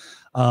show.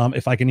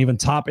 If I can even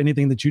top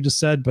anything that you just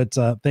said, but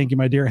thank you,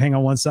 my dear. Hang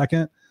on one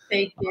second.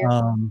 Thank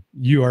you.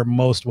 You are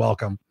most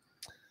welcome.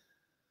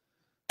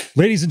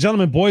 Ladies and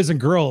gentlemen, boys and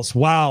girls.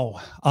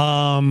 Wow.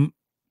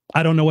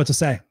 I don't know what to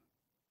say.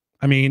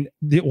 I mean,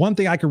 the one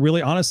thing I could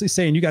really honestly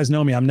say, and you guys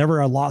know me, I'm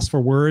never at a loss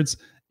for words,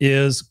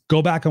 is go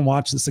back and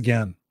watch this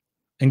again,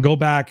 and go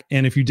back.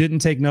 And if you didn't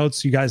take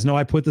notes, you guys know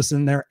I put this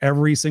in there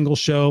every single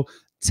show.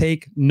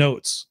 Take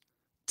notes.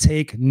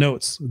 Take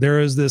notes. There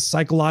is this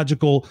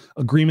psychological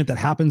agreement that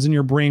happens in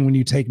your brain when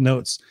you take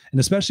notes. And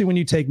especially when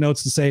you take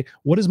notes to say,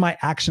 what is my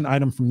action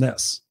item from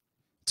this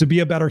to be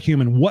a better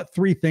human? What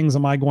 3 things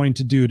am I going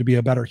to do to be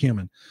a better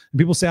human? And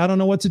people say, I don't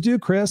know what to do,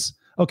 Chris.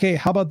 Okay,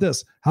 how about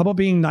this? How about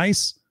being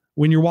nice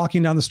when you're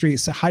walking down the street?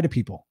 Say hi to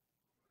people.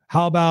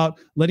 How about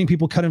letting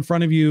people cut in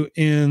front of you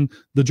in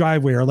the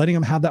driveway, or letting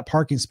them have that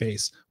parking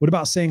space? What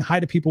about saying hi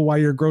to people while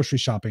you're grocery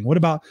shopping? What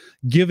about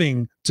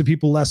giving to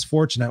people less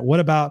fortunate? What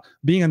about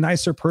being a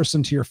nicer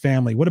person to your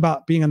family? What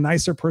about being a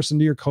nicer person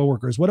to your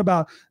coworkers? What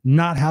about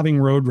not having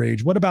road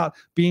rage? What about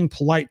being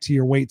polite to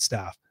your wait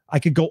staff? I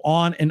could go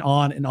on and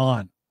on and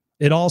on.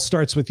 It all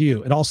starts with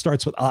you. It all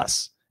starts with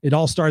us. It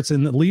all starts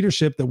in the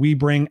leadership that we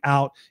bring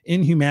out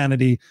in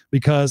humanity,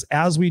 because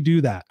as we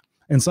do that,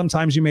 and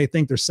sometimes you may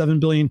think there's 7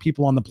 billion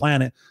people on the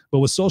planet, but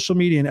with social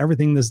media and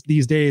everything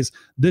these days,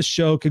 this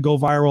show could go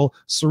viral.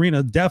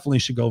 Serena definitely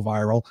should go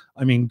viral.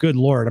 I mean, good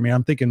Lord. I mean,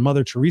 I'm thinking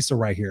Mother Teresa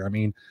right here. I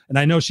mean, and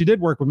I know she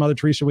did work with Mother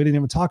Teresa. We didn't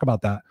even talk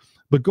about that,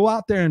 but go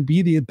out there and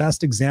be the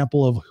best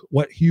example of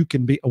what you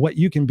can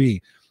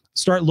be.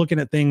 Start looking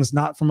at things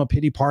not from a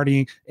pity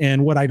party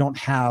and what I don't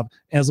have,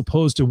 as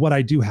opposed to what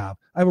I do have.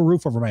 I have a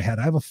roof over my head.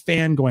 I have a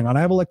fan going on.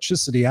 I have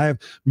electricity. I have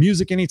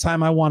music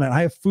anytime I want it.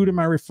 I have food in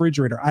my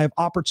refrigerator. I have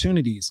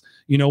opportunities.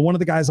 You know, one of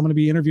the guys I'm going to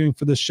be interviewing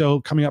for this show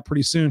coming up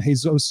pretty soon,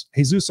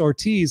 Jesus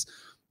Ortiz,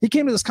 he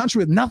came to this country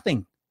with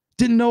nothing.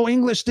 Didn't know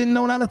English, didn't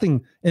know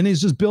nothing. And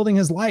he's just building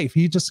his life.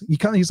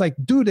 He's like,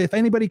 dude, if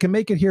anybody can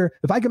make it here,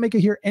 if I can make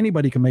it here,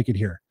 anybody can make it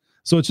here.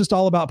 So it's just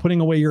all about putting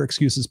away your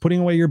excuses, putting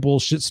away your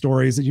bullshit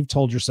stories that you've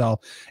told yourself,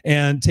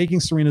 and taking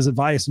Serena's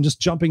advice and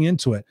just jumping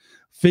into it,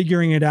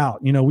 figuring it out.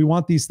 You know, we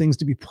want these things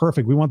to be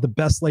perfect. We want the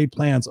best laid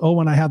plans. Oh,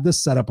 when I have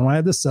this set up, when I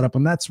have this set up,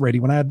 and that's ready,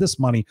 when I have this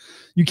money,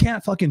 you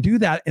can't fucking do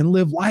that and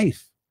live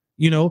life.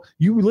 You know,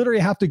 you literally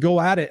have to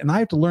go at it. And I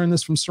have to learn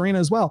this from Serena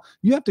as well.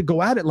 You have to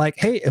go at it like,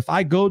 hey, if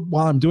I go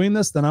while I'm doing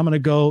this, then I'm going to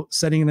go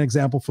setting an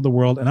example for the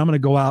world. And I'm going to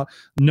go out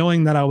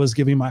knowing that I was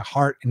giving my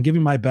heart and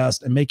giving my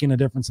best and making a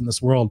difference in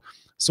this world.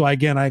 So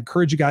again, I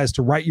encourage you guys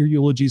to write your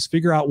eulogies,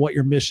 figure out what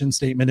your mission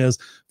statement is,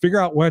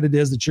 figure out what it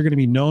is that you're going to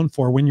be known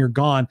for when you're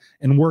gone,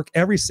 and work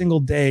every single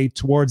day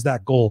towards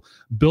that goal.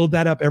 Build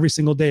that up every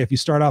single day. If you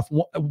start off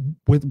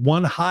with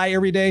one high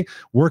every day,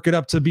 work it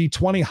up to be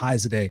 20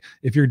 highs a day.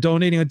 If you're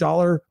donating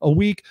 $1 a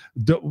week,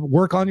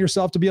 work on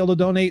yourself to be able to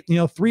donate,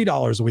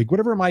 $3 a week,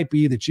 whatever it might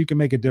be that you can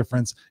make a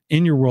difference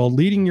in your world,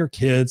 leading your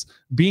kids,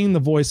 being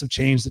the voice of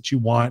change that you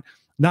want.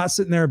 Not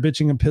sitting there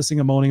bitching and pissing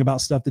and moaning about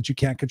stuff that you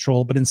can't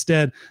control, but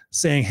instead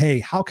saying,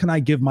 hey, how can I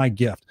give my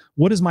gift?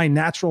 What is my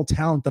natural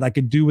talent that I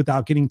could do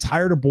without getting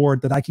tired or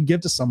bored that I could give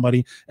to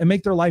somebody and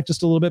make their life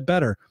just a little bit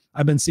better?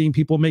 I've been seeing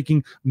people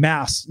making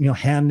masks,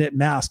 hand knit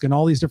masks and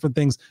all these different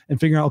things and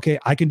figuring out, okay,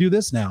 I can do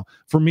this now.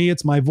 For me,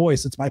 it's my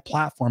voice, it's my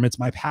platform, it's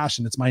my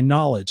passion, it's my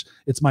knowledge,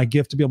 it's my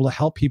gift to be able to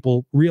help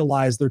people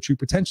realize their true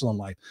potential in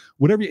life.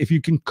 Whatever, if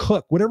you can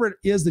cook, whatever it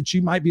is that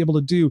you might be able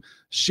to do,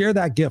 share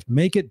that gift,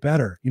 make it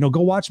better.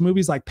 Go watch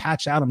movies like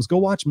Patch Adams, go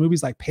watch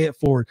movies like Pay It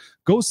Forward,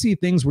 go see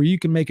things where you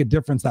can make a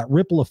difference, that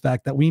ripple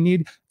effect that we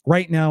need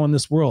right now in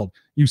this world.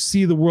 You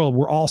see the world,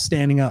 we're all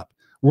standing up.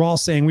 We're all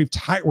saying we're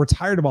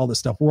tired of all this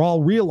stuff. We're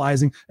all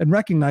realizing and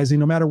recognizing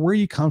no matter where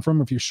you come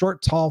from, if you're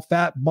short, tall,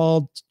 fat,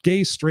 bald,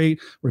 gay, straight,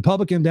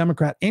 Republican,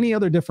 Democrat, any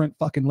other different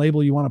fucking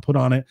label you want to put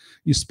on it,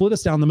 you split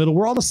us down the middle.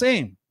 We're all the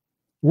same.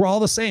 We're all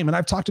the same. And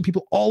I've talked to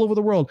people all over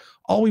the world.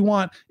 All we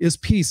want is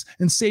peace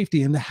and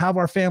safety and to have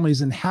our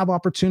families and have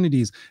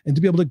opportunities and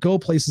to be able to go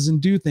places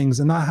and do things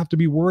and not have to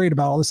be worried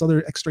about all this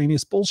other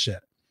extraneous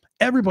bullshit.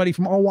 Everybody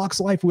from all walks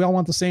of life, we all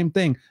want the same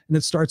thing. And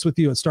it starts with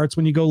you. It starts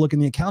when you go look in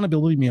the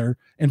accountability mirror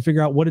and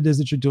figure out what it is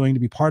that you're doing to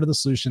be part of the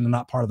solution and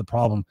not part of the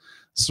problem.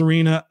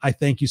 Serena, I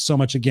thank you so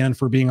much again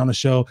for being on the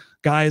show.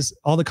 Guys,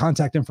 all the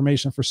contact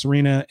information for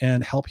Serena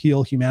and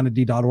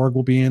helphealhumanity.org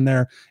will be in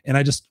there. And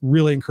I just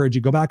really encourage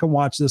you, go back and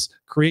watch this,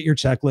 create your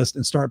checklist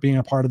and start being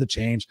a part of the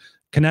change.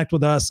 Connect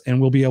with us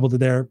and we'll be able to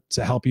there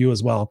to help you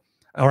as well.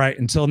 All right.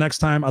 Until next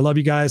time, I love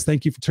you guys.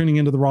 Thank you for tuning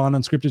into the Raw and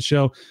Unscripted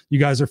show. You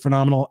guys are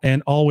phenomenal.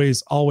 And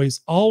always,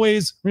 always,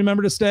 always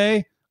remember to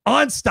stay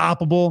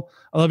unstoppable.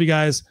 I love you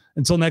guys.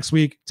 Until next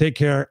week, take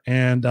care.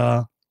 And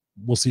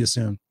we'll see you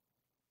soon.